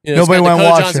 Nobody it's got went Dakota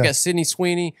watch Johnson, it. got Sydney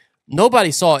Sweeney.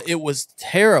 Nobody saw it. It was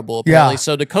terrible, apparently. Yeah.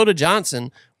 So Dakota Johnson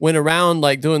went around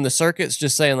like doing the circuits,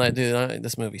 just saying like, dude,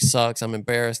 this movie sucks. I'm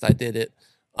embarrassed. I did it.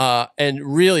 And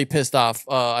really pissed off.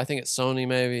 I think it's Sony,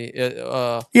 maybe.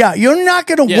 Yeah, you're not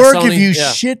going to work Sony, if you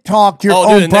shit talk your dude,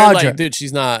 own and they're project. like, dude,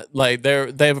 she's not like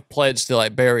they've pledged to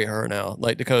like bury her now,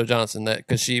 like Dakota Johnson,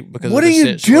 because what are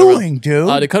you doing, dude?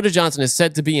 Dakota Johnson is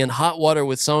said to be in hot water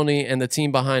with Sony and the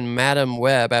team behind Madam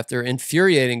Web after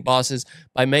infuriating bosses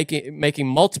by making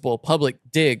multiple public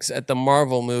digs at the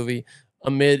Marvel movie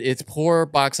amid its poor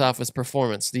box office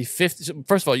performance. First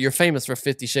of all, you're famous for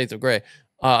 50 Shades of Grey.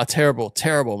 A terrible,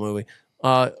 terrible movie.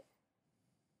 Oh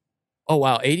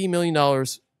wow, $80 million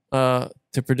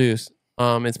to produce.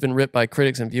 It's been ripped by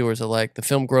critics and viewers alike. The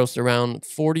film grossed around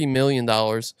 $40 million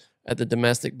at the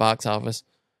domestic box office,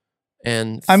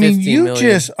 and I mean, you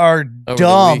just are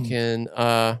dumb. The weekend.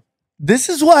 This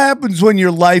is what happens when your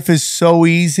life is so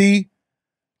easy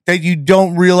that you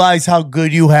don't realize how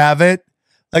good you have it.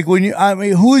 Like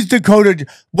who is Dakota?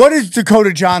 What is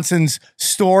Dakota Johnson's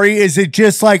story? Is it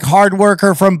just like hard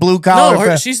worker from blue collar?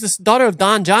 No, she's the daughter of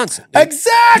Don Johnson. Dude.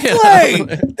 Exactly.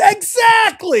 Yeah.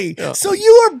 Exactly. Yeah. So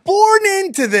you were born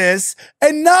into this,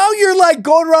 and now you're like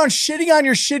going around shitting on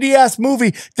your shitty ass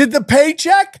movie. Did the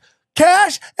paycheck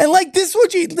cash? And like this,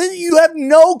 you have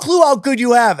no clue how good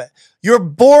you have it. You're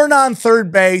born on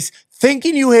third base,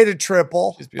 thinking you hit a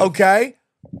triple. Okay,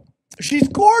 she's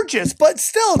gorgeous, but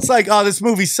still, it's like, oh, this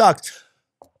movie sucks.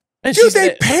 And Dude,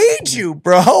 they paid you,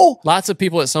 bro. Lots of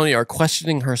people at Sony are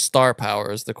questioning her star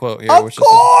power, is the quote here. Of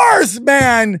course,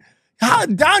 man.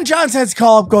 Don Johnson has to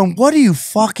call up going, what are you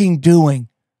fucking doing?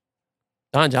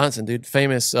 Don Johnson, dude,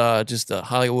 famous, just a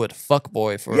Hollywood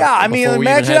fuckboy for. Yeah, I mean,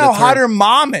 imagine how hot her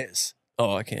mom is.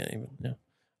 Oh, I can't even.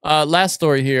 Yeah. Last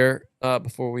story here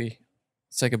before we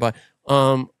say goodbye.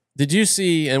 Did you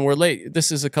see? And we're late.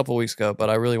 This is a couple weeks ago, but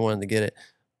I really wanted to get it.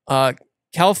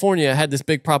 California had this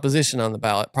big proposition on the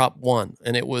ballot, Prop 1,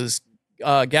 and it was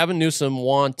Gavin Newsom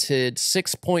wanted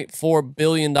 $6.4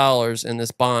 billion in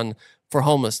this bond for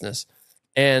homelessness.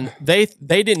 And they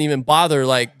didn't even bother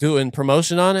like doing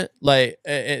promotion on it. Like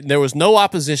there was no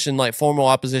opposition, like formal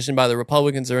opposition by the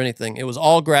Republicans or anything. It was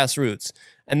all grassroots.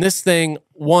 And this thing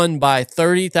won by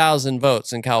 30,000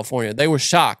 votes in California. They were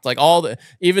shocked. Like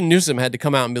even Newsom had to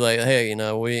come out and be like, hey, you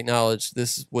know, we acknowledge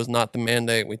this was not the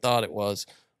mandate we thought it was.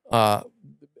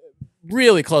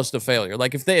 Really close to failure.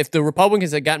 Like if the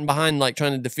Republicans had gotten behind like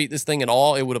trying to defeat this thing at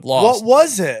all, it would have lost. What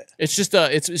was it? It's just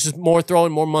it's just more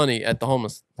throwing more money at the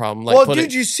homeless problem. Like, well,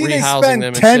 dude, you see they spent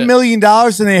 $10 million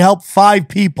and they helped 5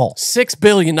 people. $6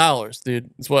 billion,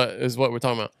 dude. Is what we're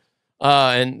talking about.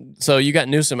 And so you got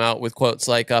Newsom out with quotes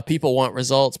like people want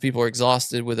results. People are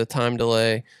exhausted with a time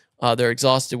delay. They're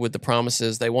exhausted with the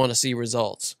promises. They want to see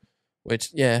results, which,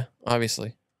 yeah,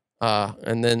 obviously.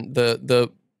 And then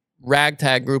the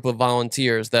ragtag group of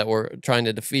volunteers that were trying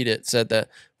to defeat it said that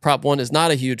Prop 1 is not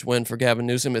a huge win for Gavin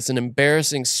Newsom. It's an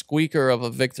embarrassing squeaker of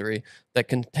a victory that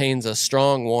contains a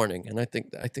strong warning. And I think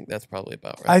that's probably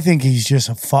about right. I think he's just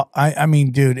I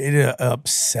mean, dude, it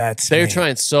upsets me. They're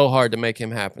trying so hard to make him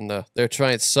happen, though. They're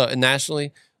trying so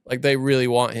nationally, like they really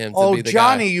want him to be the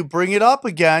Johnny, guy. you bring it up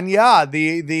again. Yeah,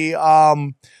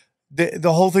 the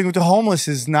whole thing with the homeless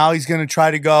is now he's going to try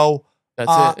to go.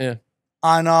 That's it. Yeah.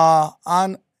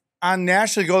 On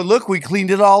nationally go, look, we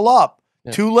cleaned it all up.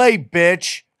 Yeah. Too late,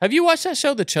 bitch. Have you watched that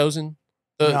show, The Chosen?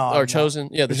 Chosen?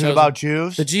 Yeah, The Is Chosen. it about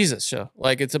Jews? The Jesus Show.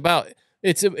 Like it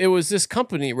was this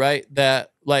company, right,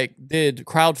 that like did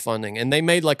crowdfunding, and they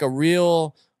made like a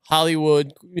real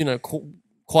Hollywood,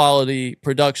 quality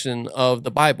production of the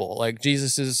Bible. Like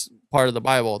Jesus is part of the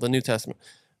Bible, the New Testament.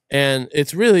 And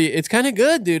it's kind of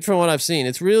good, dude, from what I've seen.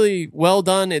 It's really well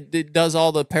done. It does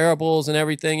all the parables and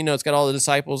everything. It's got all the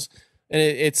disciples. And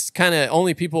it's kind of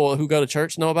only people who go to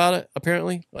church know about it,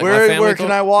 apparently. Like where can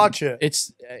I watch it?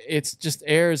 It's just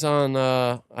airs on,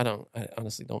 I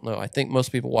honestly don't know. I think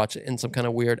most people watch it in some kind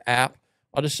of weird app.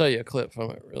 I'll just show you a clip from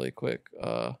it really quick.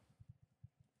 I'll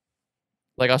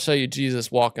show you Jesus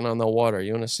walking on the water.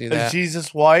 You want to see that? Is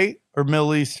Jesus white or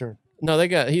Middle Eastern? No,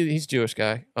 he's a Jewish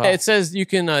guy. It says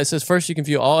first you can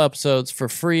view all episodes for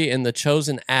free in the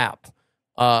Chosen app.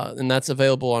 And that's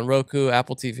available on Roku,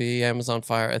 Apple TV, Amazon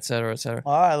Fire, et cetera, et cetera.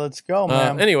 All right, let's go,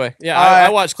 man. Anyway, yeah, I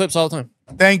watch clips all the time.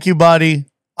 Thank you, buddy.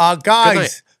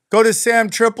 Guys, go to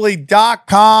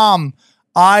samtripoli.com.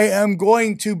 I am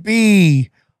going to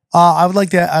be, I would like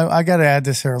to, I got to add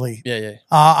this early. Yeah.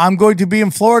 I'm going to be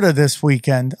in Florida this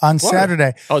weekend on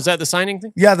Saturday. Oh, is that the signing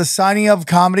thing? Yeah, the signing of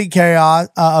Comedy Chaos,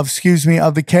 of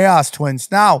the Chaos Twins.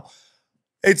 Now,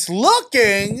 it's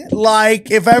looking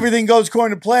like if everything goes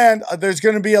according to plan, there's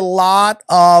going to be a lot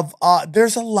of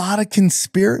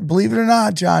conspiracy. Believe it or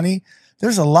not, Johnny,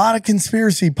 there's a lot of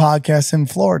conspiracy podcasts in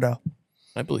Florida.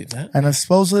 I believe that. And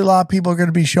supposedly a lot of people are going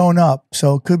to be showing up.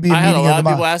 So it could be a meeting of the I had a lot of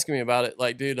people mind. asking me about it.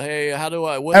 Like, dude, hey, how do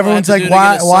I? What Everyone's do I have like,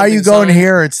 to do to why are get you going something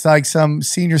here? It's like some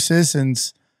senior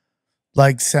citizens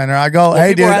center. I go, hey,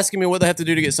 people dude. are asking me what they have to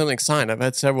do to get something signed. I've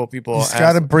had several people You just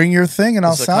got to bring your thing and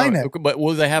I'll sign it. But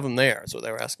will they have them there? That's what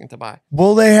they were asking to buy.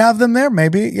 Will they have them there?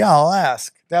 Maybe. Yeah, I'll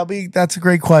ask. That's a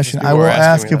great question. I will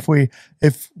ask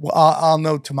if I'll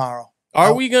know tomorrow.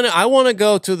 Are we gonna? I want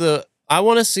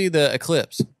to see the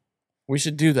eclipse. We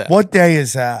should do that. What day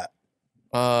is that?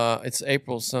 It's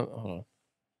April. Hold on.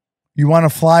 You want to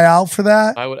fly out for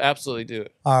that? I would absolutely do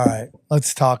it. All right,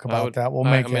 let's talk about that. We'll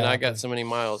make it happen. I got so many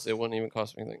miles, it wouldn't even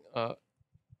cost me anything.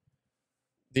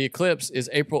 The eclipse is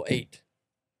April 8th.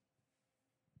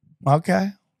 Okay.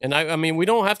 And I mean, we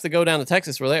don't have to go down to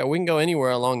Texas for that. We can go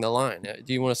anywhere along the line.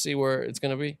 Do you want to see where it's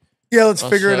going to be? Yeah, let's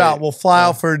figure it out. We'll fly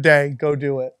out for a day. Go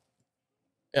do it.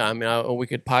 Yeah, I mean, we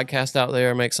could podcast out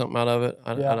there, make something out of it.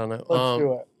 I don't know. Let's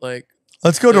do it.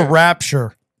 Let's go to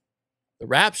Rapture. The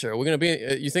Rapture. We're gonna be.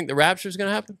 You think the Rapture is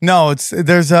gonna happen? No,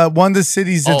 there's one of the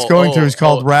cities that's going through is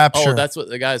called Rapture. Oh, that's what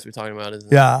the guys we're talking about,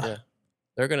 isn't it? Yeah.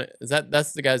 They're gonna.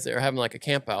 That's the guys that are having like a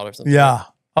camp out or something. Yeah.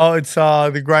 Oh, it's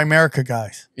the Grimerica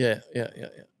guys. Yeah.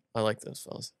 I like those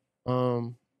fellas.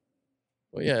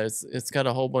 Well, yeah, it's got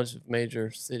a whole bunch of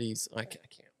major cities. I can't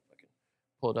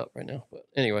pull it up right now, but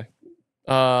anyway,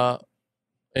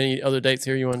 any other dates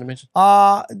here you wanted to mention?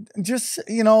 Just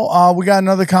we got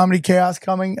another Comedy Chaos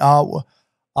coming.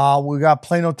 We got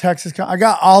Plano, Texas. I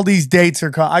got all these dates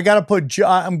are coming. I got to put.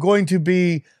 I'm going to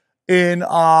be in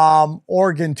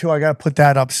Oregon too. I got to put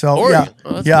that up. So Oregon?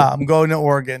 Yeah, I'm going to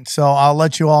Oregon. So I'll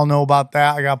let you all know about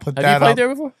that. I got to put that up. Have you played there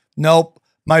before? Nope.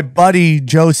 My buddy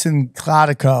Josen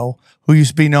Cladico, who used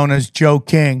to be known as Joe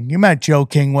King. You met Joe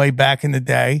King way back in the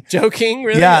day. Joe King,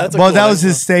 really? Yeah. That's a Well, cool that name. was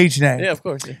his stage name. Yeah, of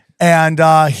course. Yeah. And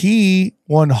he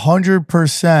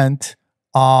 100%.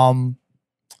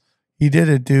 He did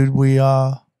it, dude.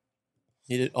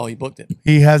 He did. Oh, he booked it.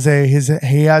 He has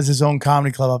his own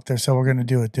comedy club up there, so we're gonna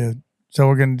do it, dude. So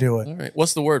we're gonna do it. All right.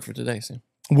 What's the word for today, Sam?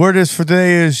 Word is for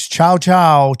today is chow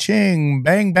chow, ching,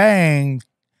 bang bang,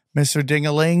 Mr.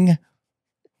 Dingaling.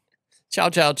 Chow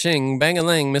chow ching,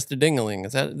 bang-a-ling, Mr. Dingaling.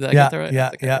 Did I Yeah, get that right?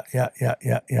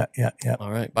 yeah.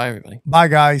 All right. Bye, everybody. Bye,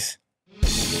 guys.